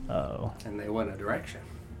 oh, And they went a direction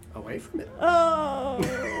away from it.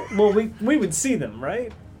 oh. Well, we would see them,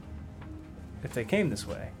 right? If they came this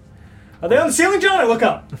way. Are they on the ceiling, John? I look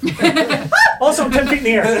up. Also, I'm 10 feet in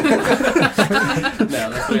the air. No,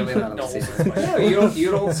 that's clearly not on the scene. No,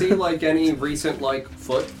 you don't see like any recent like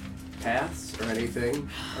foot paths or anything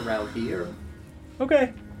around here.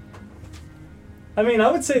 Okay. I mean,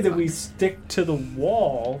 I would say that we stick to the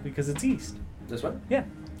wall because it's east. This one? Yeah.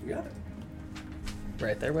 You got it.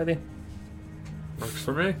 Right there with you. Works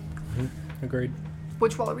for me. Agreed.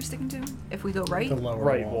 Which wall are we sticking to? If we go right? The lower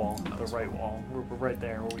Right wall. wall. The right wall. We're right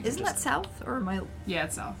there. Where we Isn't can that just... south? Or am I... Yeah,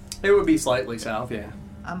 it's south. It would be slightly south, yeah.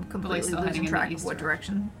 I'm completely still heading losing in the track of east what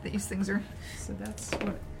direction these things are. So that's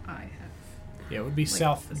what I have. Yeah, it would be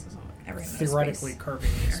south, This is all. Everyone has theoretically space. curving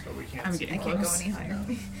east, but we can't I'm see getting I can't go close. any higher.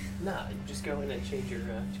 Nah, you just go in and change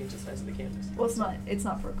the size of the canvas. Well, it's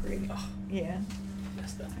not Procreate. Oh. Yeah.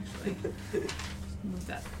 Messed up. Actually, move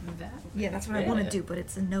that. Yeah, that's what I want to do, but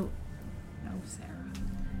it's a note. No, Sarah.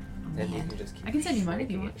 And you can just keep I can send you mine if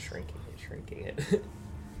you shrinking want. Shrinking it.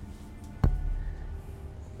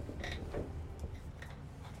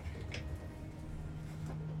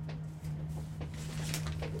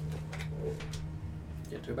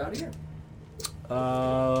 Get to about here.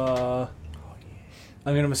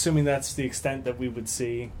 I mean, I'm assuming that's the extent that we would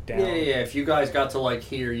see down. Yeah. If you guys got to like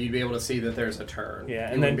here, you'd be able to see that there's a turn. Yeah,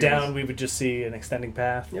 You and then wouldn't be able down we would just see an extending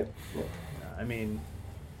path. Yep. I mean,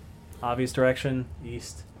 obvious direction,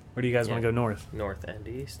 east. Or do you guys want to go north? North and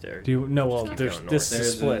east, or Do you? No, well, Just there's go this north. is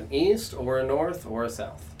There's split. an east or a north or a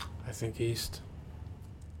south. I think east.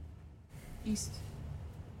 East.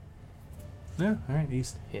 Yeah, all right,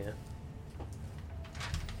 east. yeah.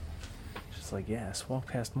 Just like yes, walk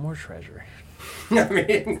past more treasure. I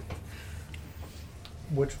mean,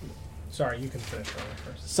 Which, sorry, you can finish early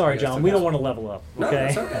first. Sorry, Yes, John, we don't want to level up. no,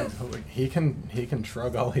 Okay. that's okay. He can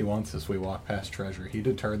shrug all he wants as we walk past treasure. He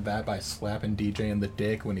deterred that by slapping DJ in the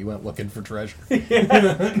dick when he went looking for treasure.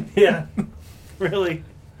 Yeah. Really.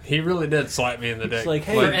 He really did slap me in the dick. It's like,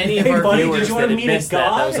 hey, For any of hey, our buddy, viewers did you want that to had meet a missed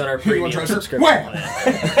that was on god? our You premium want treasure? subscription Where?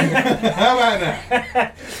 plan. How about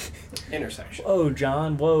that? Intersection. Whoa,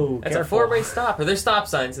 John. Whoa. That's our careful. 4-way stop. Are there stop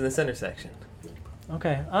signs in this intersection?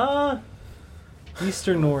 Okay. East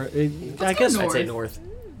or north? I go guess. north. I'd say north.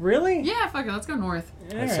 Really? Yeah, fuck it. Let's go north.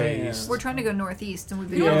 I'd say east. We're trying to go northeast, and we've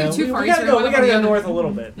been. You don't Yeah, want to be too we far gotta east. go. We're We gonna gotta wind go up on the north a other-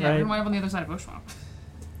 little bit, Yeah, we're right? gonna wind up on the other side of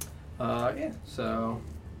Oshuamp. Yeah. So.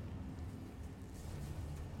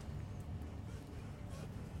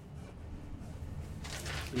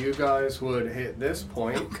 You guys would hit this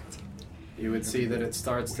point. You would see that it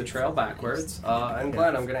starts to trail backwards. And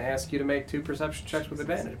Glenn, I'm going to ask you to make 2 perception checks with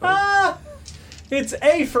advantage. buddy. Ah! It's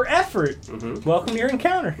A for effort. Mhm. Welcome to your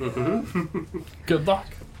encounter. Good luck.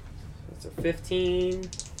 That's a 15.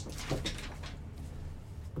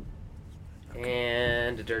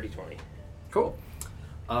 And a dirty 20. Cool.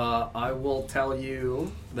 I will tell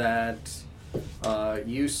you that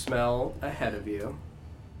you smell ahead of you.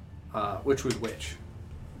 Which was which?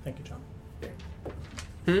 Thank you, John.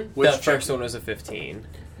 Which The check- first one was a 15.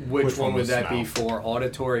 Which one would was that be smell? for,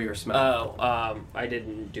 auditory or smell? I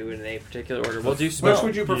didn't do it in a particular order. We'll do smell. Which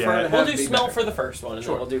would you prefer Yeah. to have We'll do be smell better? for the first one, and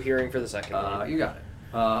Sure. then we'll do hearing for the second one. You got it.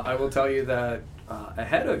 I will tell you that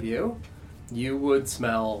ahead of you, you would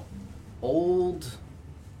smell old.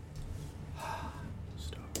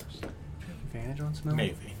 Advantage on smell?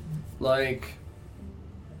 Maybe. Like,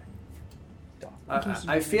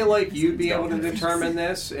 I feel like you'd be able to determine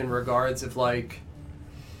this in regards of like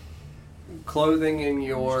clothing in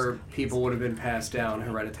your people would have been passed down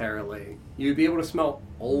hereditarily. You'd be able to smell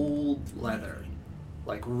old leather,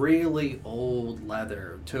 like really old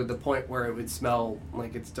leather, to the point where it would smell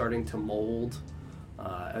like it's starting to mold,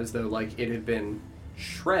 as though like it had been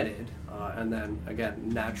shredded, and then again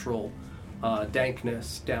natural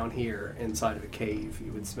dankness down here inside of a cave.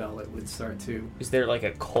 You would smell it would start to Is there like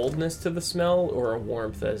a coldness to the smell, or a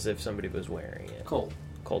warmth as if somebody was wearing it? cold.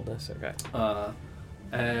 Coldness, okay.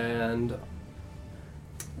 And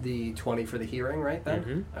the 20 for the hearing, right then?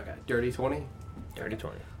 Mhm. Okay, dirty 20. Dirty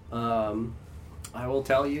 20. I will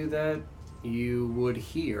tell you that you would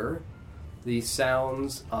hear the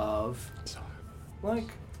sounds of, like,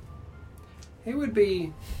 it would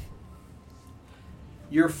be,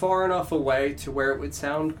 you're far enough away to where it would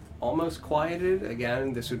sound almost quieted.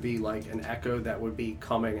 Again, this would be like an echo that would be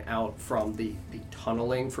coming out from the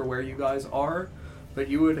tunneling for where you guys are. But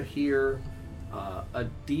you would hear a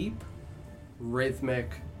deep, rhythmic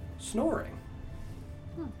snoring.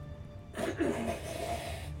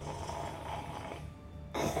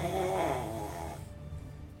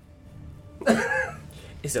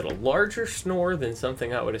 Is it a larger snore than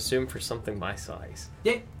something I would assume for something my size?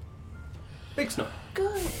 Yeah. Big snore.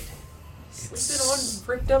 Good. Sleeping on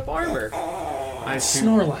ripped up armor.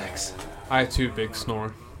 Snorlax. I too big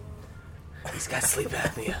snore. He's got sleep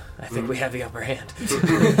apnea. I think we have the upper hand.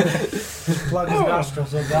 Plug his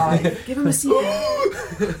nostrils, he'll die. Give him a seat.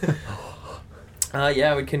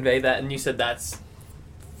 Yeah, I would convey that, and you said that's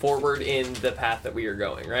forward in the path that we are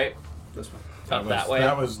going, right? This one. Up that way.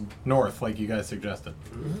 That was north, like you guys suggested.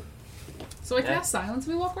 So I Yeah. cast silence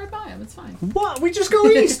and we walk right by him. It's fine. What? We just go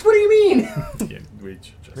east. What do you mean? Yeah, we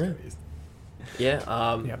should just Yeah.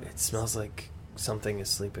 Yeah, Yep. it smells like something is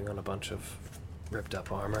sleeping on a bunch of ripped up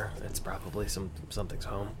armor. It's probably something's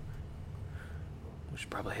home. We should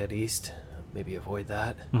probably head east. Maybe avoid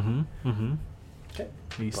that. Mm-hmm. Mm-hmm.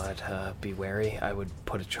 East. But be wary. I would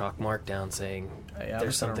put a chalk mark down saying Yeah,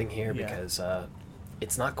 there's something here yeah. because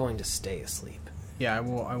it's not going to stay asleep. Yeah, I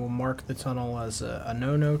will mark the tunnel as a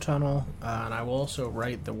no-no tunnel, and I will also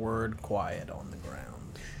write the word quiet on the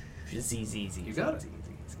ground. Z. You got it.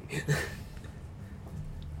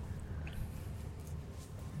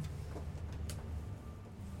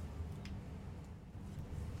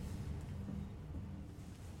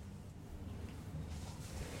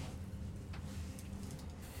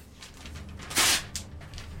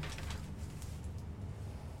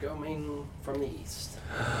 Going from the east.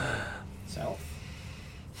 South.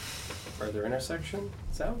 Further intersection.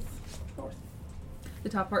 South. North. The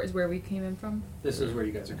top part is where we came in from. This is where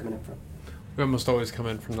you guys are coming in from. We almost always come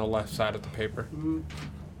in from the left side of the paper.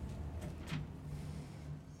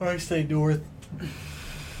 I say north.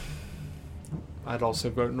 I'd also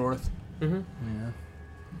vote north. Mm-hmm. Yeah.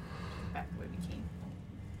 Back the way we came.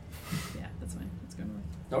 Yeah, that's fine. Let's go north.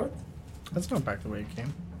 North? That's not back the way it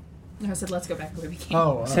came. No, I said let's go back the way we came.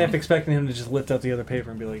 Oh, I half expecting him to just lift up the other paper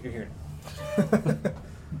and be like, "Here."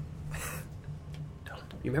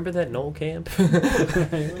 You remember that Knoll camp? You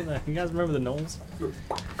guys remember the Knolls?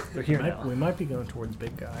 They're here now. We might be going towards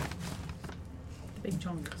Big Guy. The big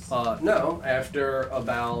chungus. No. After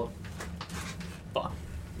about,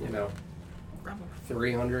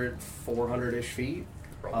 300, 400-ish feet,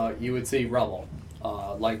 you would see rubble.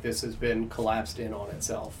 Like this has been collapsed in on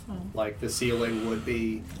itself. Oh. Like the ceiling would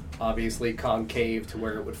be obviously concave to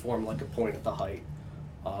where it would form like a point at the height.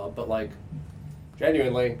 But like,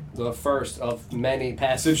 genuinely, the first of many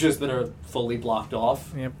passages that are fully blocked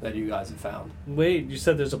off that you guys have found. Wait, you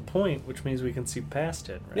said there's a point, which means we can see past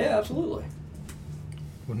it, right? Yeah, absolutely.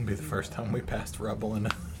 Wouldn't be the first time we passed rubble in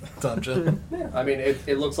a dungeon. Yeah, I mean,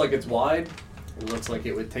 it looks like it's wide. It looks like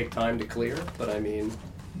it would take time to clear, but I mean...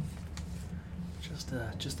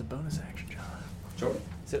 Just a bonus action, John. Sure.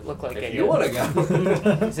 Does it look like If you want to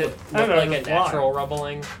go. Does it look like a natural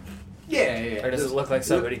rubbling? Yeah. Or does it look like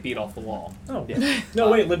somebody beat off the wall? Oh. Yeah. No,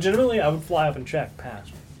 wait, legitimately, I would fly up and check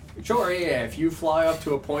past. Sure, yeah. If you fly up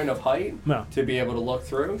to a point of height to be able to look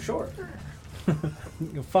through, sure.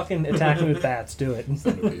 You fucking attack me with bats, do it.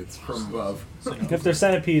 Centipedes from above. If they're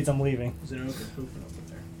centipedes, I'm leaving. Is it open pooping over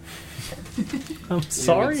there? I'm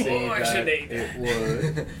sorry? You would say that it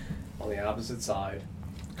would, on the opposite side,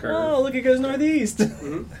 curve. Oh, look, it goes northeast.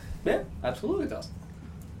 Mm-hmm. Yeah, absolutely does.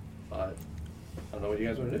 But I don't know what you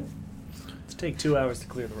guys want to do. Let's take 2 hours to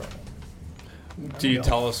clear the rubble. Do you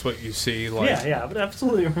tell us what you see? Like, Yeah, but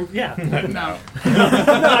absolutely, yeah. No. No,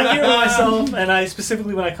 I hear it myself, and I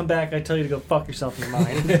specifically, when I come back, I tell you to go fuck yourself in your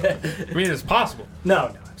mind. I mean, it's possible.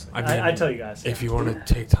 No, I mean, I tell you guys. If you want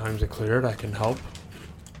to take time to clear it, I can help.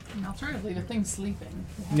 And alternatively, the thing's sleeping.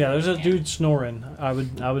 Yeah, there's a dude snoring. I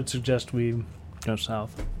would suggest we go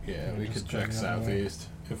south. Yeah, we could check southeast.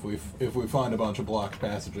 If we find a bunch of blocked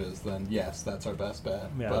passages, then yes, that's our best bet.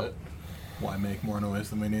 Yeah. But why make more noise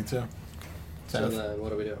than we need to? So then,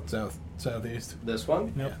 what do we do? Southeast. This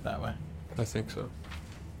one? Yep. Yeah, that way. I think so.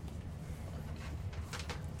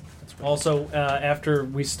 Also, after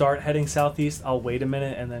we start heading southeast, I'll wait a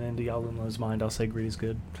minute, and then into Yalumo's mind, I'll say greedy's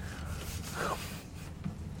good.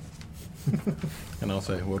 And I'll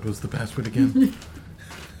say, what was the password again?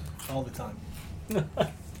 All the time.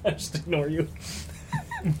 I just ignore you.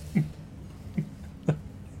 I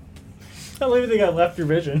don't even think I left your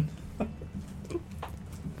vision.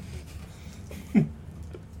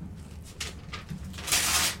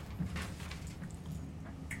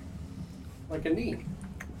 Like a knee.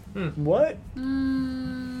 What?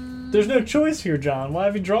 There's no choice here, John. Why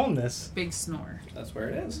have you drawn this? Big snore. That's where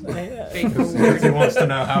it is. Big He wants to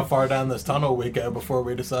know how far down this tunnel we go before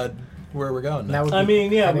we decide where we're going. That would I be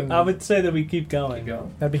mean, yeah, heading- I would say that we keep going.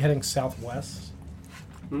 That'd be heading southwest.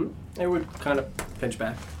 It would kind of pinch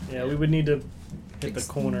back. Yeah, we would need to hit the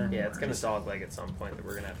corner. Yeah, it's going to dog leg at some point that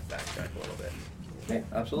we're going to have to backtrack a little bit. Yeah,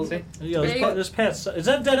 absolutely. Yeah, this path. Is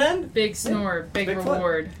that dead end? Big snore, big Bigfoot.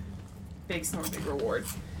 reward. Big snore, big reward.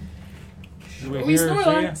 Do we We hear snore or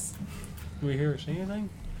see? lots. Do we hear or see anything?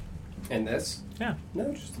 And this? Yeah.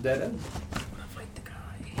 No, just a dead end. Fight the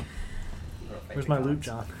guy. Where's my loot,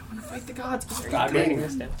 John? I'm gonna fight the gods. I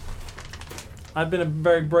mean, I've been a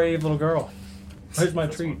very brave little girl. Where's my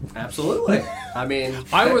treat? absolutely. I mean,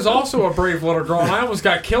 I was also a brave little girl, and I almost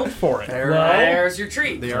got killed for it. There's your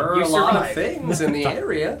treat. There are You a lot of survived. things in the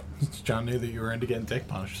area. John knew that you were into getting dick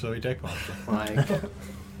punched, so he dick punched you. Like,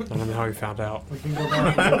 I don't know how he found out. You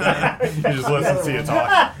just listen to you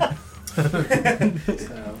talk.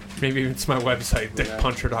 so, Maybe it's my website,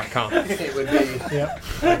 dickpuncher.com. it would be Yep.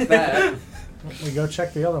 like that. We go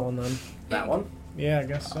check the other one then. That one? Yeah, I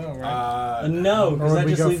guess so, right? No, Or because would that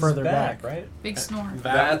we just go leads us further back? right? Big snore.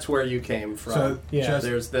 That's where you came from. So, Yeah. just,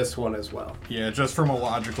 There's this one as well. yeah, just from a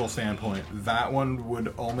logical standpoint, that one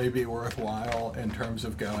would only be worthwhile in terms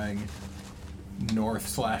of going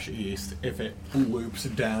north/east if it loops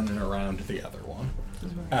down and around the other one.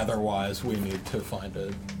 Otherwise, we need to find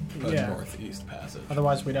a Yeah. northeast passage.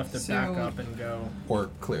 Otherwise, we'd have to So- back up and go. Or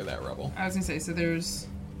clear that rubble. I was gonna say, so there's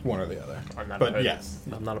One or the other. I'm not But opposed. yes.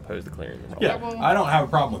 I'm not opposed to clearing the rubble. Yeah, Rubble. I don't have a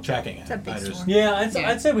problem with checking it. It's a big I just storm. Yeah, Yeah.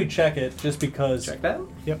 I'd say we check it just because. Check that?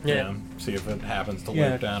 Yep. Yeah. see if it happens to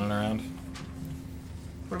Yeah. loop down and around.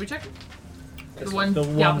 what are we checking? This The one, The the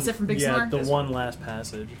one, opposite from Big yeah, Snore. the This one last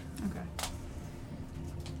passage. Okay.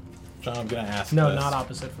 John, I'm gonna ask No, this, not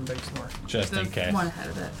opposite from Big Snore. just The in case. one ahead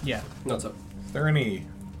of it. Yeah. No, it's up. Is there any,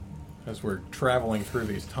 as we're traveling through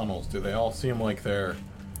these tunnels, do they all seem like they're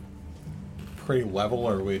pretty level,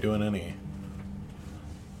 or are we doing any?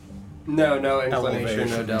 No inclination, no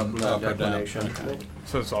Elevation, doubt, no up or down. declination. Okay.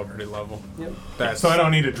 So it's all pretty level. Yep. So I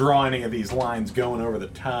don't need to draw any of these lines going over the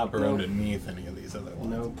top or No. underneath any of these other lines.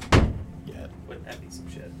 Nope. Yet. Wouldn't that be some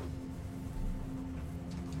shit?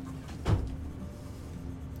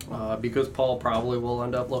 Because Paul probably will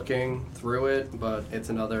end up looking through it, but it's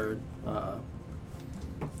another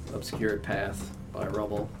obscured path by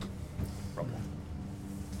rubble.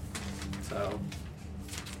 So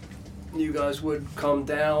you guys would come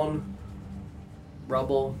down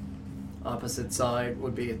rubble. Opposite side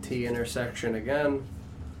would be a T intersection again,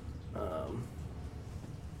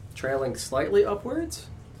 trailing slightly upwards,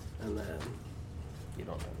 and then You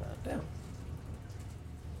don't know that. down.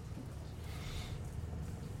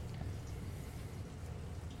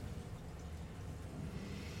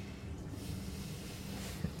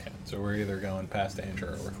 Okay, so we're either going past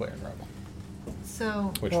danger or we're clearing rubble.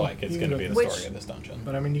 So, Which, Well, like, it's you going to can be go- the Which- story of this dungeon.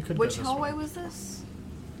 But I mean, you could which go this hallway way. was this?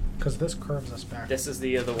 Because this curves us back. This is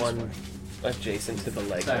the other one adjacent to the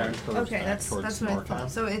leg There. one. Okay, that's what I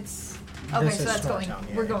thought. So it's okay. This so is that's going. Snoretown,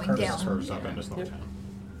 yeah, We're it going curves down. Curves up Yeah. into Snoretown.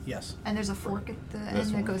 Yes. And there's a fork at the This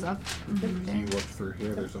end one? that goes up. If you There. look through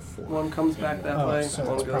here, there's a fork. One comes back that Oh, way, so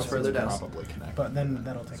one it's goes probably- further down. Probably connected. But then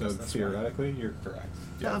that'll take So us this way. theoretically, you're correct.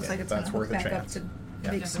 That looks like it's that's gonna worth hook a back chance. up to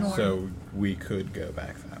Yeah. Big Snore. So we could go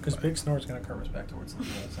back that Because way. Big Snore's going to curve us back towards the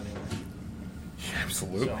walls anyway.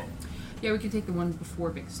 Absolutely. So, Yeah, we could take the one before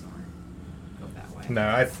Big Snore. Go that way.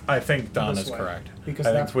 No, I think Don this is way. correct. Because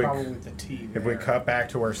I think that's we, probably the T. if we there. cut back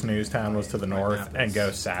to where Snooze Town was to the My north map and is- go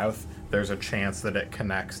south, there's a chance that it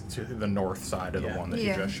connects to the north side of Yeah. the one that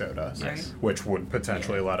Yeah. you just showed us, Right. which would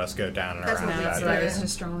potentially let us go down and That's around what No, that. that's Yeah. what I area. was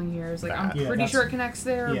just strolling here. I was like, I'm That. Yeah, pretty that's- sure it connects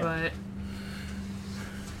there, yeah. but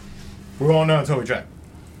We won't know until we check.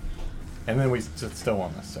 And then we still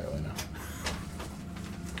won't necessarily know.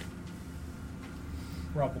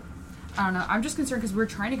 Rubble. I don't know. I'm just concerned because we're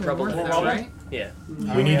trying to go Rubble north, and though, rubble? right? Yeah.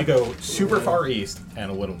 We need to go super far east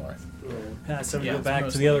and a little north. Yeah, so we Yeah, go it's back to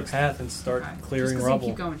mostly the other east. path and start Okay. clearing Just 'cause rubble.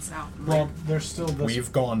 we keep going south. I'm Well, like, there's still this.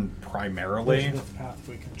 We've gone there's primarily this path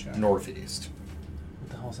we can check. northeast. What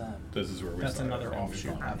the hell's that? This is where we That's started, another and we've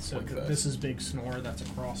offshoot gone path. So like this is Big Snore. That's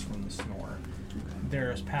across from the Snore.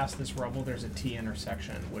 There's past this rubble. There's a T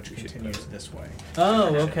intersection which continues this way.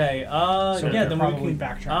 Oh, okay. So we yeah, could then probably we can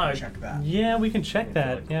backtrack and check that. Yeah, we can check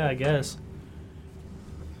that. Yeah, I guess.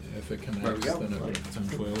 If it Where we connects, go? then it would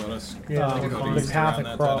potentially let us. Yeah, we the can the find path around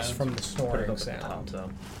that across dead from end. the Put it snoring up at the top, sound so.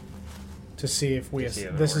 to see if we. To see if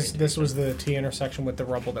it This orientates was it. the T intersection with the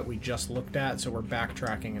rubble that we just looked at. So we're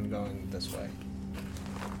backtracking and going this way.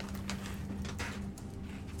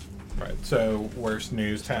 Right. So where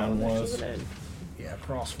Snooze Town was, Yeah,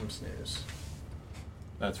 across from Snooze.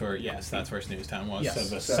 that's where. Yes, that's where Snooze Town was. Yes.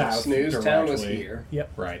 So the So south Snooze Town was directly- here.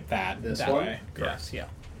 Yep. Right. That This that one? way. Yes. Yeah.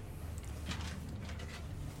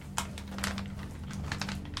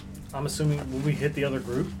 I'm assuming will we hit the other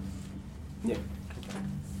group? Yeah.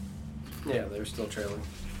 Yeah, they're still trailing.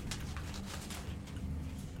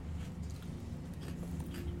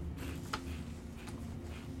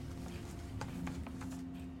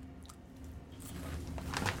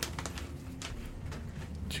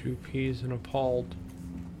 Two peas and appalled.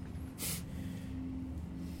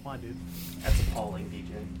 Why, dude? That's appalling,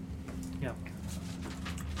 DJ. Yeah.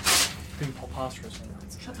 Being preposterous right now.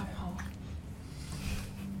 Shut up, Paul.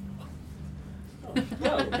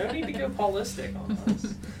 No, no need to go ballistic on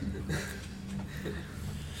us.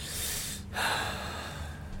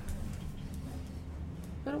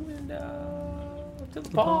 Put a window to the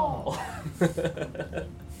ball. To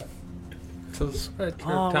the sweat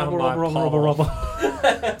Oh, down rubble, by rubble, Paul. rubble, rubble.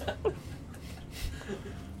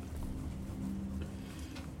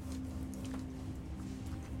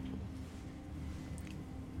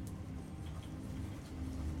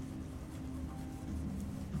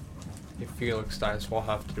 Felix dies, we'll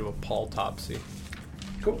have to do a autopsy.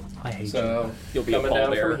 Cool. I hate So You'll be a coming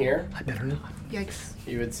down pallbearer. from here, I better not. Yikes.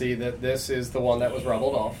 you would see that this is the one that was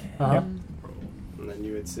rubbled off. Uh-huh. And then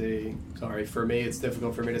you would see, sorry, for me it's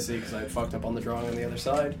difficult for me to see because I fucked up on the drawing on the other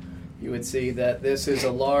side. You would see that this is a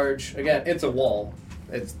large, again, it's a wall.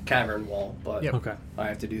 It's cavern wall, but Okay. I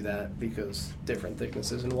have to do that because different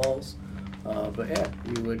thicknesses in walls. But yeah,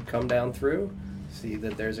 you would come down through, see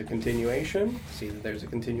that there's a continuation,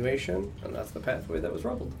 and that's the pathway that was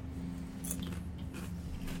rubbled.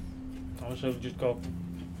 Also, just go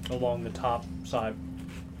along the top side,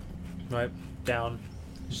 right down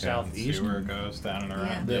southeast. See where it goes down and around.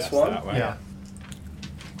 Yeah. This Yes, one? That way. Yeah.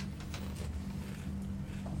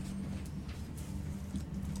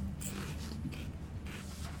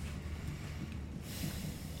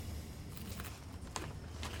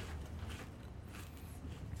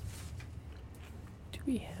 Do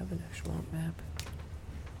we have an Oshuamp map?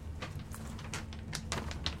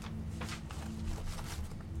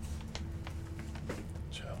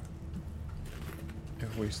 So,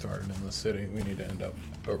 if we started in the city, we need to end up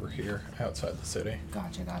over here, outside the city.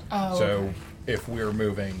 Gotcha. Oh, So, okay. if we're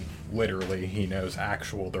moving, literally, he knows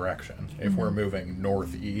actual direction. If we're moving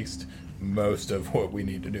northeast, most of what we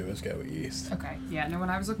need to do is go east. Okay. Yeah. No, when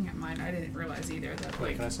I was looking at mine, I didn't realize either that Wait,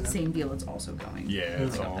 like can I see that? same deal. It's also going. Yeah,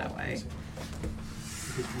 it's up all. that way.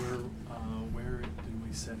 Because where did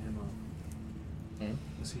we set him up?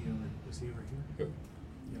 Was he over here?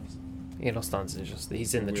 Yellowstone's is just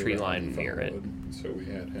he's in the tree line near it. So we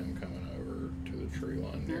had him coming over to the tree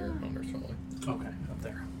line near Underswelling. Okay, up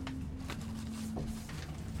there.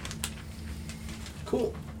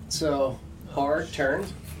 Cool. So, hard turn.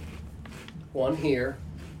 One here,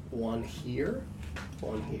 one here,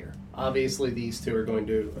 one here. Obviously, these two are going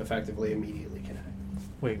to effectively immediately connect.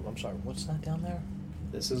 Wait, I'm sorry. What's that down there?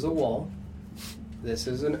 This is a wall. This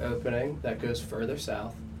is an opening that goes further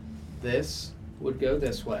south. This would go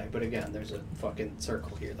this way, but again, there's a fucking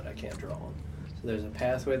circle here that I can't draw on. So there's a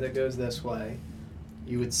pathway that goes this way.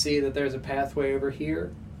 You would see that there's a pathway over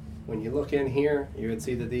here. When you look in here, you would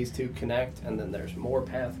see that these two connect, and then there's more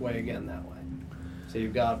pathway again that way. So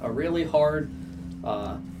you've got a really hard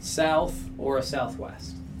south or a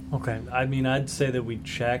southwest. Okay, I mean, I'd say that we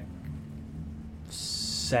check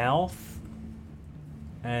south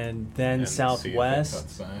and then And see if it southwest.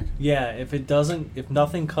 cuts back. Yeah, if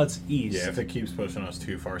nothing cuts east. Yeah, if it keeps pushing us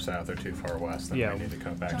too far south or too far west, then Yeah. we need to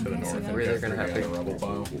cut back John, to the can I see north that? and We're go either through gonna have the to- other rubble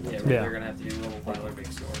pile. Yeah, Yeah. we're gonna have to do little pile or big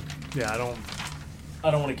storm. Yeah, I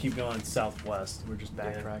don't want to keep going southwest. We're just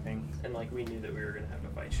backtracking. And like we knew that we were gonna have to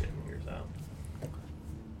fight shit in here, so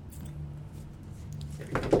if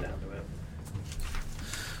it comes down to it.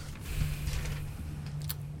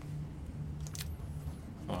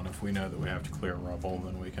 Well, and if we know that we have to clear rubble,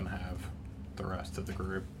 then we can have the rest of the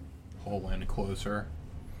group pull in closer.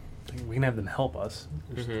 We can have them help us.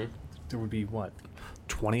 There would be what,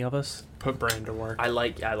 20 of us? Put Bran to work. I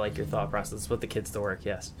like your thought process. Put the kids to work.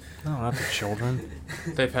 Yes. No, not the children.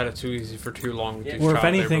 They've had it too easy for too long. With these Or if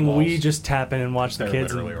child labor anything, we laws. just tap in and watch the They're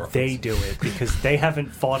kids, and literally they orphans. do it because they haven't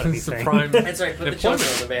fought It's the anything. prime That's right. Put the children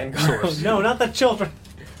on the vanguard. No, not the children.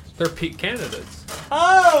 They're peak candidates.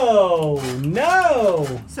 Oh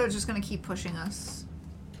no! So it's just gonna keep pushing us.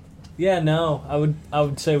 Yeah, no. I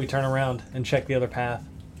would say we turn around and check the other path.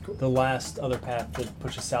 The last other path that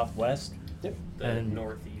pushes southwest. Yep. The And-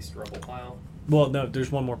 northeast rubble pile. Well, no,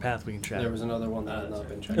 there's one more path we can check. There was another one that had not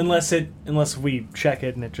been checked. Unless we check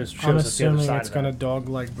it and it just I'm shows us the other assuming side it's of going to that. dog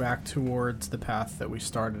leg back towards the path that we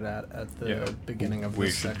started at the Yeah, beginning of we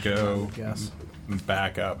this should section. go Yes.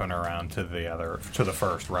 back up and around to the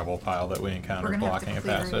first rubble pile that we We're encountered gonna have to blocking a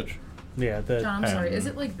clear it. passage. Yeah, the John, I'm sorry. And Is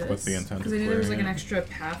it like this? with the intent Because of I knew there was like an clearing it. extra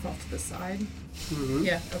path off to the side. Mhm.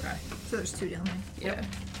 Yeah. Okay. So there's two down there. Yeah.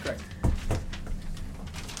 Correct.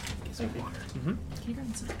 Can you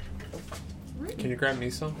grab some? Can you grab me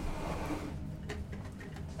some?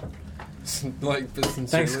 Like,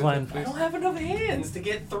 Thanks, Glenn. I don't have enough hands to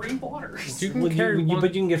get 3 waters. You can Well, carry one.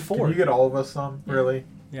 but you can get 4. get all of us some? Really?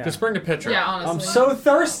 Yeah. Just bring a pitcher. Yeah, honestly. I'm so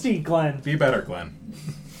thirsty, Glenn. Be better, Glenn.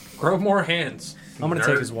 Grow more hands. I'm gonna Nerd.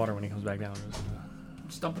 take his water when he comes back down.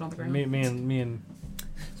 Just dump it on the ground. Me and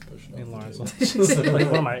Lawrence. Like,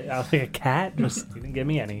 what am I? I'll like a cat. Just you didn't give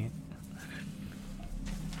me any.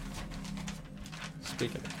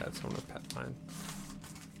 Speaking of cats, I want to pet mine.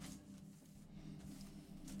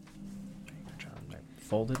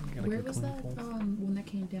 Folded. Gotta Where get was clean that fold. one that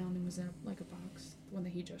came down and was in like a box? The one that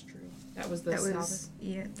he just drew. That was the That south. was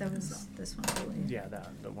that was this one. I believe. Yeah,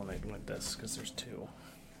 the one that went this because there's 2.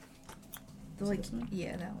 The, like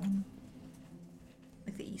yeah, that one.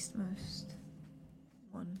 Like the eastmost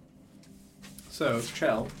one. So,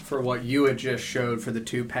 Chell, for what you had just showed for the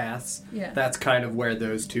two paths, Yeah. that's kind of where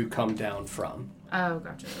those two come down from. Oh,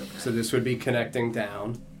 gotcha. Okay. So this would be connecting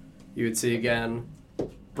down. You would see again,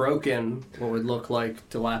 broken, what would look like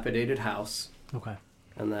dilapidated house. Okay.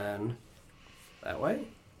 And then that way,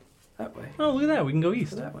 that way, Oh, look at that. We can go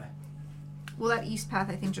east. that way. Well, that east path,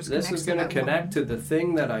 I think, just This connects is going to to that connect to the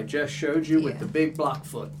thing that I just showed you with Yeah. the big block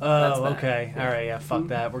foot. That's Oh, that. okay. All right. Yeah. Fuck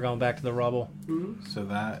that. We're going back to the rubble. So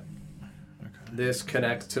that. This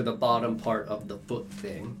connects to the bottom part of the foot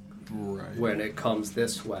thing. Right. When it comes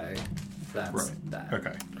this way, that's Right. that.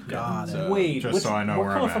 Okay. God. So, Wait. just so I know we're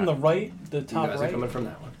where coming I'm from at. the right, the You top guys are right. coming from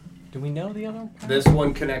that one. Do we know the other? path? This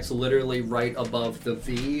one connects literally right above the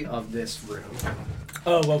V of this room.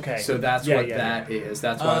 Oh, okay. So that's Yeah, what yeah, that yeah. is.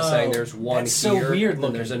 That's why I was saying Oh, there's one that's so here, weird and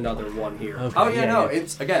looking. there's another one here. Okay, Oh yeah, yeah, no, yeah.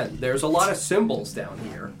 it's again. There's a lot of symbols down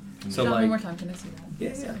here. So John, like, one more time. Can I see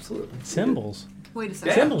that? yeah, absolutely. Symbols. Wait a second.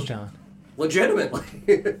 Yeah. Symbols, John. Legitimately.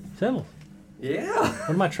 Symbols. Yeah. What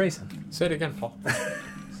am I tracing? Say it again, Paul.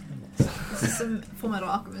 This is some Full Metal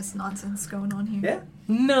Alchemist nonsense going on here. Yeah.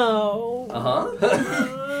 No.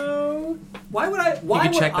 Uh-huh. Why would I? Why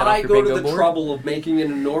can would check that I off your go to bingo the board. trouble of making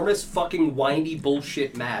an enormous fucking windy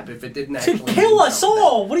bullshit map if it didn't To actually kill mean us something?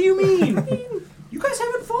 all. What do you mean? You guys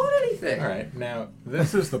haven't fought anything. All right, now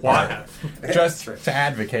this is the part. Just to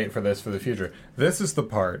advocate for this for the future, this is the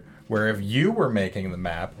part where if you were making the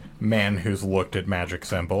map, man who's looked at magic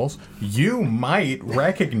symbols, you might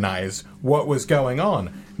recognize what was going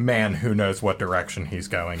on. Man who knows what direction he's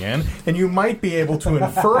going in, and you might be able to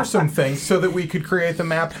infer some things so that we could create the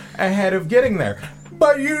map ahead of getting there.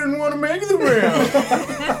 But you didn't want to make the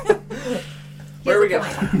map. Where are we going?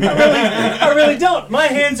 I really don't. My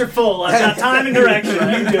hands are full. I've got time and direction.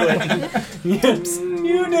 You do it. Yes.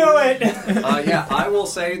 You do it. Yeah, I will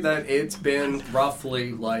say that it's been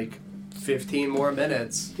roughly like 15 more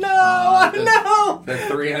minutes. No, than- no. Than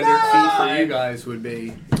 300 feet for you guys would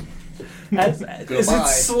be. As it Goodbye.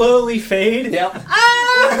 slowly fade? Yep.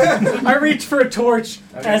 I reach for a torch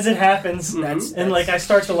as it happens, That's- and like I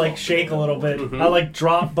start to like shake a little bit. I like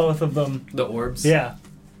drop both of them. The orbs. Yeah,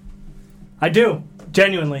 I do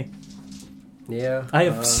genuinely. Yeah. I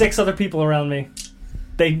have 6 other people around me.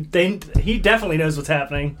 He definitely knows what's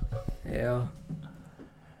happening. Yeah.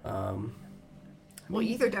 Well,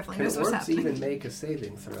 Ether definitely Can knows what's orbs happening. even make a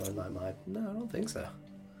saving throw in my mind? No, I don't think so.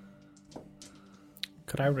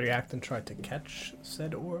 Could I react and try to catch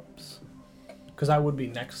said orbs? Because I would be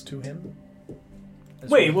next to him. As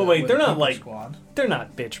Wait, with wait, with they're the not People like squad. they're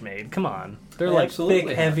not bitch made. Come on, they're They like absolutely thick,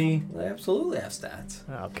 have- heavy. They absolutely have stats.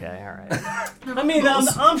 Okay, all right. I mean,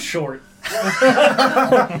 I'm short.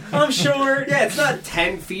 I'm short. Yeah, it's not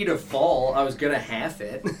 10 feet of fall. I was gonna half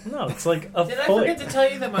it. No, it's like a Did I foot. forget to tell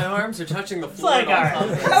you that my arms are touching the floor? like, at all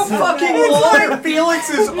alright. times? How fucking long are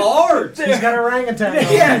Felix's arms? He's got orangutan. on.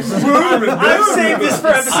 Yes, I've saved this for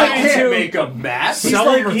episode I can't 2. make a map. He's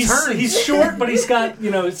like he's short, but he's got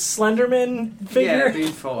Slenderman Yeah, figure. it'd be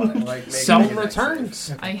fun. Like, make Seldom it next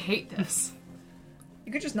returns. I hate this.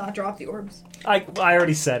 You could just not drop the orbs. I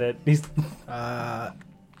already said it. He's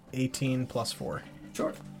 18 plus 4. time.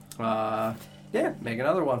 Sure. Yeah, make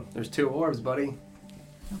another one. There's 2 orbs, buddy.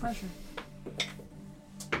 No pressure.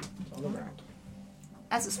 On the ground.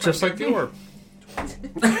 As a Just like the orb.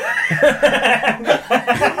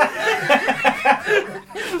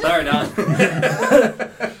 Sorry, Don.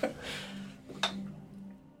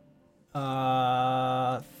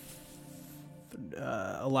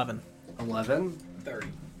 11. 11. 30.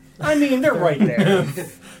 I mean, they're right there.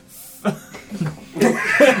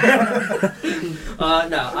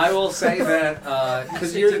 No, I will say that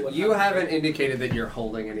because you haven't indicated that you're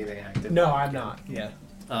holding anything active. No, I'm not. Yeah.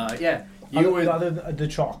 Yeah, you would. Other the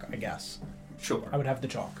chalk, I guess. Sure. I would have the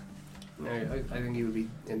chalk. I think you would be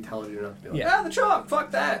intelligent enough to be like, Yeah. the chalk,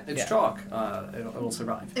 fuck that, it's Yeah. chalk. It'll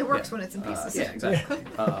survive. It works Yeah. when it's in pieces. Yeah, exactly.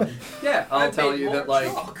 Yeah, I'll tell you that,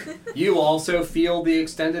 like, you also feel the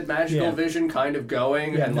extended magical Yeah. vision kind of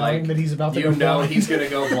going, Yeah, and, knowing like, that he's about to you go know blind. he's going to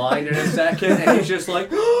go blind in a second, and he's just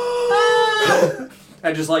like,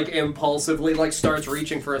 and just, like, impulsively, like, starts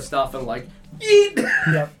reaching for his stuff and, like, eat!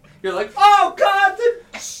 Yep. You're like, oh god,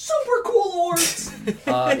 the super cool orbs!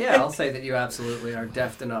 Yeah, I'll say that you absolutely are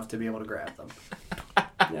deft enough to be able to grab them.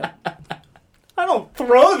 Yeah. I don't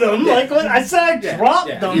throw them. Like what I said, I drop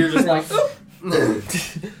them. You're just like, oop!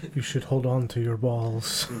 You should hold on to your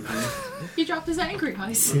balls. He dropped his angry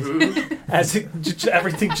eyes. As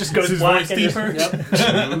everything just goes black and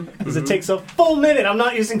Yep. because it takes a full minute. I'm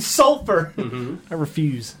not using sulfur. I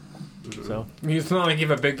refuse. So He's not gonna give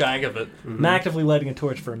a big bag of it. I'm actively lighting a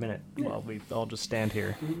torch for a minute while we all just stand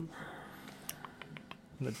here.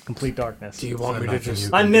 The complete darkness. Do you want me to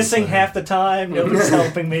just... I'm missing half the time. Nobody's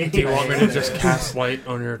helping me. Do you want me to just cast light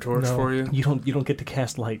on your torch for you? You don't get to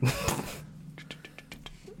cast light.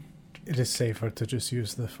 It is safer to just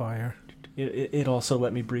use the fire. It also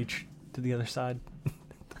let me breach to the other side.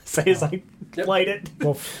 Say as I light it.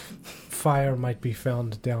 Well, fire might be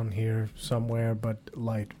found down here somewhere, but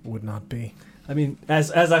light would not be. I mean,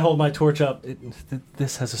 as I hold my torch up,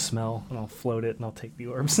 this has a smell, and I'll float it, and I'll take the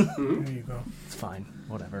orbs. There you go. It's fine.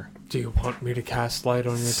 Whatever. Do you want me to cast light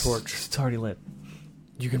on your torch? It's already lit.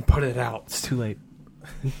 You can put it out. It's too late.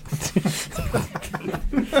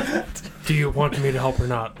 Do you want me to help or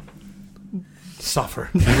not? Suffer.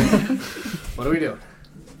 What do we do?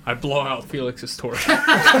 I blow out Felix's torch.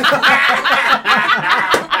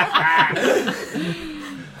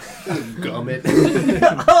 Gummit.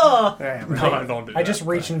 Oh! Right. No, I don't do I that. just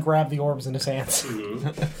reach and grab the orbs in his hands.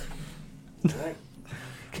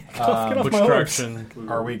 Get off Which my orbs. direction?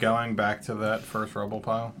 Are we going back to that first rubble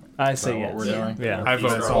pile? I Is that say yes. what we're doing? Yeah. I vote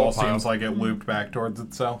This for all rubble pile. seems like it looped back towards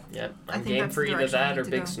itself. Yep, I I'm think game that's for the either direction that we or need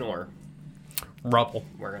to Big go. Snore. Rubble.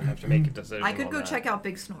 We're gonna have to make a decision. I could on go that. check out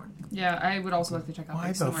Big Snore. Yeah, I would also like to check out Why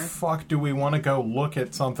Big the Snore. fuck do we want to go look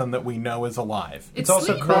at something that we know is alive? It's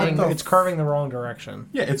also sleeping. curving. It's curving the wrong direction.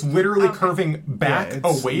 Yeah, it's literally Okay. curving back Yeah,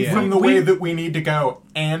 it's- away yeah. from the We- way that we need to go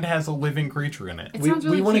and has a living creature in it. It We sounds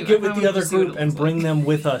really want to cute. get I with kinda the wanna other see what group it and looks bring like. them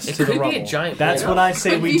with us It to the could be a rubble. giant That's ball. what I say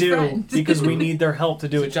Could we be do friends. because we need their help to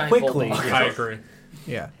do It's it a giant quickly. ball. I agree.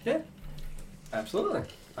 Yeah. Absolutely.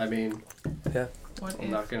 I mean, What I'm if?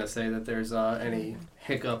 not going to say that there's any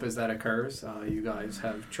hiccup as that occurs. You guys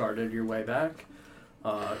have charted your way back.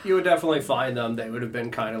 You would definitely find them. They would have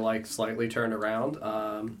been kind of like slightly turned around.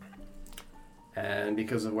 And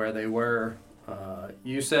because of where they were,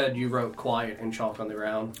 you said you wrote quiet in chalk on the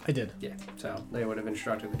ground. I did. Yeah, so they would have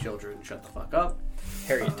instructed the children to shut the fuck up.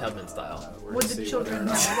 Harriet Tubman style. We're Would gonna the see whether children or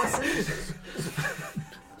not- listen?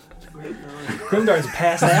 Grimdar's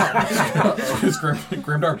passed out. Is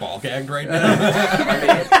Grimdar ball gagged right now?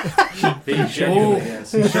 He genuinely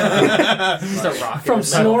is. He's a rocket. From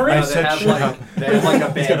snoring? No, they have like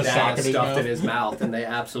a got a sock bandana in his stuffed mouth. in his mouth, and they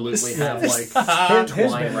absolutely have like His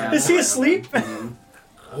twine wrapped. Is he around asleep? him.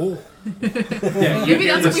 Yeah, you Maybe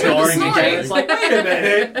hear that's the what we were snoring again. It's like, wait a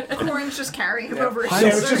minute. Corin's just carrying him over his Yeah,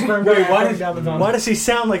 it's just shoulder. Grimgar why running did- down the tunnel. Why does he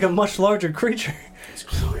sound like a much larger creature?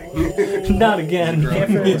 Not again. Can't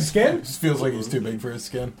fit in his skin? Just feels like he's too big for his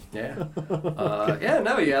skin. Yeah. Yeah,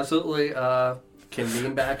 no, you absolutely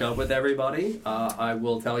convene back up with everybody. I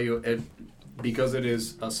will tell you, it because it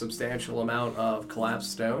is a substantial amount of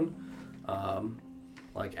collapsed stone,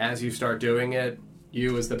 like as you start doing it,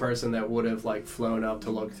 you as the person that would have like flown up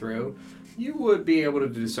to look through, you would be able to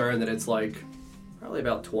discern that it's like probably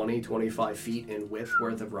about 20, 25 feet in width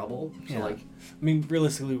worth of rubble. So Yeah. like, I mean,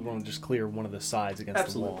 realistically, we want to just clear one of the sides against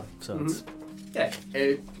Absolutely. the wall. So Mhm. it's yeah,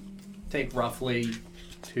 it take roughly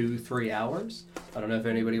 2-3 hours. I don't know if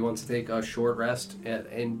anybody wants to take a short rest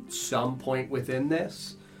in some point within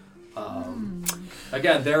this.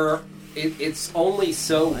 Again, it's only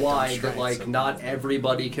so wide that like not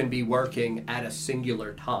everybody can be working at a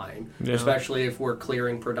singular time, Yeah. especially if we're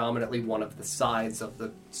clearing predominantly one of the sides of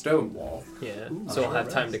the stone wall. Yeah, so we'll have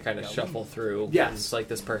time to kind of shuffle through. Yes. It's like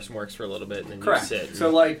this person works for a little bit, and then Correct. you sit. So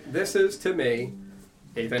like this is to me,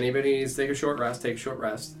 if anybody needs to take a short rest, take a short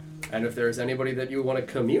rest. And if there's anybody that you want to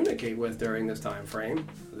communicate with during this time frame,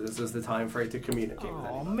 this is the time frame to communicate with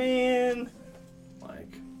oh anybody. man.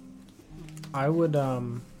 Like, I would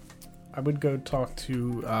go talk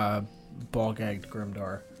to ball-gagged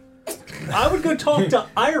Grimdar. I would go talk to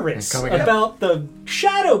Iris Coming up. about the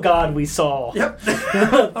shadow god we saw. yep.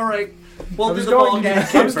 All right. We'll I do was the ball going game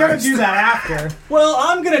I was going to first. do that after. Well,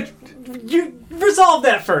 I'm gonna you resolve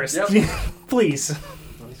that first, Yep. please.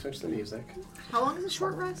 Let me switch the music. How long is a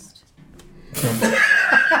short rest?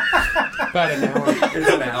 About an hour. It's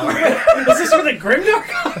an hour. Is this for the Grimdark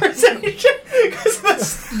conversation? 'Cause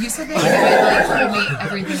that's- You said that you would like told me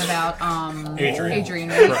everything about Adrian,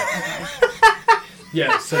 right? Right. Okay.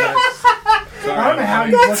 Yeah, so that's... I don't know how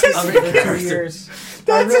you looked at me for 2 years.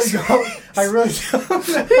 I really don't. I really don't.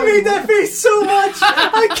 he made that face so much.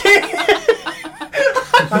 I can't.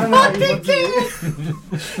 I don't know how you looked at me.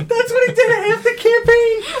 That's what he did at half the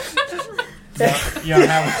campaign. You don't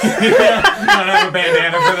have a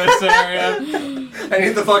bandana for this scenario. I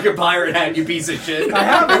need the fucking pirate hat, you piece of shit. I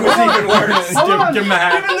have It was even worse. Give him the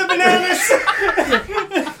hat. The bananas.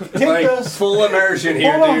 Like, those. full immersion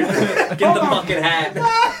here, Hold on. dude. Get the fucking hat.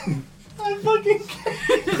 I fucking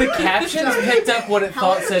can't. The captions picked up what it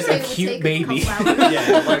thought said Say it would acute take a baby. couple hours.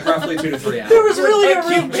 Yeah, like roughly 2 to 3 hours. There was really a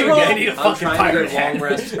real Maybe drop. I need a I'm fucking trying pirate to get long hat.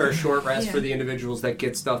 rest or short rest Yeah. for the individuals that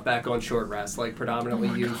get stuff back on short rest, like predominantly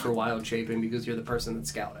Oh my you God. for wild shaping because you're the person that's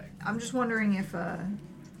scouting. I'm just wondering if like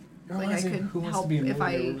I realizing could who wants to help be a if millionaire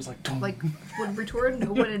I where it was like, dum. like would Retora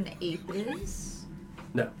know what an ape is?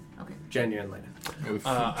 No, Okay. genuinely.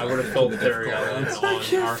 I would have filled their on I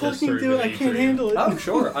can't our fucking history do it. with I can't Adrian. handle it. Oh,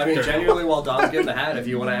 sure. I mean, genuinely, while Don's getting the hat, if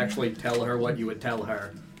you want to actually tell her what you would tell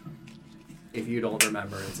her, if you don't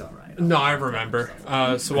remember, it's all right. No, I remember.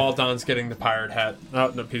 So while Don's getting the pirate hat,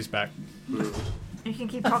 no, he's back. You can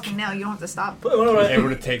keep talking now. You don't have to stop. It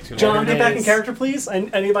would take too long. John, get back in character, please. I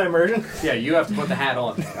need my immersion. Yeah, you have to put the hat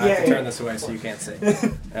on. I have Yeah, to yeah. turn this away so you can't see.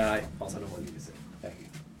 And I also don't want you to see. Thank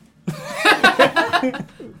you.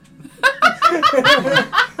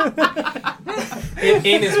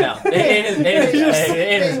 In his mouth. In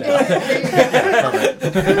his mouth.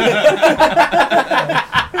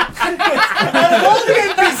 All the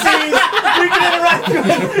NPCs you can interact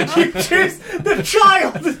with, you choose the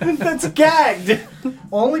child that's gagged.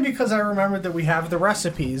 Only because I remembered that we have the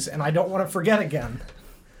recipes, and I don't want to forget again.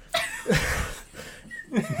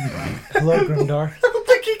 Hello, Grimdar. I don't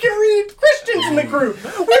think he can read. Christian's in the group.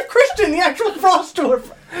 We have Christian, the actual frost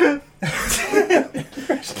dwarf.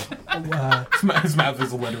 His mouth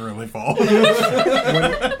is literally full.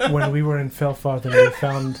 When we were in Felfarthen, we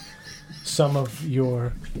found some of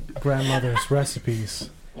your grandmother's recipes.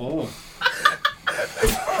 Oh.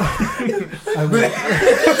 I will,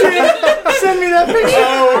 Send me that picture.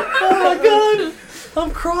 Oh my god.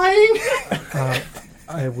 I'm crying.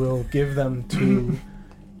 I will give them to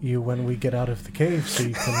you when we get out of the cave, so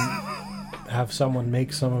you can have someone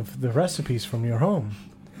make some of the recipes from your home.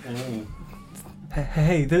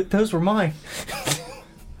 Hey, those were mine.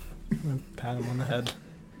 Pat him on the head.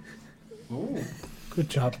 Ooh. Good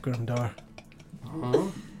job, Grimdar. Uh-huh.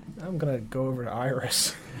 I'm gonna go over to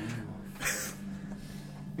Iris.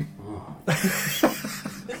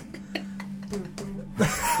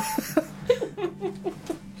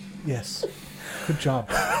 Yes. Good job.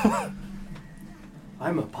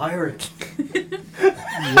 I'm a pirate.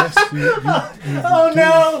 Yes, you Oh do,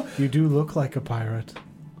 no! you do look like a pirate.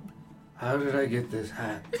 How did I get this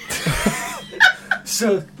hat?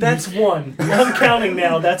 So that's one. I'm counting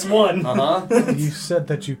now. That's one. Uh-huh. You said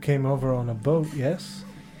that you came over on a boat, yes?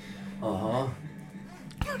 Uh-huh.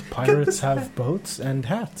 Pirates have boats and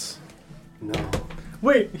hats. No.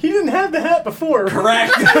 Wait, he didn't have the hat before.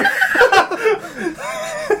 Correct.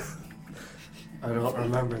 I don't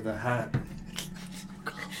remember the hat.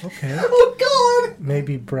 Okay. Oh god!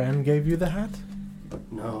 Maybe Bran gave you the hat?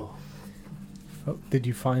 No. Oh, did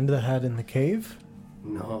you find the hat in the cave?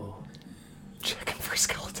 No. Checking for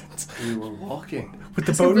skeletons. We were walking, With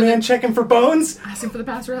the bone man checking for bones? Asking for the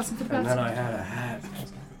password, asking for the and then password. I had a hat.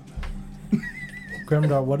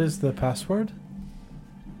 Grimdar, what is the password?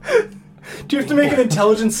 Do you have to make an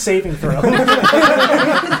intelligence saving throw?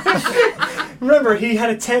 Remember, he had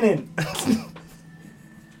a 10 in.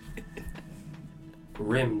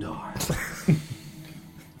 Rimdar.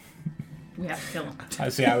 We have to kill him. I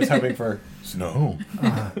see. I was hoping for snow.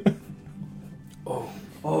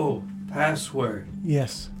 Oh, password.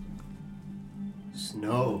 Yes.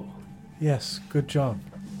 Snow. Yes, good job.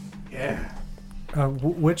 Yeah.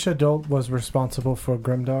 Which adult was responsible for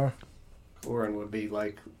Grimdar? Orin would be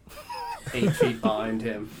like 8 feet behind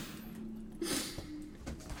him.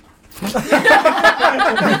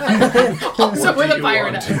 Also with a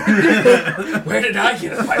pirate hat. Where did I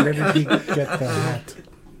get a Where pirate did hat? he get the hat?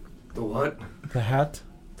 The what? The hat?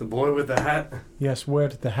 The boy with the hat? Yes, where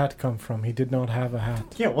did the hat come from? He did not have a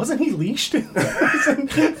hat. Yeah, wasn't he leashed? He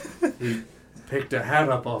picked a hat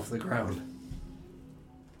up off the ground.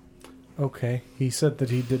 Okay, he said that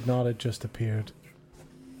he did not, it just appeared.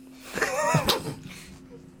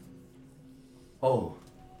 Oh.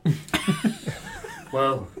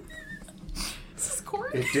 Well, This is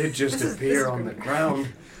Corey. it did just This is appear on the great. ground,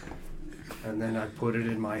 and then I put it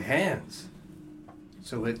in my hands.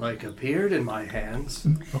 So it like appeared in my hands,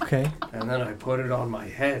 Okay, and then I put it on my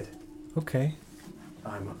head. okay.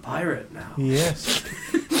 I'm a pirate now. Yes.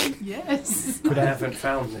 Yes. I haven't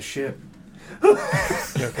found the ship.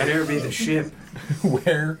 Where be the ship?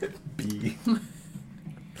 Where be?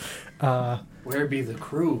 Where be the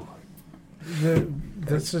crew?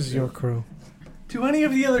 This is your crew. Do any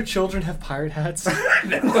of the other children have pirate hats? All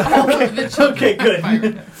of the children Okay, good. have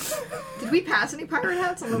pirate hats. Did we pass any pirate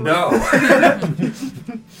hats on the way?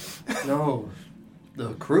 No. No.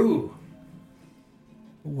 The crew.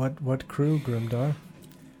 What crew, Grimdar?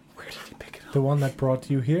 Where did he pick it up? The one that brought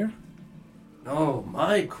you here? No,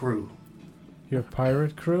 my crew. Your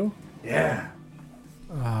pirate crew? Yeah.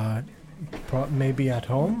 Maybe at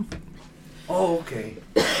home? Oh, okay.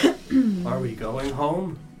 Are we going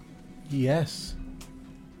home? Yes.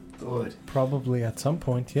 Good. Probably at some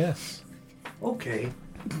point, yes. Okay.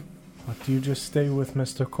 But you just stay with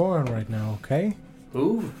Mr. Corin right now, okay?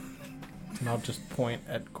 Who? And I'll just point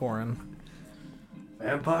at Corin.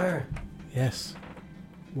 Vampire? Yes.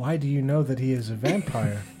 Why do you know that he is a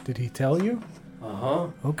vampire? Did he tell you? Uh-huh.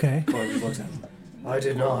 Okay. Corin just looks at him. I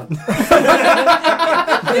did not.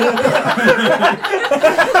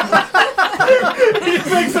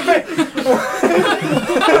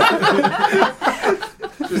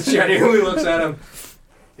 Just genuinely looks at him.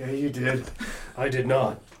 Yeah, you did. I did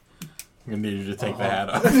not. I'm gonna need you to take the hat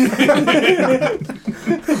off.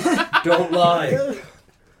 Don't lie.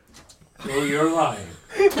 No, you're lying.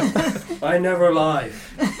 I never lie.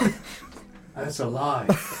 That's a lie.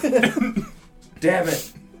 Damn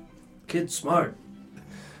it. Kid's smart.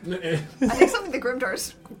 I think something the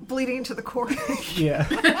Grimdar's bleeding into the core. Yeah.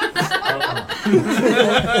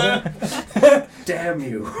 Damn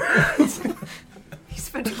you. He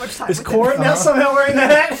spent too much time Is with Corin him. now somehow wearing the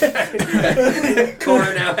hat?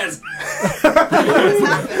 Corin now has...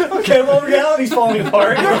 Okay, well, reality's falling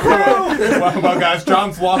apart. well, guys,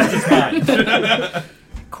 John's lost his mind.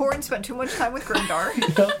 Corin spent too much time with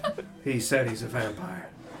Grimdar. He said he's a vampire.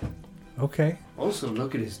 Okay. Also,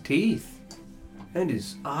 look at his teeth. And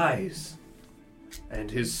his eyes.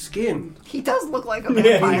 And his skin. He does look like a He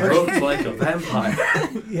vampire. looks like a vampire.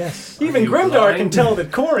 Yes. Even you Grimdar blind? can tell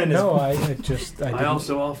that Corin is... No, I I didn't.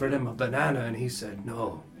 also offered him a banana and he said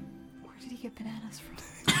no. Where did he get bananas from?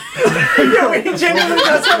 Yeah, he genuinely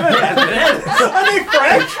does have bananas. Are they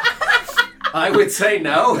fresh? I would say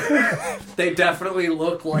no. They definitely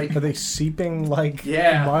look like... Are they seeping like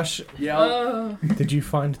Yeah. mush? Yeah. Did you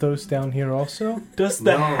find those down here also? Does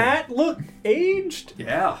the No. hat look aged?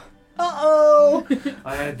 Yeah. Uh-oh.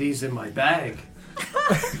 I had these in my bag.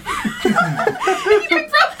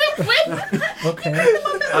 Okay.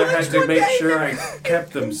 I had to make sure I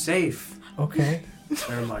kept them safe. Okay.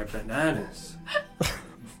 They're my bananas.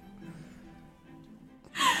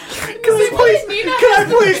 Can I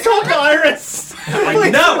please talk to Iris?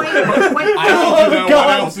 Like, no! Wait. I need to know God.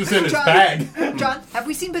 what else is in his John. bag. John, have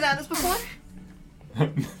we seen bananas before?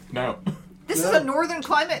 No. This is a northern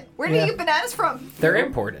climate. Where did Yeah. you get bananas from? They're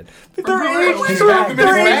imported. They're aged He's for, back.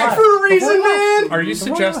 they're He's aged back. for a reason, man. Are you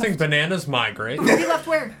suggesting bananas migrate? He left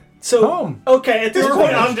where? So, Home. okay, at this You're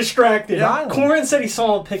point, right. I'm distracted. Yeah. Corin said he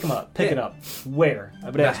saw him pick him up. Pick Yeah. it up. Where? I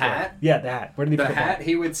would The ask where. hat? Yeah, the hat. Where did he The pick it hat, up?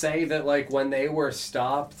 he would say that, like, when they were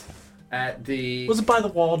stopped at the... Was it by the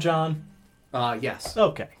wall, John? Yes.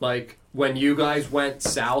 Okay. Like, when you guys went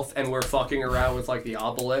south and were fucking around with, like, the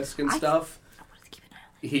obelisk and stuff,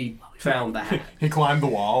 he found the hat. He climbed the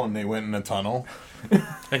wall and they went in a tunnel.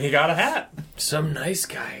 And he got a hat. Some nice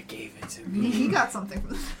guy gave it to me. He got something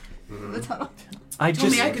from the tunnel. I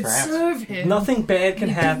Told just... me I could serve him. Nothing bad can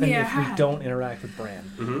He gave happen me a if we hat. don't interact with Bran.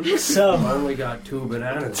 I've So, only got 2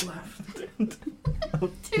 bananas left. Did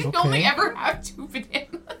he Okay. only ever have 2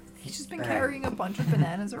 bananas? He's just been carrying a bunch of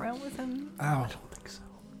bananas around with him. Ow. think so.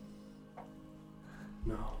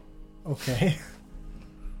 No. Okay.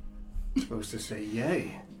 Supposed to say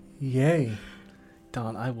yay. Yay.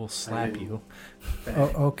 Don, I will slap didn't- you.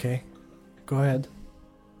 Oh, okay. Go ahead.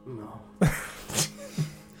 No.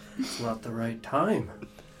 It's not the right time.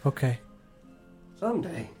 Okay.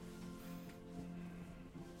 Someday.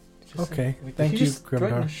 Okay. Wait, did Thank he you, just threaten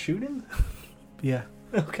Grimdar. to shoot him? Yeah.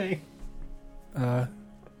 Okay. All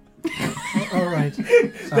right.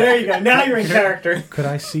 There you go. Now you're in character. Could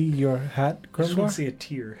I see your hat, I just want Grimdar? to see a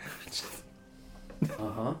tear.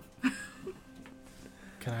 Uh-huh.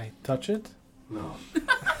 Can I touch it? No.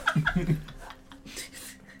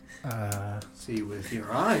 See with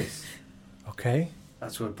your eyes. Okay.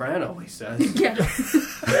 That's what Bran always says. Yeah.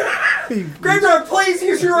 Grimdar, please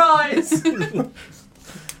use your eyes!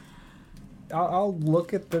 I'll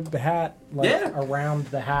look at the hat, like, Yeah. around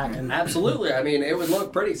the hat, and Absolutely. I mean, it would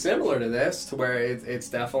look pretty similar to this, to where it's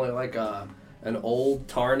definitely like an old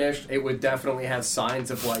tarnished. It would definitely have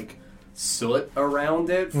signs of like soot around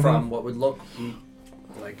it from what would look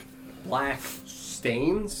like black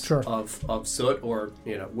stains Sure. of soot, or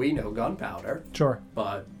we know gunpowder, sure.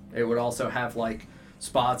 but it would also have like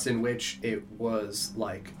spots in which it was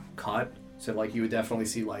like cut. So like you would definitely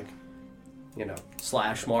see like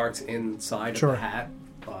slash marks inside Sure. of the hat,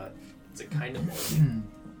 but Is it kind of moldy?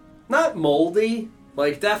 not moldy.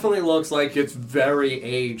 Like, definitely looks like it's very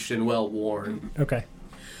aged and well worn. Okay.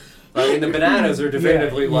 I mean, the bananas are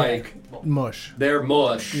definitively Yeah. like Mush. they're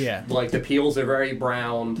mush. Yeah. Like the peels are very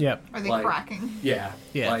brown. Yep. Are they Like- cracking? Yeah.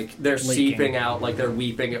 Yeah. Like they're Leaking. seeping out. Like they're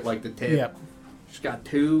weeping at like the tip. Yep. She's got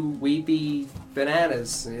 2 weepy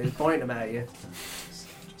bananas. And he's pointing them at you.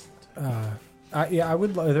 I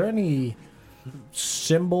would. Are there any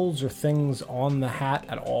symbols or things on the hat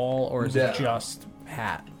at all, or is No. it just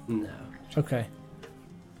hat? No. Okay.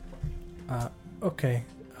 Okay.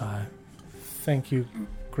 Thank you,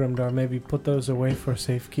 Grimdar. Maybe put those away for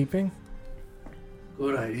safekeeping.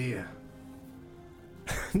 Good idea.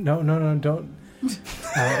 No, don't.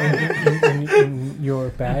 In your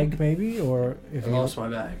bag, maybe, or if I you. lost my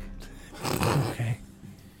bag. Okay.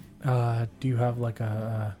 Do you have like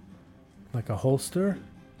a holster?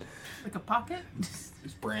 Like a pocket?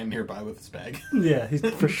 Is Bran nearby with his bag? Yeah, he's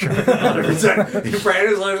for sure. 100%. Brad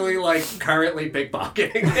is literally like currently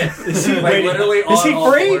pickpocketing it. Is he like waiting- literally is on he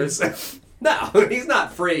all free? fours. No, he's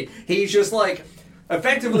not free. He's just like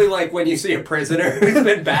effectively like when you see a prisoner who's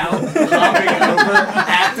been bound, hopping over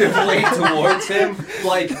actively towards him,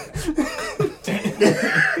 like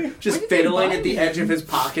just When did they fiddling bind at the him? edge of his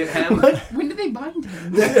pocket hem. When did they bind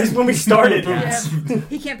him? That's when we started. Yeah.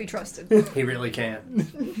 He can't be trusted. He really can't.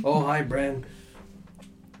 Oh, hi, Bren.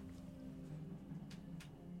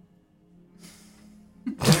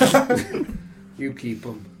 You keep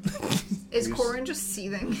him. Is Corin just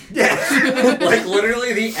seething? Yeah, like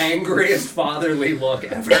literally the angriest fatherly look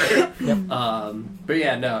ever. But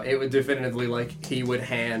yeah, no, it would definitively like he would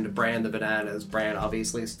hand Bran the bananas. Bran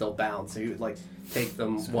obviously is still bound, so he would like take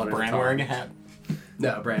them one at a Bran time. wearing a hat.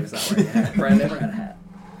 No, Bran is not wearing a hat. Bran never had a hat.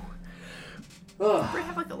 Ugh. Do we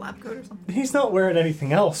have like a lab coat or something? He's not wearing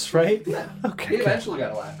anything else, right? No. Okay, He good. eventually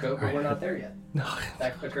got a lab coat, but we're not there yet. No.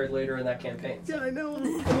 That occurred later in that campaign. Yeah, I know.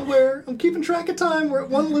 I'm aware. I'm keeping track of time. We're at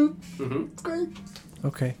 1 loop. Mm-hmm. It's great.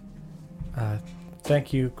 Okay.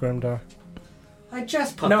 Thank you, Grimdar. I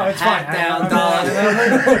just put No, the it's hat fine. down,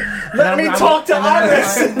 dog. Let me talk to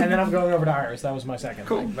Iris. And then I'm going over to Iris. That was my second.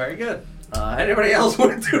 Cool, very good. Anybody else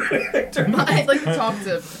want to do anything? I'd like to talk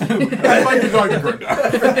to. I'd like to talk to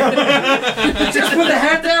Grimdar. Just put the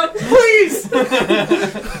hat down, please.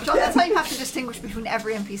 John, that's how you have to distinguish between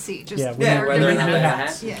every NPC. Just Yeah, Yeah, whether or not different they have a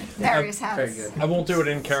hats. hat. yeah, various hats. Very good. I won't do it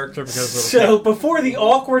in character because So it'll before the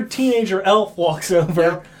awkward teenager elf walks over,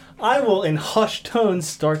 Yep. I will, in hushed tones,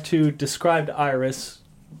 start to describe to Iris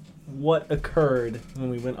what occurred when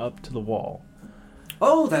we went up to the wall,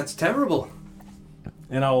 Oh, that's terrible.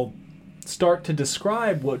 and I'll start to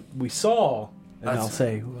describe what we saw, and That's- I'll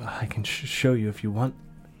say, "I can show you if you want.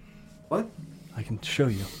 What? I can show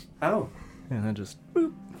you." Oh. And I just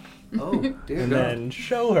boop, Oh, dear and God. then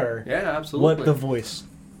show her Yeah, absolutely. what the voice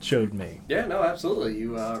showed me. Yeah, no, absolutely.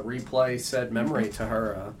 You replay said memory to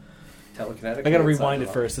her telekinetic. I gotta rewind it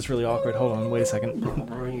first. It's really awkward. Hold on, wait a second.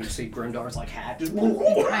 You see Grimdar's like hat just.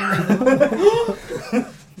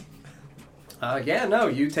 Yeah, no,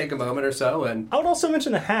 you take a moment or so and. I would also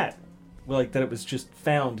mention the hat, like that it was just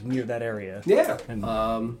found near that area. Yeah. And-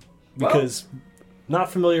 Well, Because not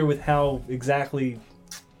familiar with how exactly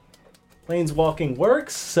planeswalking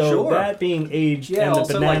works, so Sure. that being aged yeah, and the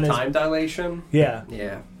also bananas. like time dilation. Yeah.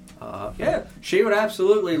 Yeah. Yeah, she would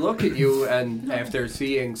absolutely look at you, and after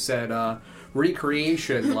seeing said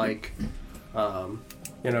recreation, like, kind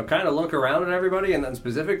of look around at everybody, and then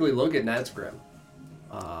specifically look at Netsgrim,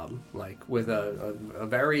 like with a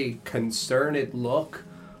very concerned look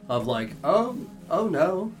of like, oh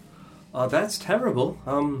no, that's terrible.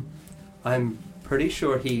 I'm pretty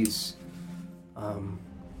sure he's,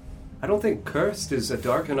 I don't think cursed is a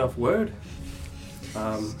dark enough word.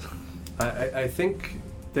 I think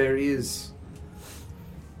there is,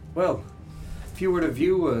 well, if you were to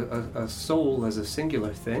view a soul as a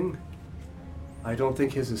singular thing, I don't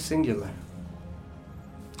think his is singular.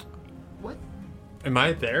 What? Am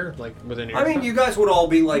I there? Like within I mean, you guys would all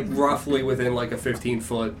be like roughly within like a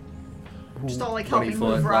 15-foot, Just all like 20 helping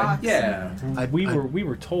foot. move Like, rocks. yeah. We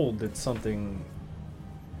were told that something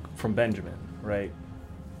from Benjamin, right?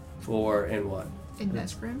 For in what? In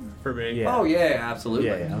Netsgrim? for me. Yeah. Oh yeah, absolutely.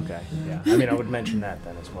 Yeah, okay. Yeah. I mean, I would mention that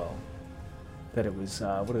then as well. That it was,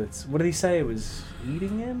 what did he say? It was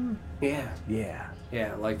eating him? Yeah. Yeah.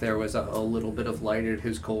 Yeah, like there was a little bit of light at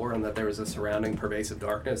his core, and that there was a surrounding pervasive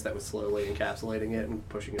darkness that was slowly encapsulating it and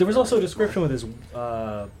pushing it. There was also a further. description with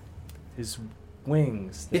his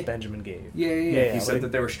wings that Yeah. Benjamin gave. Yeah. He said like-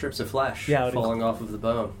 that there were strips of flesh Yeah, it falling off of the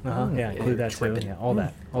bone. Uh-huh, yeah, include that too. tripping. Yeah, all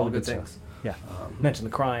that. All, All the good good things. stuff. Yeah. Um, Mention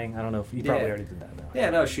the crying. I don't know if you probably Yeah. already did that though. Yeah,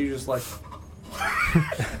 no, she just like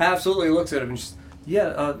absolutely looks at him and just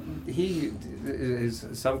he is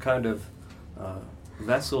some kind of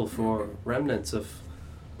vessel for remnants of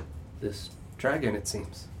this dragon, it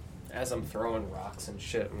seems. as I'm throwing rocks and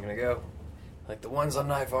shit, I'm gonna go, like, the ones on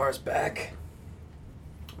Nivar's back.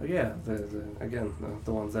 Oh, yeah, again,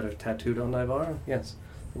 the ones that are tattooed on Nivara, yes.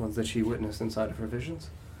 The ones that she witnessed inside of her visions.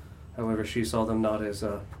 However, she saw them not as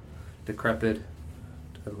decrepit,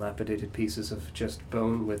 dilapidated pieces of just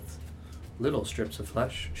bone with little strips of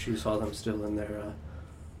flesh. She saw them still in their,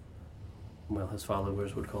 well, his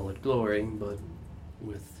followers would call it glory, but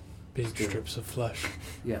with... Big still, strips of flesh.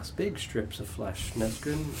 Yes, big strips of flesh.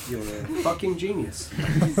 Nesgrin, you're a fucking genius.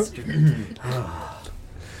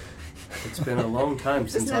 It's been a long time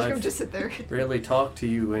since I've just sit there. really talked to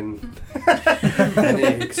you in any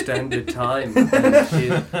extended time. And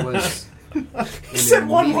it was an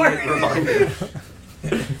immediate reminder.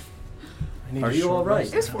 Are you all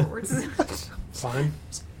right? It's forwards. Fine.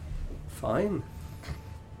 Fine.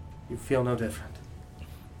 You feel no different.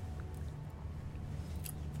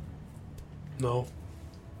 No.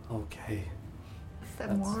 Okay. Is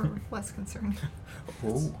that more or less concerning?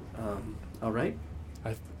 Oh. All right.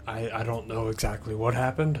 I don't know exactly what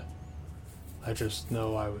happened. I just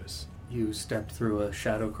know I was... You stepped through a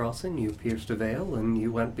shadow crossing, you pierced a veil, and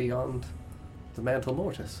you went beyond the Mantle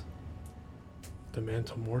Mortis. The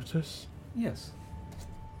Mantle Mortis? Yes.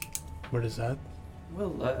 What is that?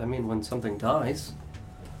 Well, I mean, when something dies,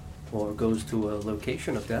 or goes to a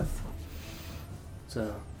location of death, it's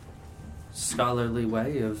a scholarly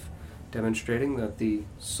way of demonstrating that the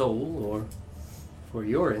soul, or for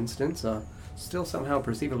your instance, still somehow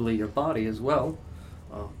perceivably your body as well,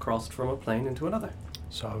 crossed from a plane into another.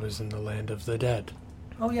 So I was in the land of the dead.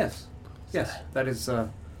 Oh, yes. Yes, that is the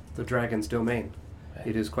dragon's domain.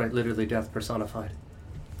 It is quite literally death personified.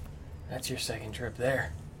 That's your second trip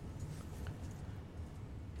there.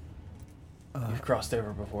 You've crossed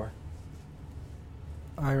over before.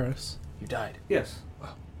 Iris, You died. Yes.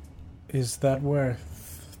 is that where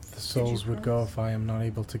the souls would go if I am not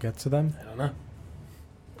able to get to them? I don't know.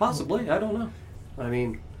 Possibly, I don't know. I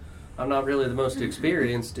mean, I'm not really the most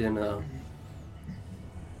experienced in,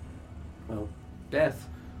 death.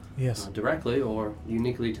 Yes. Directly or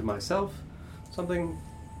uniquely to myself. Something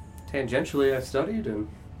tangentially I've studied, and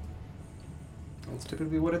that's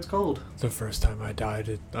typically what it's called. The first time I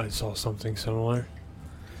died, I saw something similar.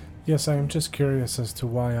 Yes, I am just curious as to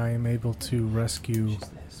why I am able to rescue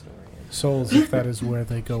souls if that is where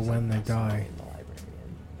they go when they die.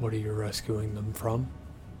 What are you rescuing them from?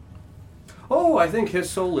 Oh, I think his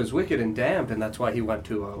soul is wicked and damned, and that's why he went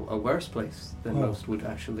to a worse place than most would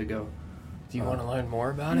actually go. Do you want to learn more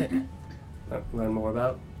about it? Learn more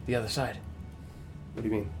about? The other side. What do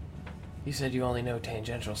you mean? You said you only know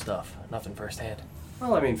tangential stuff, nothing firsthand.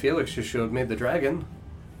 Well, I mean, Felix just showed me the dragon,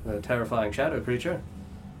 the terrifying shadow creature.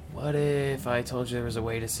 What if I told you there was a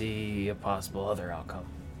way to see a possible other outcome?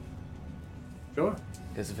 Sure.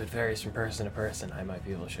 Because if it varies from person to person, I might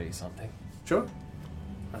be able to show you something. Sure.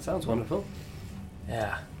 That sounds wonderful.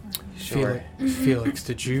 Yeah. Sure. Felix,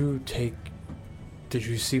 did you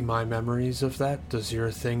see my memories of that? Does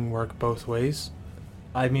your thing work both ways?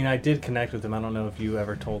 I mean, I did connect with him. I don't know if you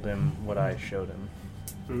ever told him what I showed him.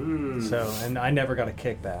 So, and I never got a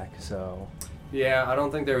kickback, so... Yeah, I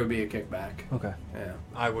don't think there would be a kickback. Okay. Yeah.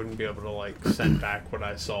 I wouldn't be able to, send back what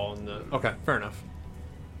I saw in the... Okay, fair enough.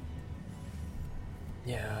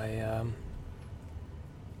 Yeah,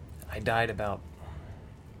 I died about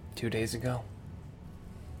 2 days ago.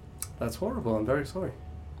 That's horrible. I'm very sorry.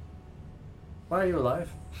 Why are you alive?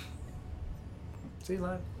 Is he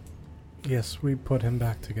alive? Yes, we put him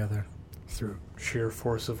back together. Through sheer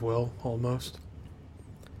force of will, almost.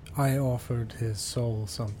 I offered his soul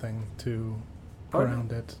something to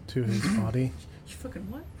ground it to his body. You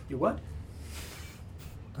fucking what? You what?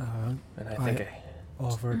 And I think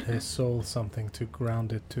offered his soul something to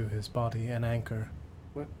ground it to his body, an anchor.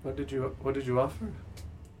 What did you offer?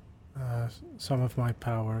 Some of my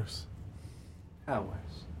powers.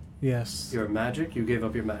 Powers. Yes. Your magic? You gave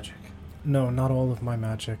up your magic. No, not all of my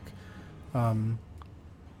magic. Some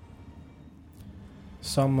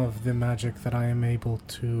of the magic that I am able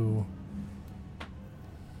to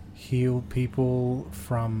heal people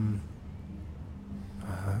from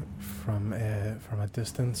a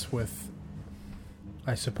distance with,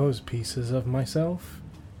 I suppose, pieces of myself,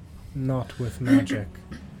 not with magic.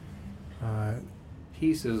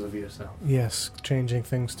 Pieces of yourself. Yes, changing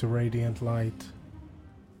things to radiant light.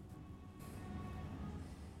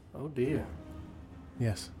 Oh dear.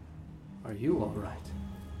 Yes. Are you all right?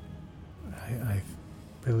 I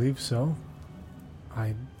believe so.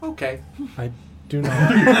 Okay. I do not.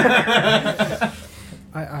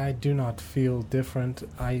 I do not feel different.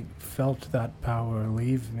 I felt that power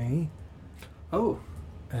leave me. Oh.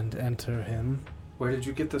 And enter him. Where did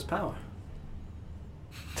you get this power?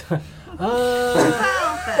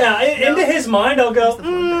 Yeah, into his mind, I'll go.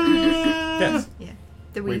 Yes. Yeah.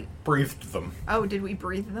 Did We we? breathed them. Oh, did we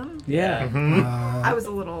breathe them? Yeah. I was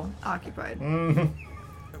a little occupied.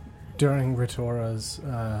 During Ritora's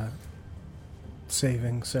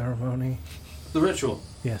saving ceremony. The ritual.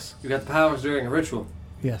 Yes. You got the powers during a ritual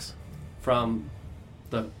Yes. from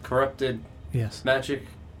the corrupted Yes. magic.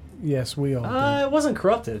 Yes, we all did. It wasn't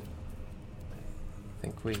corrupted. I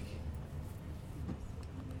think we.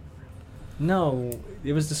 No,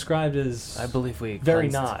 it was described as. I believe we. Very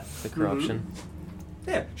cleansed not. the corruption.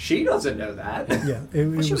 Yeah, she doesn't know that. Yeah. It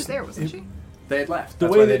Well, she was there, wasn't she? They had left. The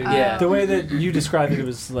That's way why they that didn't. Yeah. the way that you described it, it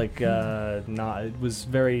was like not. It was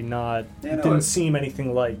very not. Yeah, It no, didn't it- seem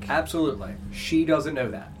anything like. Absolutely. She doesn't know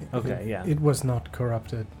that. Okay, yeah. It was not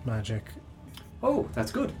corrupted magic. Oh,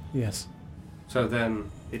 that's good. Yes. So then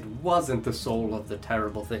it wasn't the soul of the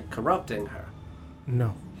terrible thing corrupting her.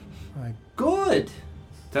 No. Good.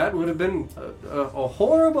 That would have been a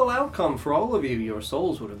horrible outcome for all of you. Your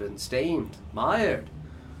souls would have been stained, mired.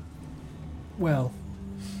 Well.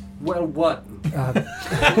 Well, what?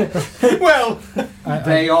 Well,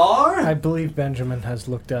 They are? I believe Benjamin has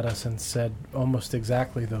looked at us and said almost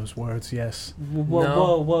exactly those words, yes. Whoa, No.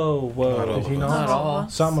 whoa, whoa, whoa! Not all Did he of not? us. Not all.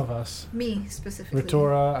 Some of us. Me specifically.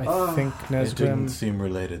 Ritora, I think It didn't Nesgrim, seem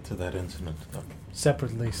related to that incident, though.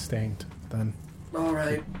 separately stained then. All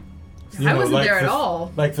right. You I know, wasn't like there at the-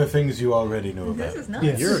 all. Like the things you already knew about. This is nuts.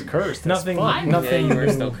 Yes. You're cursed. That's Nothing, fine. nothing Yeah, you were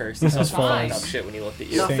new still cursed. You as still far fucked up as, shit when you looked at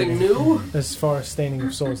you. Nothing. Nothing new? as far as staining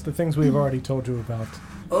of souls. The things we've already told you about.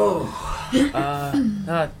 Oh,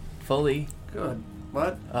 Not fully. good.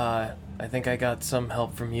 What? I think I got some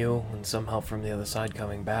help from you and some help from the other side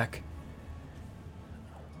coming back.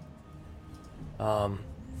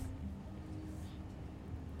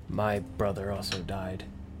 My brother also died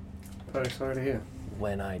Very sorry to hear.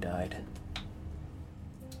 when I died.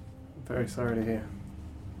 Very sorry to hear.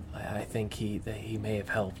 I think that he may have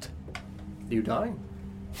helped. You dying?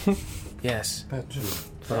 Yes, That too.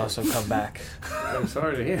 but also come back. I'm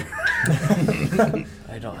sorry to hear.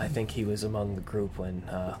 I think he was among the group when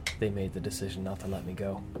they made the decision not to let me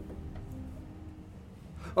go.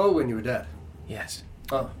 Oh, when you were dead. Yes.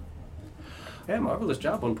 Oh. Yeah, marvelous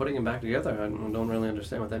job on putting him back together. I don't really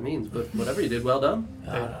understand what that means, but whatever you did, well done.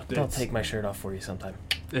 I'll it's- take my shirt off for you sometime.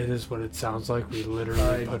 It is what it sounds like. We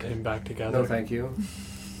literally I- put him back together. No, thank you.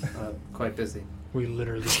 Quite busy. We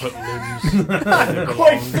literally put limbs where they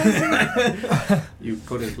belonged, You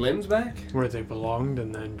put his limbs back? where they belonged,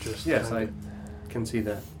 and then just Yes, kind I of can see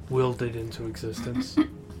that. willed it into existence.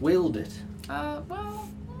 Willed it. Well,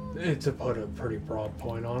 To put a pretty broad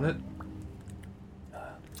point on it.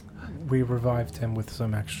 We revived him with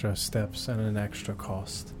some extra steps and an extra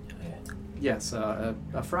cost. Yes, a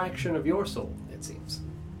fraction of your soul, it seems.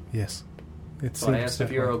 Yes. It So I seems asked if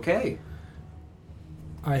that you're way. okay.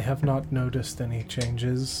 I have not noticed any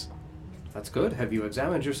changes. That's good. Have you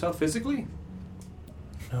examined yourself physically?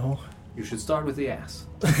 No. You should start with the ass.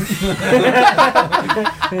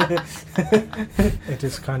 It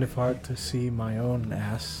is kind of hard to see my own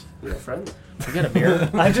ass. You're a friend. You get a beer?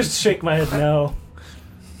 I just shake my head no.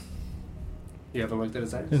 You haven't looked at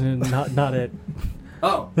his ass? Not it.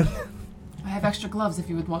 Oh, I have extra gloves if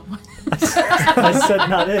you would want one. I said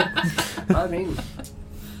not it. I mean,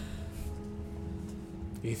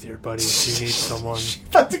 Ether, buddy, if you need someone.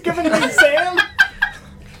 About to give it an exam.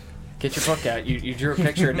 Get your book out. You drew a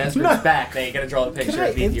picture of Nesbitt's back. Now you gotta draw the picture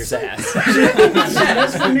of Ether's ass.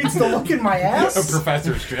 Nesbitt needs to look in my a ass.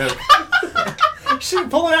 professor's joke. She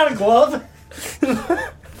pulling out a glove.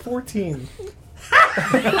 14.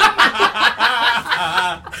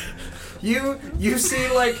 you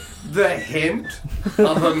see like the hint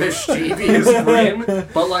of a mischievous grin,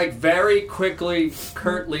 but like very quickly,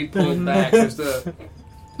 curtly pulled back. Just a.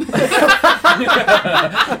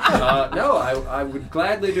 No, I would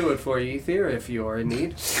gladly do it for you, Ether, if you're in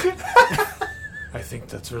need. I think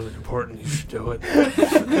that's really important. You should do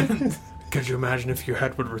it. Could you imagine if you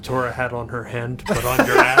had what Ritora had on her hand, but on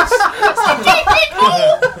your ass?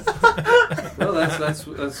 No,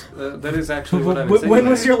 that is actually what I'm When was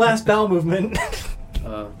insinuating. your last bowel movement?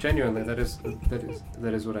 Genuinely, that is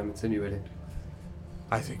what I'm insinuating.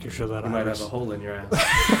 I think you should let You might Iris. have a hole in your ass.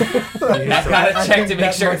 I've gotta check to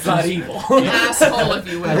make sure it's not evil. Asshole, if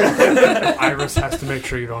you will. Iris has to make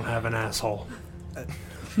sure you don't have an asshole.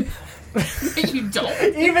 You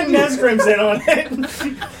don't. Even Nesgrim's in on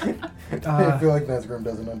it. I feel like Nesgrim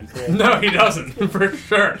doesn't understand. No, he doesn't, for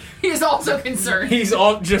sure. He is also concerned. He's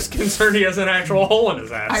all just concerned he has an actual hole in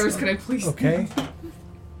his ass. Iris, can I please? Okay.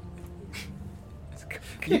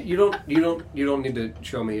 You don't need to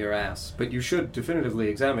show me your ass, but you should definitively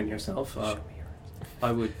examine yourself.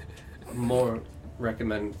 I would more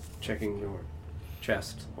recommend checking your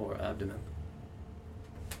chest or abdomen.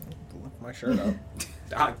 Lift my shirt up.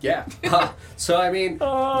 Yeah. So, I mean,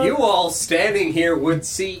 you all standing here would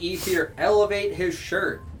see Ether elevate his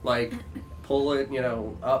shirt. Like, pull it,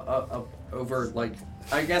 up over, like,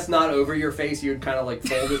 I guess not over your face. You'd kind of, like,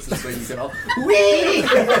 fold it so you can all, wee! Who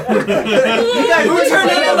turned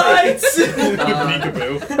on the lights?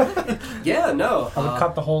 Yeah, no. I would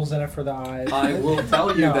cut the holes in it for the eyes. I will tell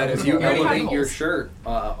you that as you no, elevate no. your shirt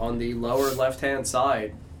on the lower left-hand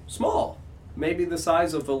side, small, maybe the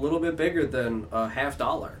size of a little bit bigger than a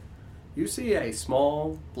 $50, you see a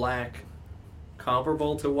small, black,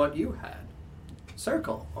 comparable to what you had,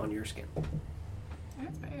 circle on your skin.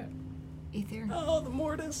 That's bad. Ether. Oh, the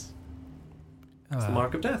Mortis. It's the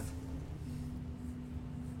mark of death.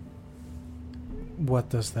 What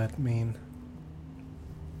does that mean?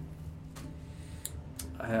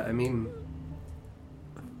 I mean,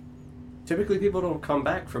 typically people don't come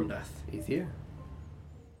back from death, Ether.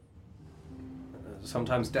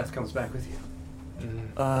 Sometimes death comes back with you.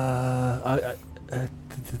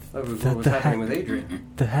 What was happening with Adrian?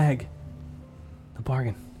 The hag. The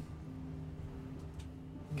bargain.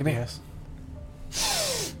 Give me yes.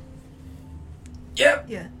 Yep.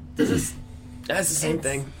 Yeah. That's the same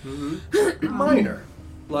thing. Mm-hmm. Minor.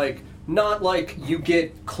 Like, not like you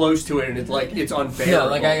get close to it and it's like it's unbearable. Yeah,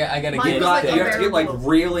 like I gotta Mine get. was like you have to get like unbearable.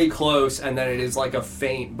 really close and then it is like a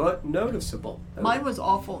faint but noticeable. Mine was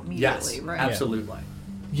awful immediately, Yes, right? absolutely.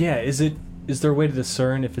 Yeah, is there a way to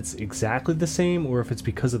discern if it's exactly the same or if it's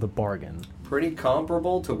because of the bargain? Pretty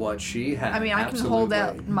comparable to what she had. I mean, I can hold out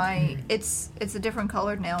absolutely. my. It's a different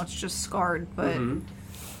color now. It's just scarred, but Mhm.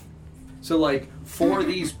 So, like, for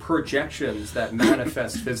these projections that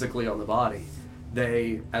manifest physically on the body,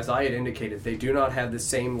 they, as I had indicated, they do not have the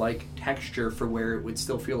same, like, texture for where it would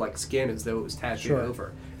still feel like skin as though it was tattooed Sure.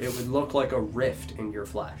 over. It would look like a rift in your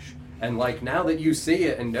flesh. And, like, now that you see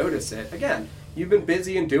it and notice it, again, you've been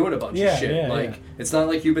busy and doing a bunch Yeah, of shit. yeah, like, yeah. it's not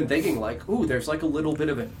like you've been thinking, like, ooh, there's, like, a little bit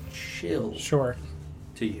of a chill Sure.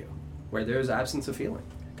 to you, where there's absence of feeling.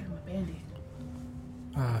 Got him a band-aid.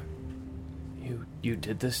 You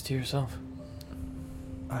did this to yourself?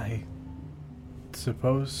 I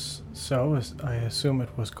suppose so. I assume it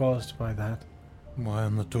was caused by that. Why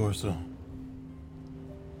on the torso?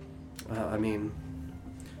 I mean,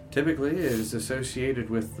 typically it is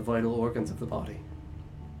associated with the vital organs of the body.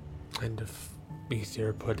 And if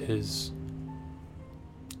Ether put his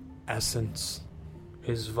essence,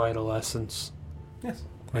 his vital essence, Yes.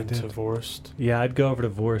 into did. Vorst. Yeah, I'd go over to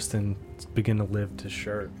Vorst and begin to lift his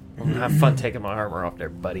shirt. Well, have fun taking my armor off there,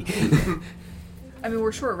 buddy. I mean,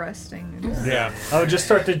 we're short resting. Yeah, I would just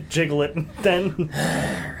start to jiggle it then.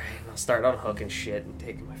 Alright, I'll start unhooking shit and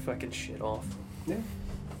taking my fucking shit off. Yeah.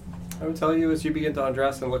 I would tell you as you begin to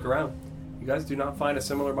undress and look around, you guys do not find a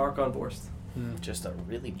similar mark on Vorst. Just a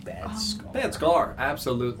really bad scar. Bad scar,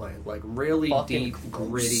 absolutely. Like, really Fucking deep, gross.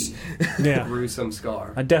 gritty, Yeah, gruesome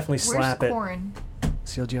scar. I'd definitely Where's slap it. Corin?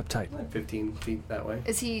 Sealed you up tight. Like 15 feet that way.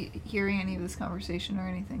 Is he hearing any of this conversation or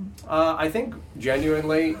anything? I think,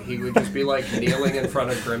 genuinely, he would just be, like, kneeling in front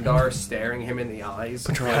of Grimdar, staring him in the eyes.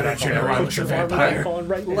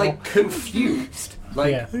 Like, confused.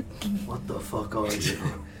 Like, Yeah. what the fuck are you?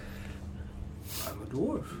 I'm a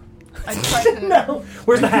dwarf. I try to. No,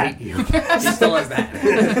 where's the hat? He still has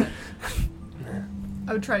that.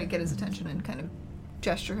 I would try to get his attention and kind of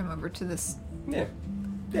gesture him over to this. Yeah.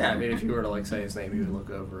 Yeah, I mean, if you were to, like, say his name, he would look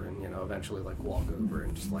over and, eventually, like, walk over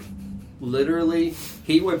and just, like, literally,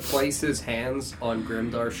 he would place his hands on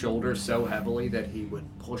Grimdar's shoulder so heavily that he would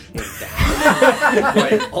push him down,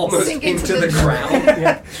 like, almost Sink into into the the ground.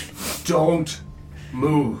 Yeah. Don't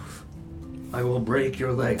move. I will break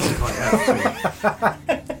your legs if I have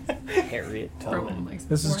to. Harriet Throw Tubman. him like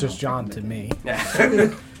This is four just health John to back. me.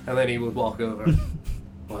 Yeah. And then he would walk over.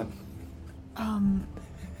 What?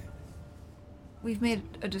 We've made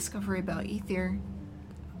a discovery about Ether.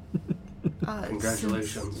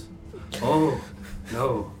 Congratulations. Oh,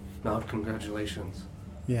 no, not congratulations.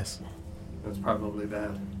 Yes. That's probably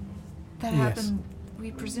bad. That Yes. happened,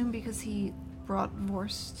 we presume, because he brought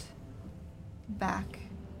Vorst back.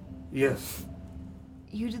 Yes,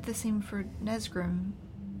 You did the same for Nesgrim.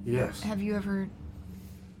 yes. Have you ever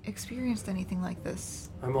experienced anything like this?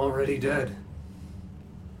 I'm already dead.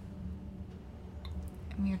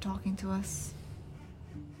 And you're talking to us?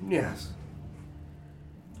 Yes.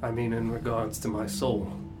 I mean, in regards to my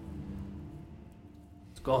soul.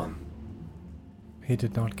 It's gone. He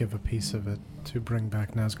did not give a piece of it to bring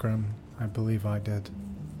back Nazgrim. I believe I did.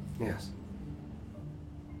 Yes.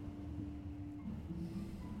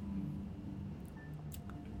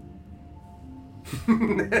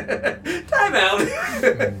 Time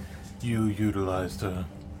out. You utilized a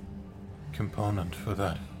component for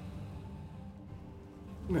that.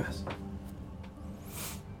 Yes.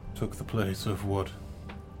 Took the place of what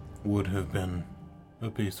would have been a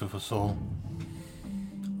piece of a soul.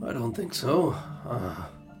 I don't think so.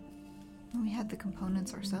 We had the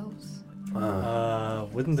components ourselves.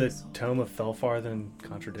 Wouldn't the Tome of Felfar then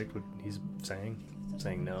contradict what he's saying?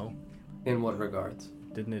 Saying no? In what regards?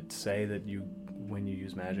 Didn't it say that when you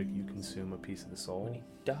use magic, you consume a piece of the soul?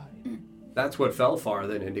 Die. That's what Felfar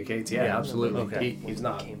then indicates. Yeah, absolutely. Okay. He's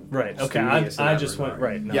not. Right. Okay. studious in I that just regard. went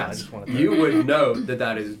right. No, yes. I just wanted to. You would note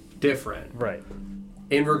that is different. Right.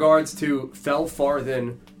 In regards to Felfar,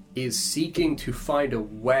 then is seeking to find a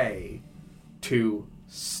way to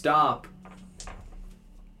stop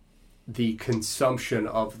the consumption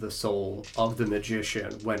of the soul of the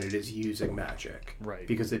magician when it is using magic. Right.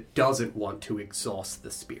 Because it doesn't want to exhaust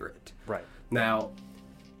the spirit. Right. Now,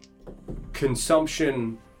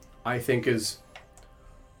 consumption, I think, is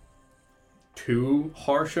too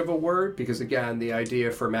harsh of a word because, again, the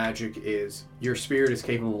idea for magic is your spirit is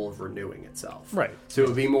capable of renewing itself. Right. So it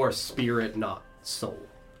would be more spirit, not soul.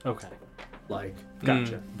 Okay. Like,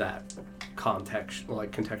 Gotcha. That context,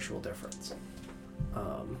 like contextual difference.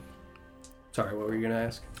 Sorry, what were you going to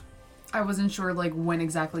ask? I wasn't sure, like, when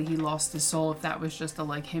exactly he lost his soul, if that was just a,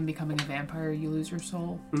 like, him becoming a vampire, you lose your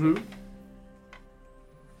soul. Mm-hmm.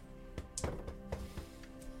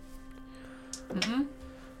 Mm-mm. You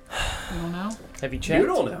don't know? Have you checked? You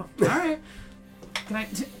don't know. Alright. Can I...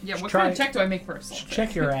 Yeah, what Try- kind of check do I make first?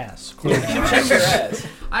 Check your ass. Check your ass.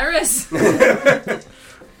 Iris!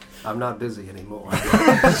 I'm not busy anymore. Yep.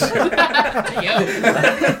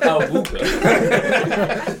 Oh,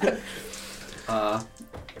 hookah.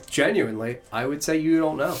 Genuinely, I would say you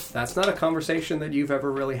don't know. That's not a conversation that you've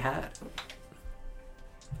ever really had.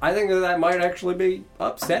 I think that might actually be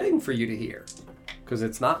upsetting for you to hear. Because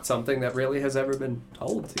it's not something that really has ever been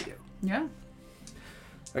told to you. Yeah.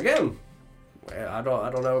 Again, I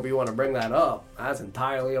don't know if you want to bring that up. That's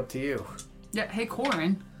entirely up to you. Yeah, hey,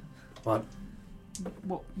 Corin. What?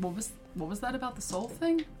 What was that about the soul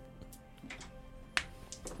thing?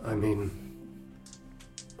 I mean,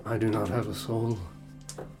 I do not have a soul.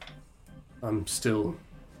 I'm still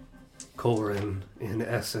Corin in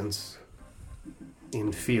essence,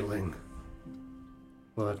 in feeling.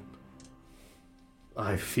 But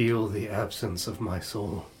I feel the absence of my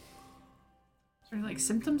soul. Is there, like,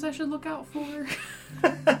 symptoms I should look out for?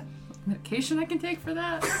 Medication I can take for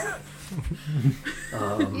that?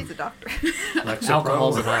 He's a doctor.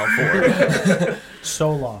 Alcohol's a vial for.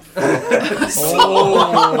 Soloff.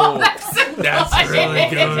 Oh, That's really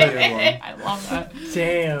good. I love that.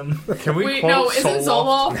 Damn. Can we Wait, quote no, isn't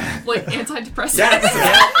Zoloft? Zoloft like antidepressant?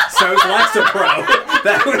 Yes! So is Lexapro.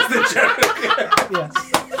 That was the joke. Yes.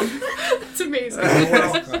 It's amazing.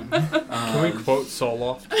 Can we quote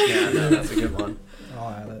Zoloft? Yeah, no, that's a good one. I'll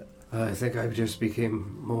add it. I think I just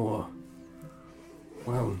became more...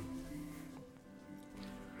 Well...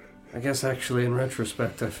 I guess actually in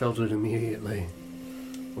retrospect I felt it immediately.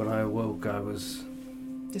 When I awoke I was...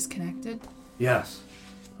 Disconnected? Yes.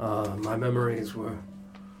 My memories were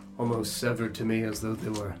almost severed to me as though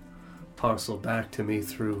they were parceled back to me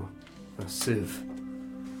through a sieve.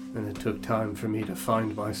 And it took time for me to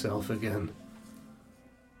find myself again.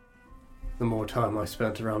 The more time I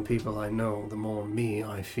spent around people I know, the more me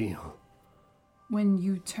I feel. When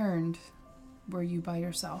you turned, were you by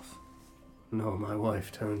yourself? No, my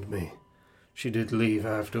wife turned me. She did leave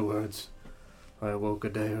afterwards. I awoke a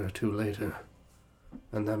day or two later,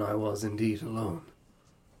 and then I was indeed alone.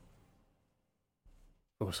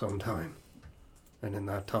 For some time. And in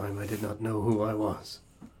that time I did not know who I was.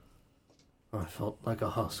 I felt like a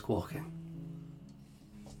husk walking.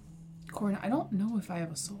 Corin, I don't know if I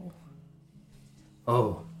have a soul.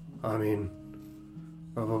 Oh, I mean,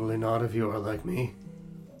 probably not if you are like me.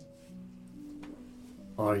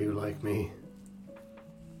 Are you like me?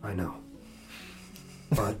 I know.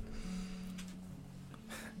 But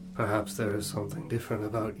perhaps there is something different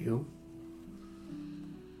about you.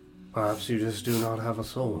 Perhaps you just do not have a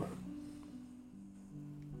soul.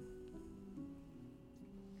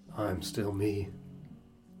 I'm still me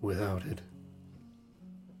without it.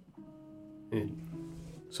 It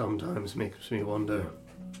sometimes makes me wonder,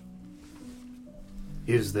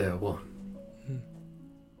 is there one?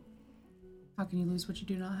 How can you lose what you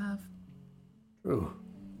do not have? True.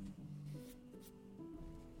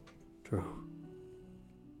 True.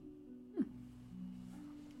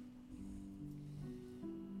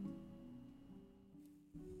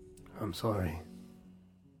 I'm sorry.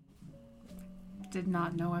 Did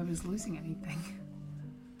not know I was losing anything.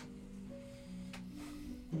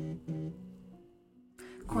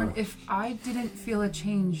 Corn, if I didn't feel a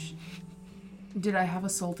change, did I have a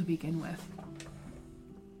soul to begin with?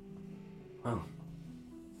 Well,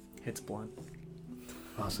 Hits blunt.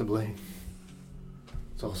 possibly.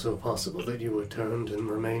 It's also possible that you returned and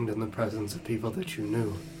remained in the presence of people that you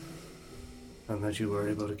knew, and that you were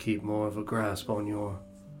able to keep more of a grasp on your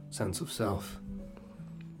sense of self.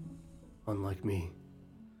 Unlike me,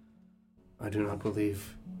 I do not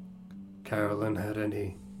believe Carolyn had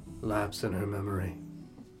any lapse in her memory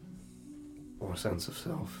or sense of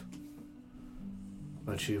self,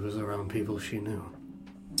 but she was around people she knew.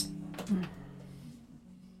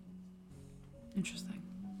 Interesting.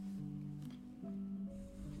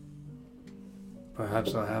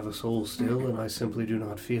 Perhaps I have a soul still and I simply do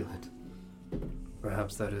not feel it.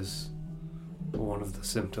 Perhaps that is one of the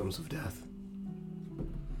symptoms of death.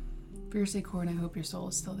 For your sake, Corn, I hope your soul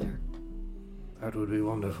is still there. That would be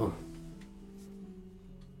wonderful.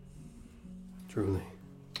 Truly.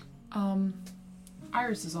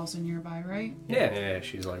 Iris is also nearby, right? Yeah,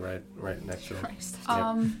 she's like right next to her. Christ.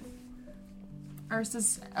 Yep. Iris,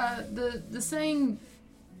 does the saying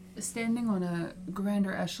standing on a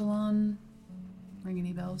grander echelon ring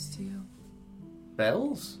any bells to you?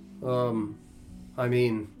 Bells? I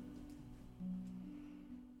mean...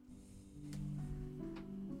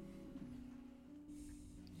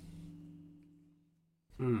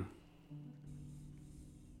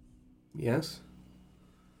 Yes?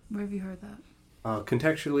 Where have you heard that?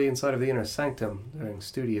 Contextually inside of the inner sanctum during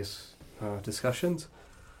studious discussions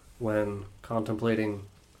when contemplating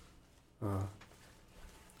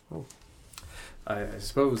I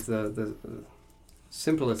suppose the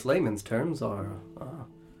simplest layman's terms are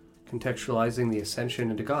contextualizing the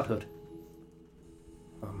ascension into godhood.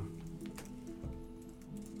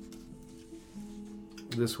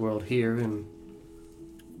 This world here in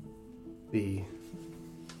the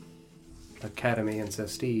Academy and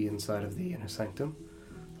Cesti inside of the Inner Sanctum,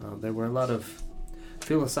 there were a lot of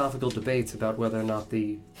philosophical debates about whether or not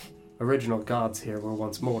the original gods here were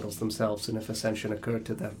once mortals themselves and if ascension occurred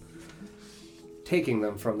to them, taking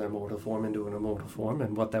them from their mortal form into an immortal form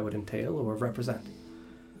and what that would entail or represent,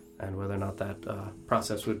 and whether or not that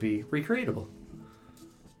process would be recreatable.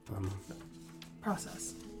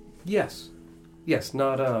 Process. Yes,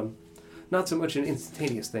 not so much an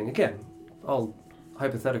instantaneous thing. Again, all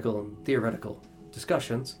hypothetical and theoretical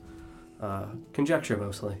discussions, conjecture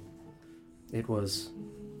mostly. It was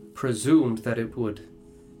presumed that it would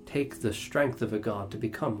take the strength of a god to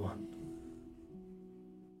become one.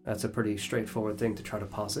 That's a pretty straightforward thing to try to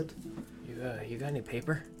posit. You got any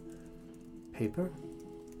paper? Paper?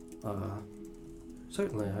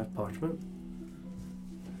 Certainly I have parchment.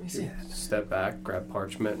 Let me see it. Step back, grab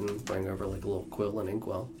parchment, and bring over like a little quill and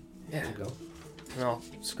inkwell. Yeah. There you go. And I'll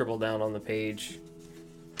scribble down on the page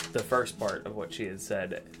the first part of what she had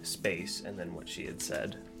said, space, and then what she had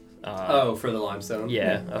said. For the limestone? Yeah,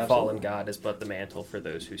 a absolutely. fallen god is but the mantle for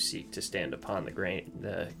those who seek to stand upon the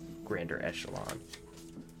grander echelon.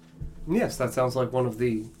 Yes, that sounds like one of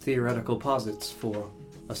the theoretical posits for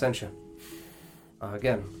ascension.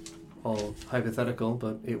 Again, all hypothetical,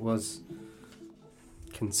 but it was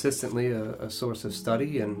consistently a source of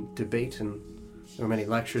study and debate, and there were many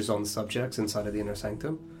lectures on subjects inside of the Inner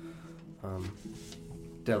Sanctum.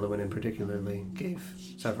 Delawin in particularly gave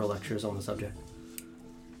several lectures on the subject.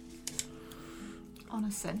 On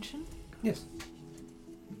ascension? Yes.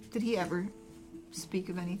 Did he ever speak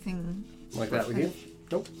of anything Like that with you?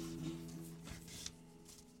 Nope.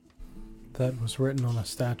 That was written on a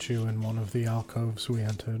statue in one of the alcoves we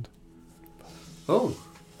entered, Oh,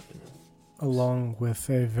 along with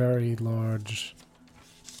a very large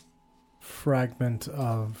fragment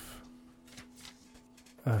of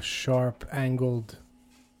a sharp, angled,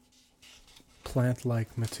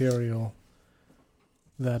 plant-like material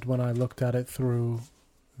that when I looked at it through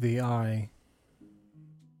the eye,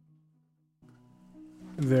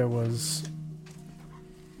 there was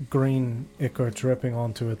green ichor dripping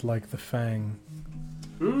onto it like the fang.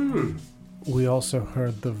 We also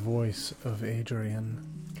heard the voice of Adrian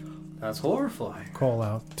that's horrifying. call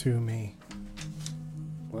out to me.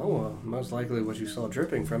 Well, most likely what you saw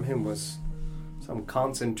dripping from him was some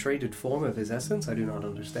concentrated form of his essence. I do not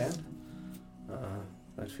understand.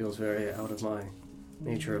 That feels very out of my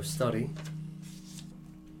nature of study.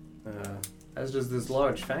 As does this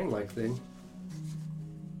large fang-like thing.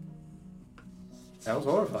 Sounds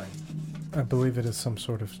horrifying. I believe it is some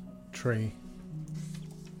sort of tree.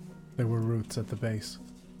 There were roots at the base.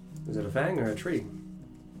 Is it a fang or a tree?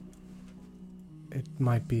 It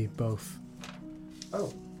might be both.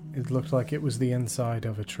 Oh. It looked like it was the inside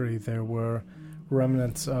of a tree. There were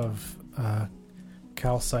remnants of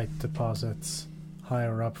calcite deposits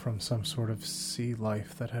higher up from some sort of sea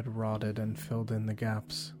life that had rotted and filled in the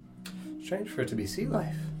gaps. Strange for it to be sea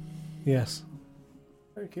life. Yes.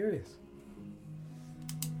 Very curious.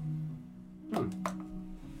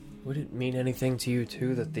 Would it mean anything to you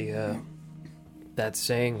too that the that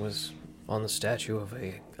saying was on the statue of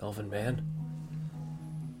a elven man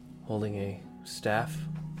holding a staff?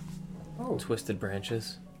 Oh, Twisted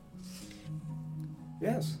branches.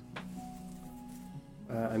 yes.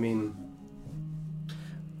 I mean,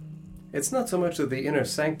 it's not so much of the inner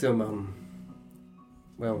sanctum,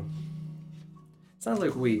 well, it's not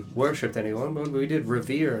like we worshipped anyone, but we did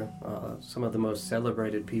revere some of the most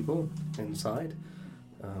celebrated people inside.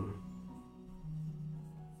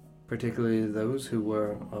 Particularly those who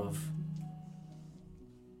were of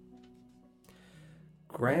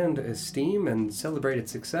grand esteem and celebrated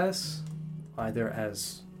success, either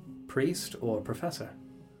as priest or professor.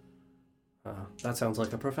 That sounds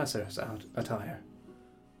like a professor's attire.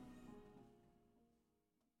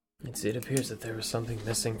 It appears that there was something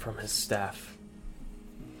missing from his staff.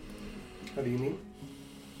 What do you mean?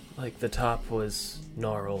 Like the top was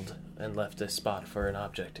gnarled and left a spot for an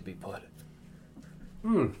object to be put.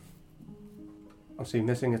 I see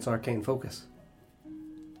missing its arcane focus.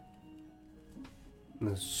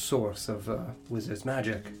 The source of wizard's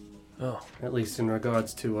magic. Oh. At least in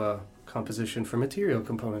regards to composition for material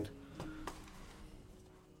component.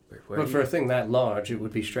 But for a thing that large, it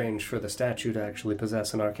would be strange for the statue to actually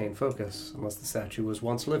possess an arcane focus, unless the statue was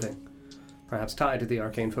once living, perhaps tied to the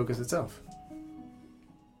arcane focus itself.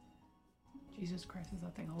 Jesus Christ, is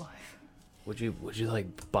that thing alive? Would you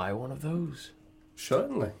like buy one of those?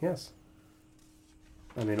 Certainly, yes.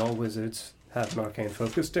 I mean, all wizards have an arcane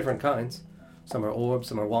focus, different kinds. Some are orbs,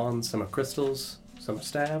 some are wands, some are crystals, some are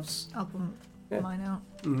staves. I'll put mine out.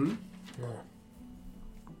 Mm-hmm. Oh.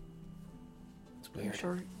 It's I'm weird.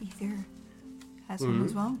 sure Ether has one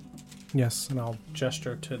as well. Yes, and I'll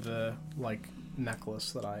gesture to the,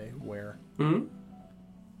 necklace that I wear. Mm-hmm.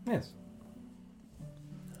 Yes.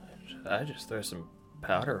 I just throw some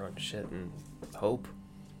powder on shit and hope.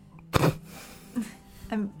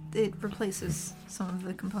 It replaces some of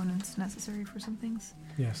the components necessary for some things.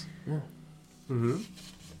 Yes. Yeah. Mm-hmm.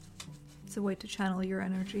 It's a way to channel your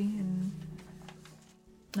energy and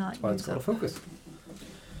not That's why it's use called a up. focus.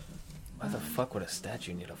 Why the fuck would a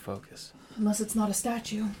statue need a focus? Unless it's not a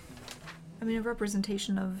statue. I mean, a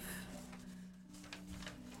representation of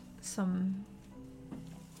some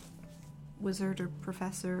wizard or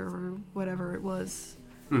professor or whatever it was.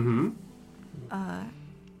 Mm-hmm.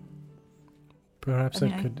 Perhaps I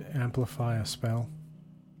mean, it could amplify a spell.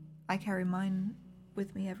 I carry mine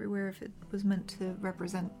with me everywhere if it was meant to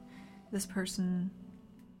represent this person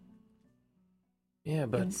Yeah,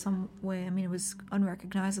 but in some way. I mean, it was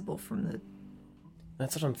unrecognizable from the...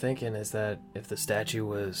 that's what I'm thinking, is that if the statue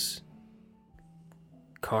was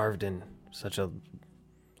carved in such a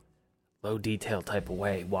low detail type of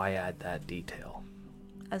way, why add that detail?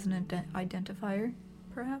 as an identifier,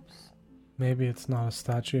 perhaps? Maybe it's not a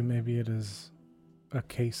statue, maybe it is a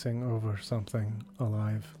casing over something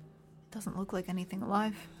alive. Doesn't look like anything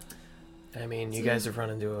alive. I mean, you guys have run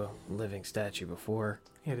into a living statue before.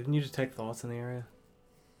 Yeah, didn't you detect thoughts in the area?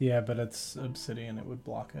 Yeah, but it's obsidian, it would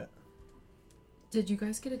block it. Did you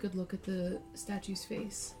guys get a good look at the statue's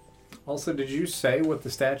face? Also, did you say what the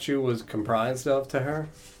statue was comprised of to her?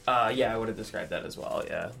 Yeah, I would have described that as well,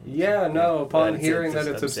 yeah. Yeah, no, upon That hearing just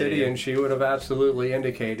that it's obsidian, she would have absolutely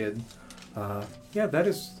indicated. Yeah, that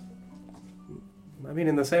is... I mean,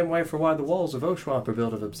 in the same way for why the walls of Oshuamp are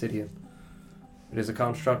built of obsidian. It is a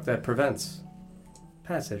construct that prevents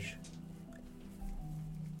passage.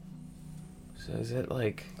 So is it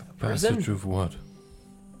like a prison? Passage of what?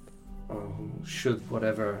 Should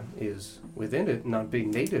whatever is within it not be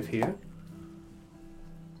native here.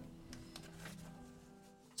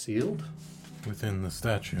 Sealed? Within the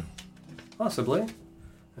statue. Possibly.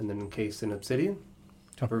 And then encased in obsidian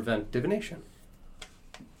to prevent divination.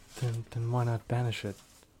 Then why not banish it?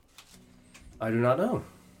 I do not know.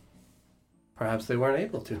 Perhaps they weren't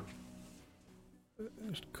able to.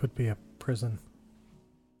 It could be a prison.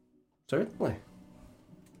 Certainly.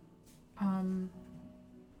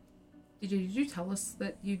 Did you tell us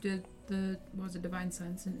that you did the, what was it, Divine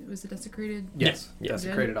Sense, and it was a desecrated? Yes. Yes.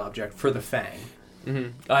 Desecrated object for the Fang.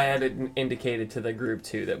 Mm-hmm. I had indicated to the group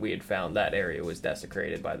too that we had found that area was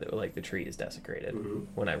desecrated by the tree is desecrated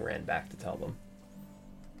when I ran back to tell them.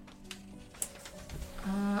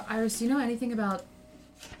 Iris, do you know anything about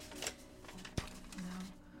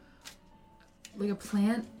like a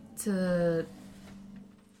plant to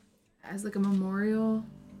as like a memorial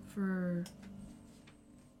for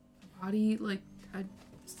a body? Like, like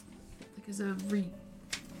as a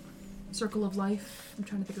circle of life. I'm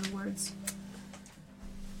trying to think of the words.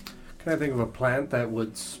 Can I think of a plant that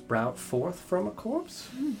would sprout forth from a corpse?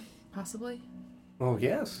 Possibly. Oh,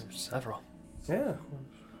 yes. There's several. Yeah.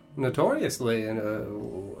 Notoriously,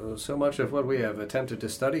 and so much of what we have attempted to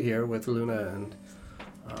study here with Luna and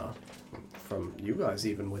from you guys,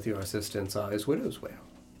 even with your assistance, is widow's wail.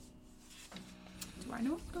 Do I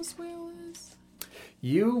know what widow's wail is?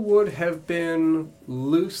 You would have been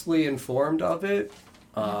loosely informed of it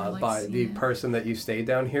Never, by the seen it. person that you stayed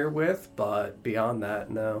down here with, but beyond that,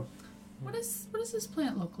 no. What does this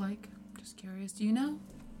plant look like? Just curious. Do you know?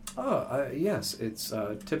 Oh, yes. It's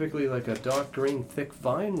typically like a dark green, thick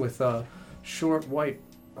vine with short white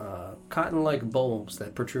cotton-like bulbs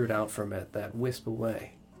that protrude out from it that wisp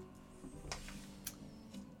away.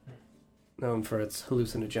 Known for its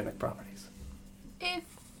hallucinogenic properties. If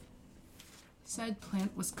said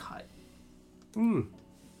plant was cut,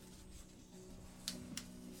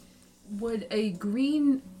 would a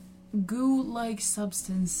green goo-like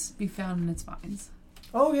substance be found in its vines?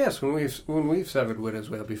 Oh yes, when we've severed widow's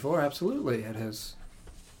wail before, absolutely, it has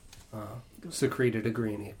secreted a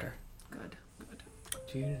green ichor. Good.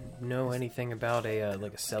 Do you know anything about a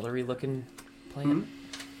like a celery-looking plant?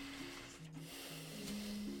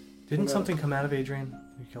 Didn't something come out of Adrian?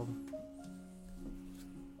 You killed him.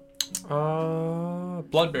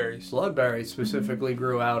 Bloodberries. Bloodberry specifically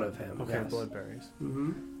grew out of him. Okay, yes. bloodberries.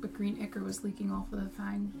 Mm-hmm. But green ichor was leaking off of the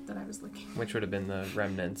fang that I was licking. Which would have been the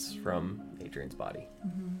remnants from Adrian's body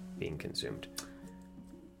being consumed.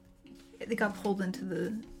 They got pulled into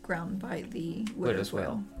the ground by the widow's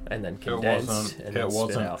wail. And then It condensed and then spit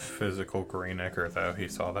wasn't out. physical green ichor, though. He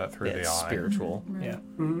saw that through Yeah, the it's eye. spiritual. Right. Yeah.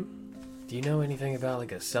 Mm-hmm. Do you know anything about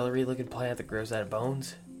like a celery-looking plant that grows out of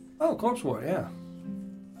bones? Oh, corpse wort, yeah.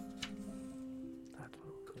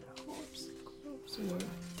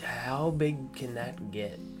 How big can that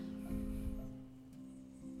get?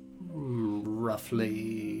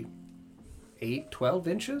 Roughly 12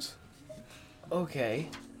 inches. Okay.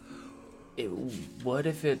 What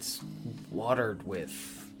if it's watered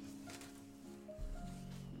with?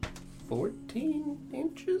 14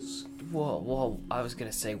 inches? Well, I was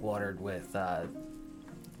gonna say watered with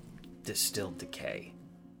distilled decay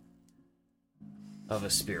of a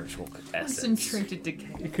spiritual essence. Concentrated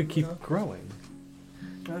decay. It could keep growing.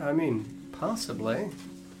 I mean, possibly.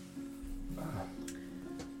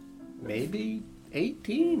 Maybe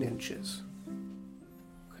 18 inches.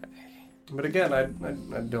 But again, I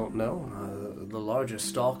don't know. The largest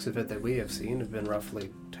stalks of it that we have seen have been roughly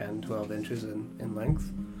 10, 12 inches in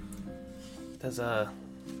length. Does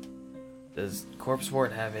corpse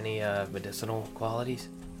wort have any medicinal qualities?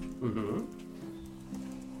 Mm-hmm.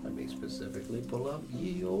 Let me specifically pull up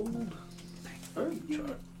ye old herb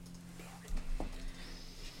chart.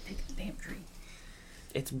 Take the damn tree.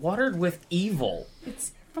 It's watered with evil.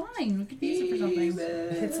 It's fine. We could use it for something.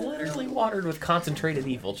 It's literally watered with concentrated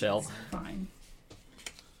evil, Jill. Fine.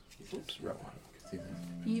 Oops, wrong one.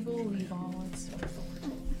 Evil, evil. It's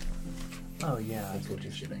Oh yeah. That's what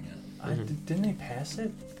you're shooting at. Didn't they pass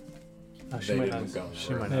it? Oh, she They might didn't not. go She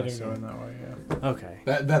for it. might They not. didn't go have in that way, yeah. seen- Okay.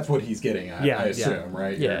 That's what he's getting at, Yeah, I yeah. assume,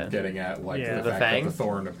 right? Yeah. You're getting at, like, Yeah. the The fact fang? that the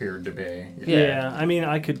thorn appeared to be. Yeah. I mean,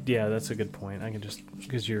 I could. Yeah, that's a good point. I could just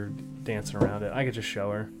because you're dancing around it. I could just show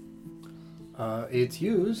her. It's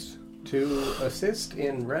used to assist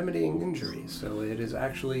in remedying injuries, so it is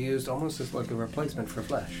actually used almost as like a replacement for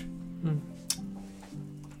flesh.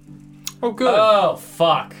 Oh, good. Oh,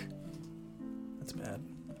 fuck. That's bad.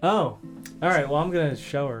 Oh. All right. Well, I'm gonna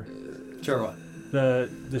show her Sure, what?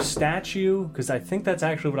 the statue because I think that's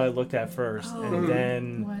actually what I looked at first, Oh. and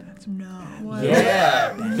then what? No. What?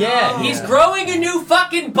 Yeah, he's growing a new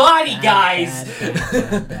fucking body, guys.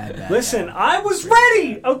 listen, I was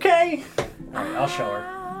ready. Okay. All right. I'll show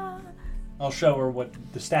her. I'll show her what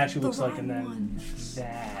the statue looks like, and then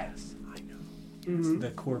that. The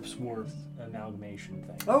corpse wart amalgamation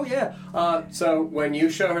thing. Oh yeah. So when you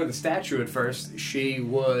show her the statue at first, she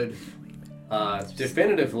would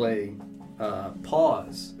definitively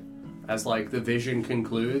pause as like the vision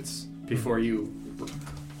concludes before you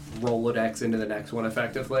Rolodex into the next one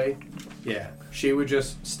effectively. Yeah. She would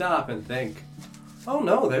just stop and think, oh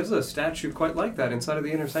no, there's a statue quite like that inside of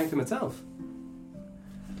the inner sanctum itself.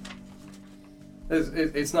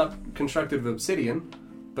 It's not constructed of obsidian,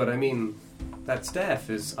 but I mean, that staff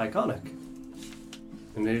is iconic.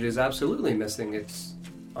 And it is absolutely missing its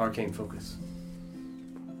arcane focus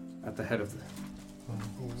at the head of the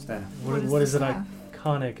staff. What is it that?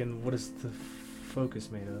 iconic, and what is the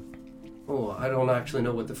focus made of? Oh, I don't actually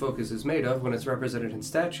know what the focus is made of when it's represented in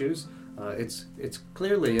statues. It's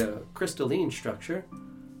clearly a crystalline structure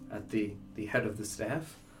at the head of the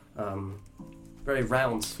staff. Very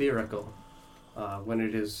round, spherical. When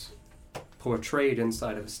it is portrayed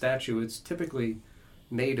inside of a statue, it's typically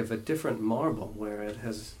made of a different marble where it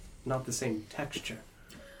has not the same texture.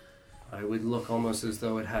 It would look almost as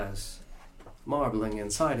though it has marbling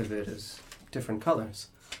inside of it as different colors,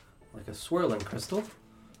 like a swirling crystal.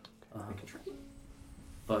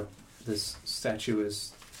 But this statue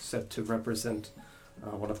is said to represent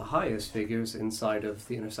one of the highest figures inside of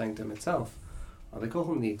the inner sanctum itself. They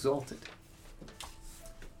call him the Exalted.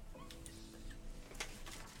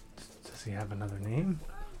 Does he have another name?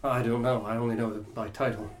 I don't know. I only know by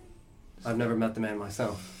title. I've never met the man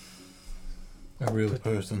myself. A real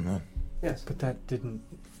person, then. Yes. But that didn't...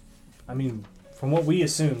 I mean, from what we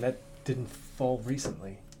assume, that didn't fall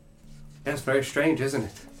recently. That's very strange, isn't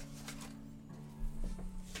it?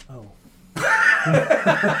 Oh.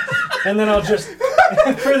 And then I'll just...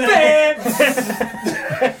 for that...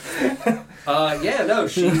 Yeah, no,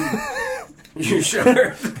 she... You show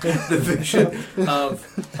her the vision of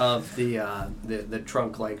the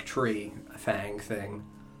trunk-like tree fang thing.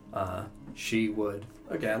 She would,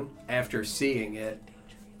 again, after seeing it,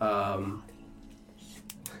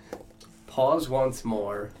 pause once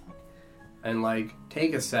more and, like,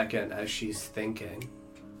 take a second as she's thinking.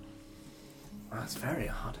 That's very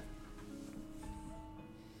odd.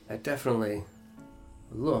 It definitely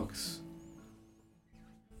looks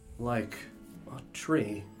like a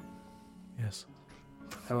tree. Yes.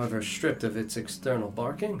 However, stripped of its external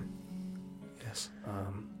barking. Yes.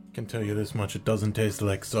 Can tell you this much, it doesn't taste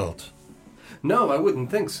like salt. No, I wouldn't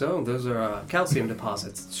think so. Those are calcium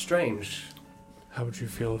deposits. It's strange. How would you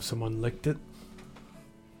feel if someone licked it?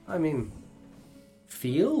 I mean,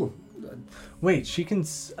 feel? Wait, she can...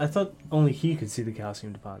 I thought only he could see the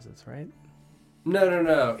calcium deposits, right?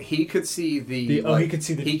 No. He could see the he could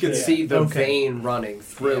see the... He could see the okay. vein running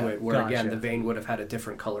through it, where again, Gotcha. the vein would have had a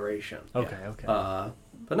different coloration. Okay.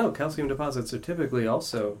 But no, calcium deposits are typically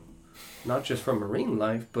also not just from marine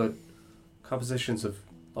life, but compositions of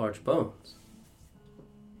large bones.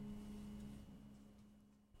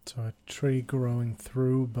 So a tree growing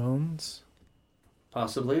through bones?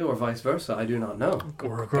 Possibly, or vice versa. I do not know.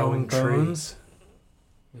 Or a growing bone tree? bones.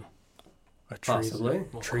 A tree, Possibly.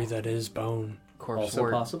 tree that is bone. Corpse Also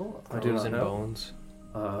wort possible. I do grows not in know. bones.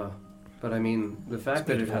 But I mean, the fact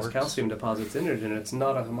that it has calcium deposits in it and it's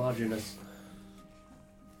not a homogeneous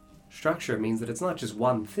structure means that it's not just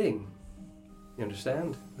one thing. You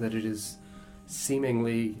understand? That it is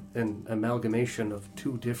seemingly an amalgamation of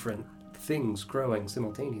two different things growing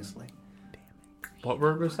simultaneously. What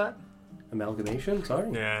word was that? Amalgamation?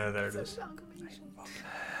 Sorry? Yeah, there it is.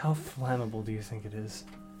 How flammable do you think it is?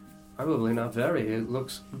 Probably not very. It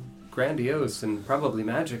looks grandiose and probably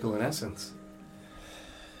magical in essence.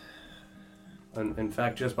 And in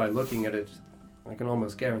fact, just by looking at it, I can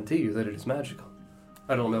almost guarantee you that it is magical.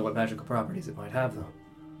 I don't know what magical properties it might have, though.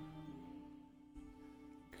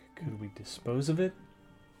 Could we dispose of it?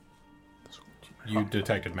 You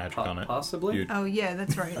detected magic on it. Possibly. Oh, yeah,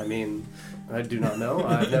 that's right. I mean, I do not know.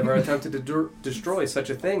 I've never attempted to destroy such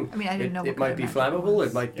a thing. I mean, I didn't know what It might kind be of magic it flammable, was.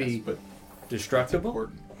 it might be but destructible.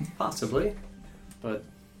 Possibly. But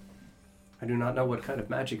I do not know what kind of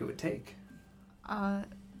magic it would take. I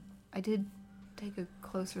did take a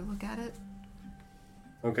closer look at it.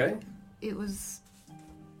 Okay? It was...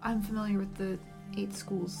 I'm familiar with the 8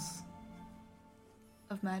 schools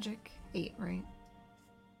of magic. 8, right?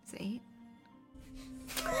 Is it 8?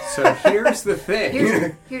 So here's the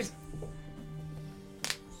thing. Here's...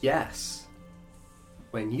 Yes.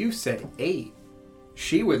 When you said 8,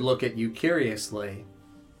 she would look at you curiously.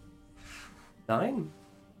 9?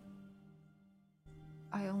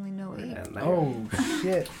 I only know 8. And there. Oh,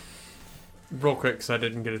 shit. Real quick, because I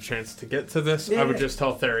didn't get a chance to get to this, I would just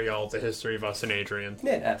tell Therial the history of us and Adrian.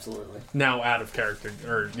 Yeah, absolutely. Now out of character,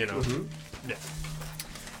 or, you know. Yeah.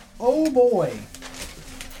 Oh, boy.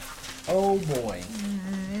 Oh, boy.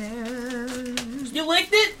 You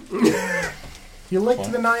licked it? You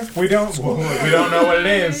licked the knife? we don't know what it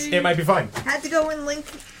is. It might be fine. Had to go and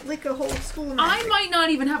lick a whole school of I magic. might not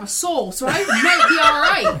even have a soul, so I might be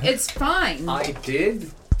alright. It's fine. I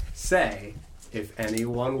did say if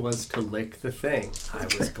anyone was to lick the thing, I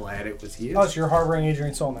was glad it was you. Oh, so you're harboring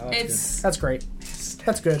Adrian's soul now. That's It's- good. That's great.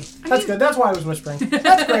 That's good. I That's mean- good. That's why I was whispering.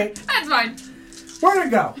 That's great. That's fine. Where'd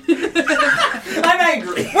it go? I'm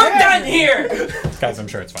angry. We're done here. Guys, I'm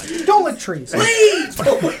sure it's fine. Don't lick trees. Please.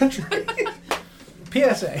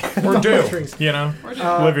 PSA. We're Don't due. plant trees. You know,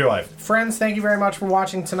 live your life. Friends, thank you very much for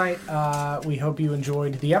watching tonight. We hope you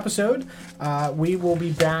enjoyed the episode. We will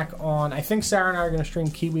be back on, I think Sarah and I are going to stream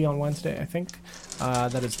Kiwi on Wednesday, I think.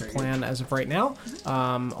 That is the plan as of right now,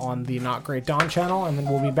 on the Not Great Dawn channel. And then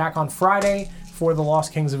we'll be back on Friday for the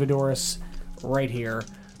Lost Kings of Edoras right here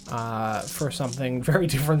for something very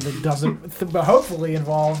different that doesn't hopefully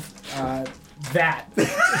involve that.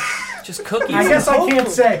 Just cookies. I guess I can't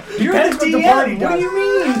say. Depends what the party does. What do you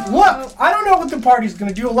mean? Look, I don't know what the party's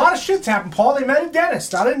going to do. A lot of shit's happened, Paul. They met a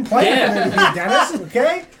dentist. I didn't plan for them to be a dentist,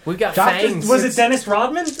 okay? We got Doctor- fangs. Was it Dennis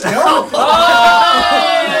Rodman? No.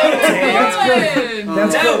 That's good.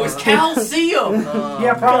 That's That good. was calcium.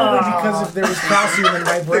 Yeah, probably because if there was calcium in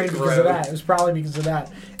my brain because of that. It was probably because of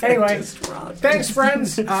that. Anyway, thanks,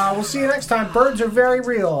 friends. We'll see you next time. Birds are very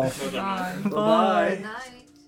real. Bye. Bye. Night.